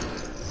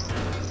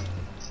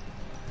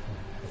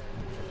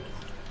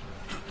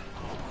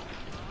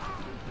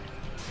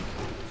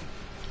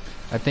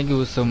 I think it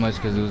was so much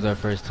because it was our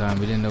first time.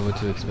 We didn't know what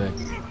to expect.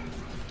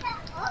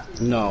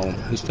 No,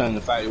 he's trying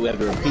to fight. We have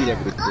to repeat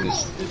everything.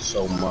 It's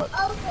so much.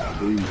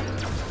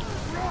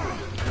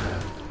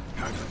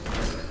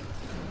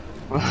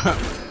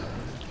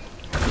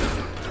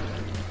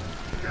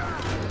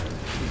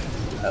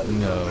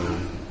 No.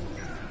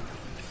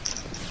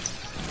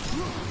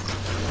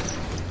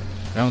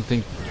 I don't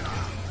think.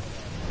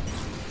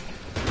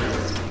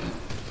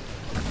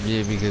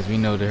 Yeah, because we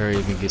know to hurry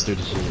up and get through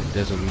the shit.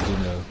 That's what we do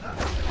know.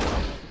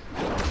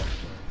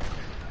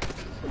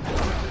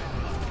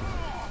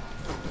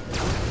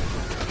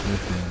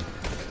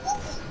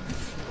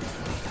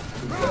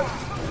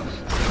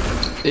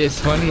 It's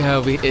funny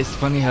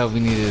how we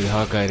needed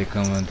Hawkeye to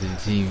come onto the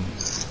team.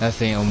 Not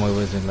saying Omoy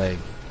wasn't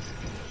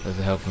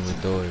helping with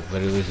Thor,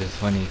 but it was just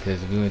funny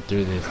because we went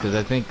through this. Because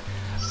I think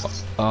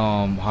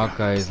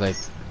Hawkeye is like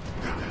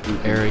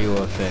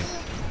aerial effect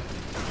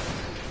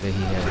that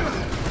he has.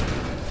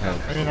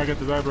 And I get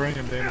the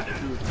vibranium damage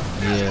too.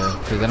 Yeah,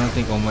 because I don't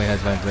think Omoy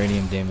has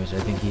vibranium damage. I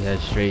think he has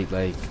straight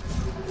like.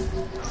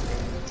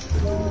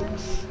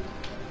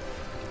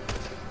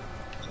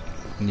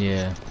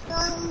 Yeah.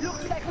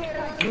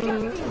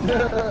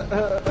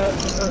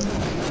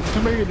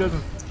 Somebody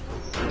doesn't.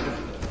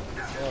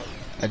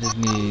 I just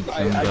need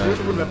somebody. I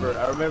just remember.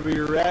 I remember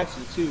your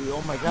reaction too.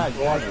 Oh my god,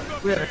 you guys,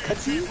 we had a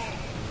cutscene?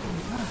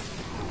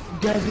 You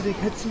guys did a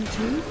cutscene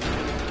too?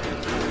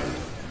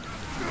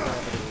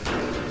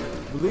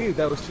 I believe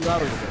that was 2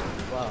 hours ago.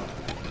 Wow.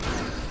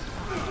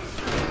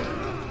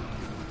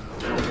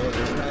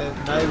 Yeah,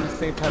 it's not even the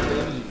same type of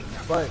enemy,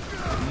 but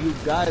you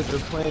guys are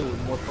playing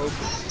with more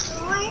focus.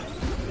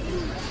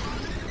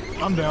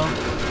 I'm down.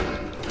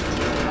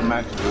 I'm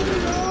actually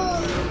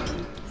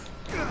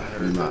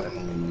not.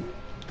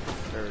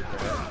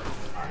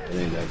 It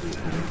ain't that deep.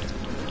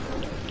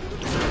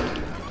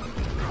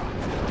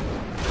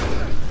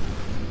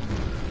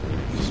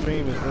 The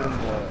stream is in the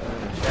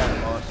chat,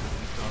 Austin.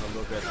 Trying to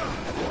look at the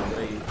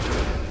raid.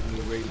 You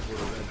ready for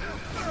the rest.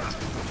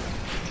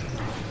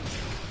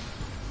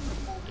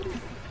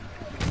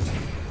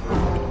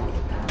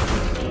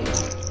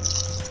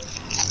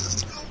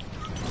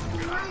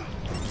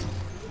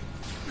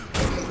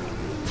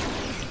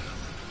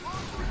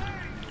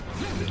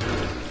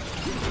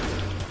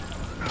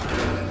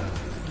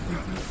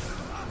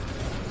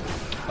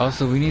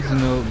 Also, we need to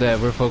know that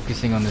we're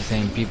focusing on the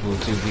same people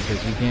too,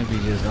 because we can't be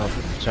just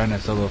trying to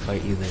solo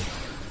fight either.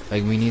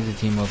 Like, we need to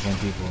team up on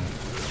people.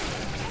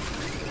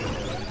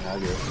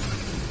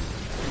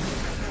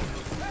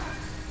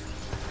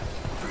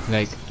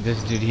 Like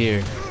this dude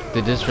here,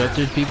 the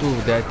disruptor people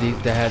that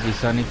have these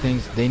sonic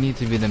things, they need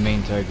to be the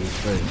main targets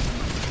first,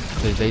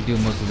 because they do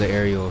most of the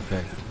aerial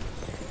effect.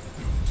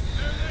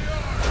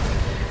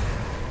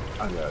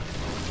 I got it.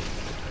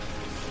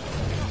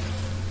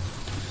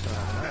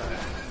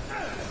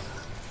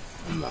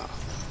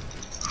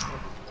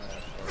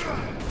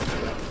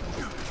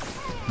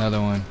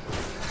 Another one.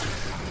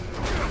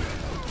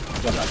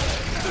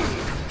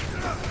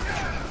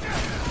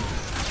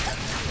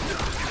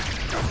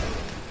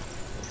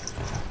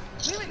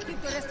 We will keep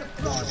the rest of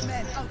Claw's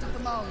men out of the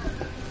mountain.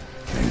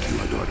 Thank you,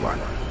 adored one.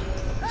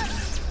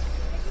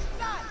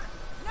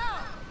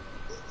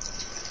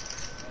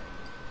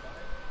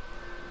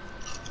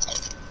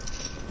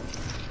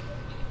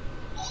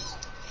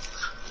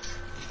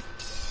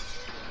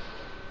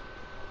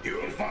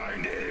 You'll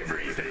find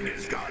everything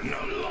has gotten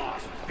a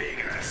lot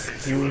bigger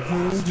since you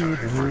last heard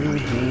from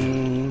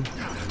me.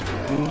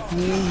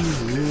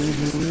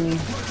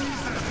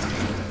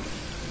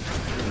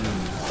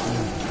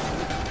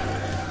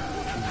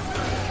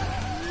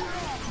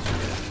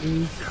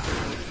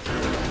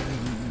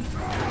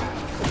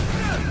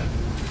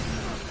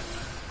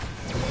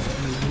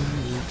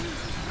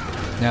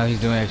 Now he's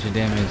doing extra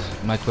damage.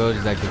 My 12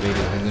 is activated.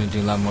 I'm gonna do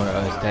a lot more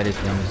status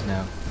damage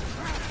now.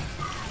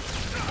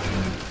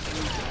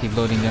 Keep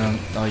loading down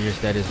all your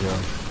status roll.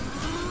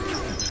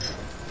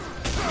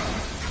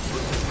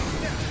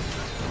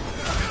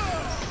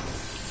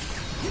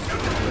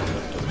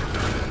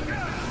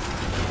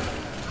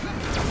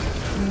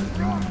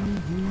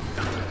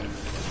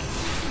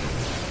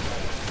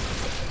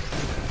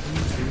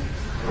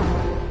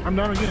 I'm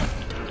down again.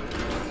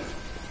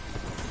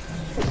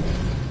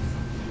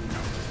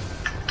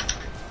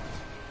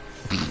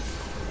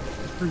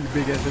 You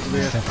big ass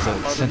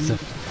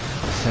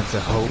Sense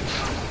of hope.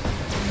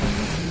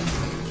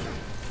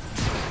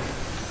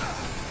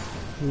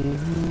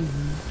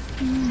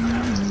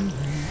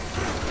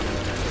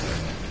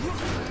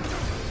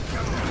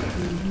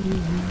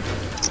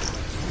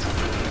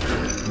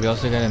 We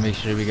also gotta make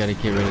sure we gotta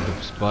get rid of the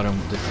smaller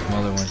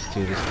ones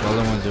too. The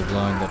smaller ones are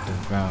blowing up the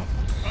ground.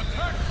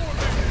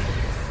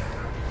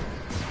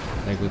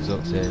 Like what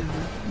Zolt said.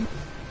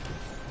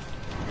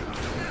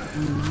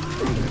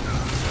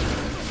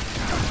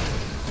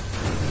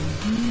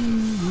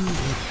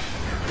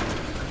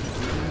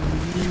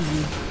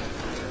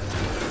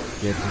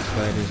 Get the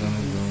spiders on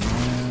the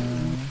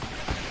ground.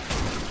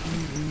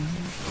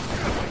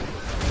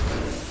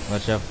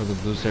 Watch out for the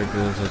blue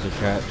circles, those are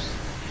traps.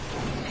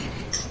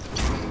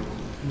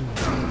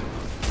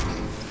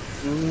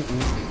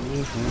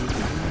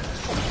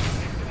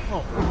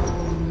 Oh.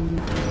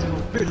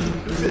 Bitch.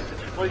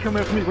 Why you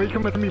coming after me? Why you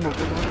coming after me,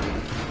 motherfucker?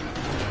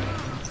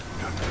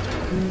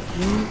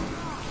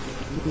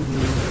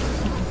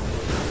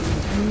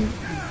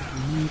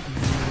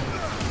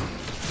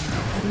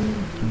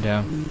 I'm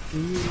down.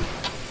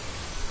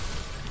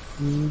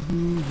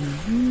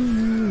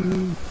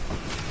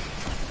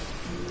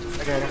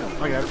 I got it.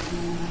 I got it.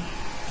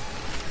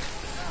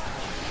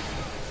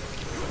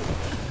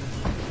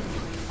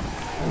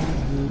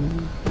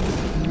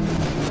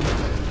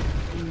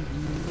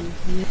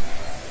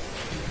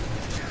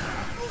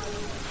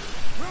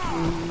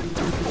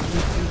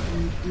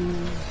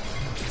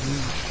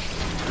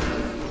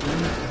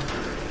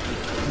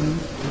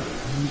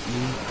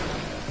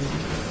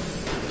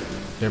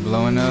 They're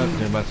blowing up.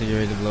 They're about to get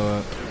ready to blow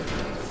up.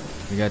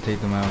 We gotta take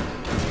them out.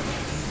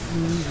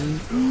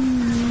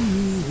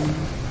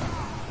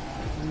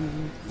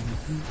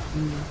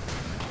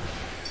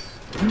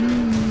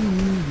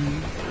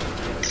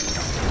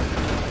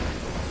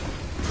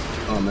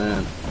 Oh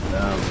man.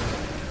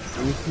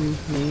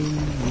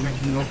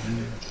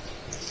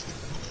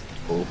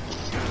 Oh.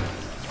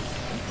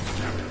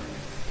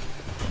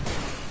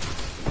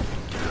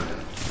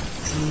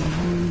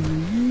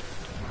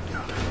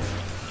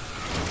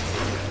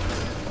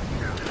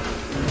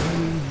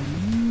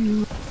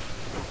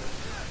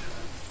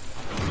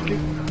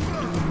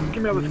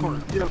 Get me out of this corner.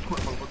 Get out of this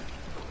corner, motherfucker.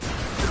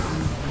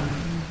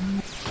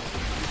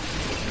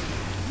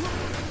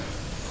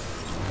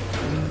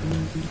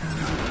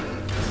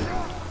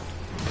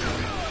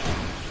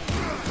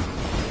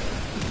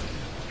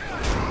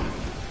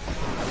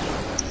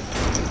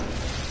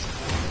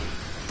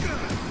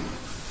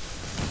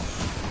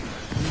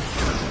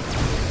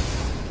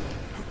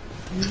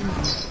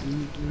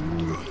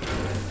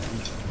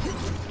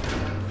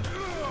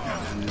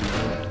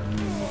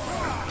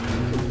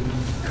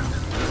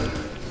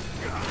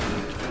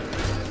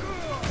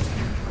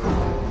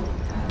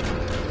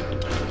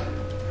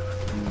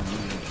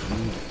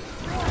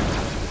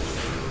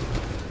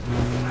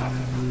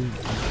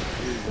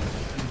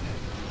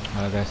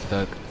 I got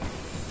stuck.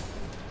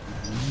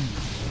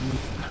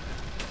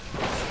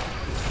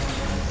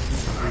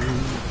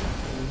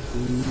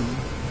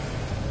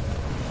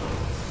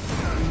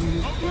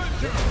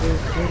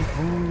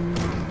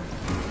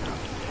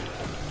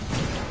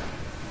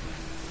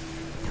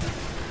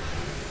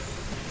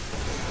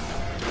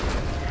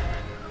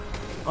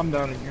 I'm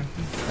down again.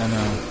 I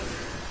know.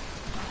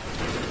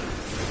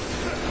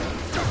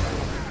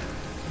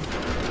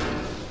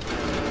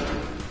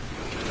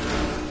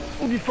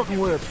 Oh, these fucking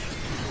webs.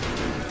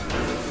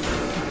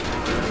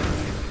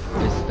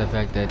 It's the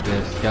fact that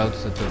the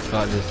scouts,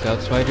 the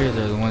scout spiders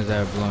are the ones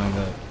that are blowing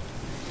up.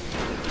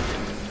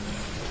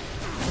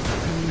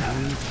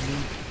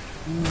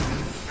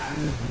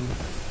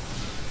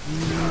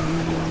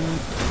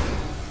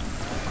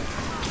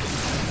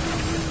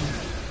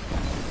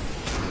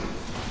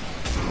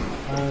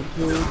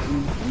 Put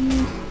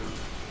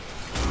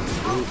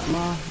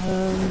my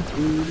hand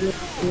through the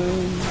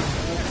flame.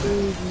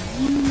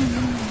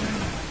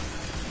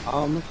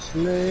 I'm a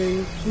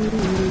slave to the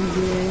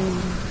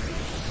game.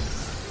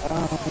 I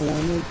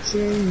wanna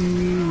chain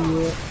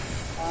you up.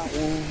 I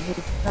wanna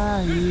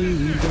tie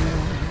you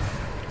down.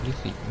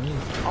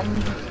 I'm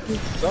just a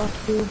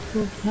sucker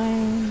for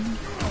pain.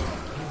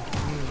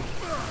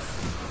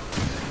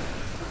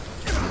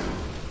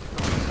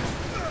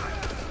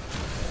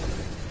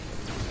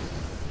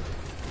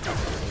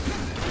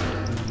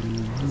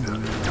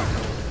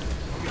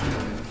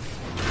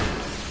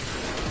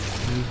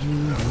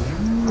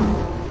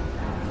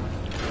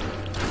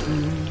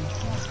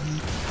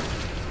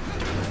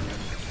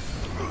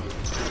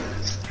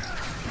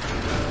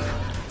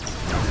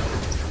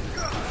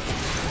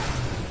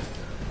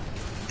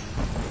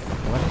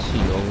 Why does she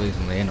always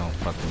land on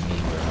fucking me,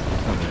 bro?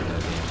 Tell me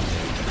that damn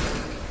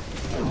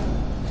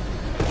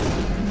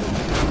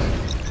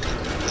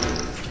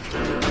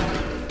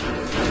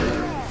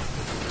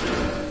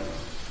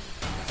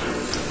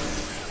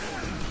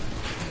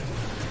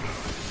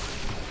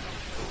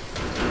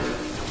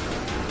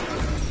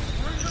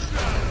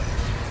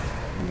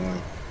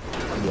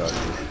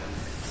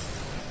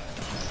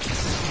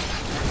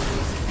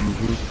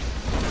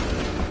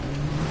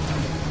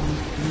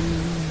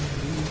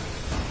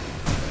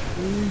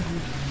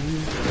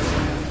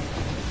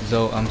So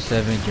I'm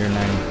 7th, you're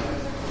 9th.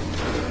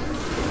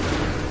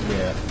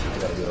 Yeah, I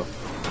gotta go.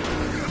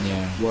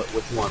 Yeah.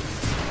 Which one?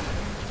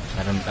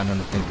 I don't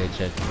think they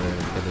checked for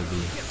the B.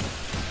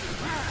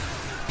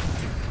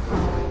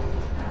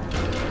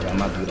 Yeah, I'm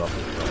not good off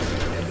this.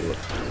 I do it.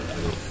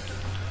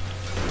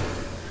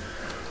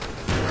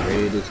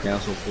 it is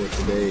canceled for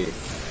today.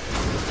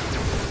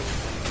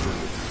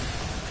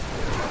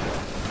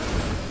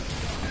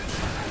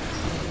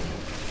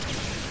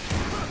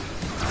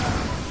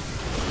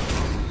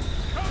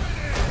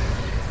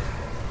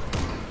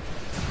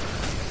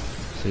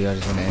 So y'all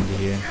just wanna end it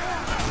here?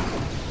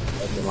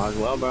 Okay, might as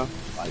well, bro.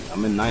 Like,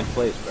 I'm in 9th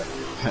place, bro.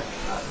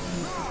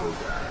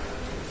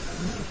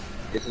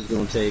 This is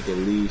gonna take at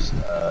least,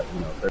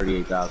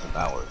 38,000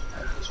 hours.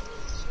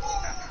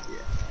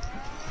 Yeah.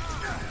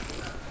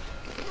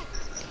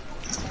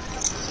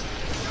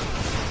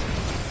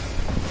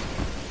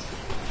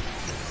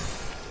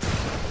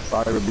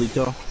 Sorry,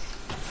 Roblito.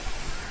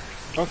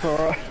 That's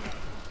alright.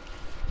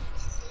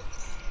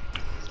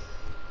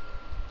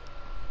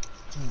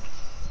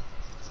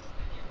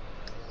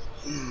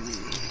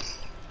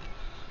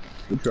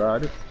 We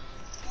tried it.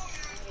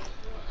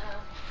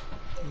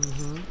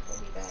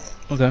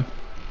 Okay.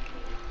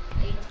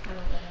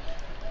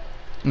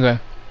 Okay.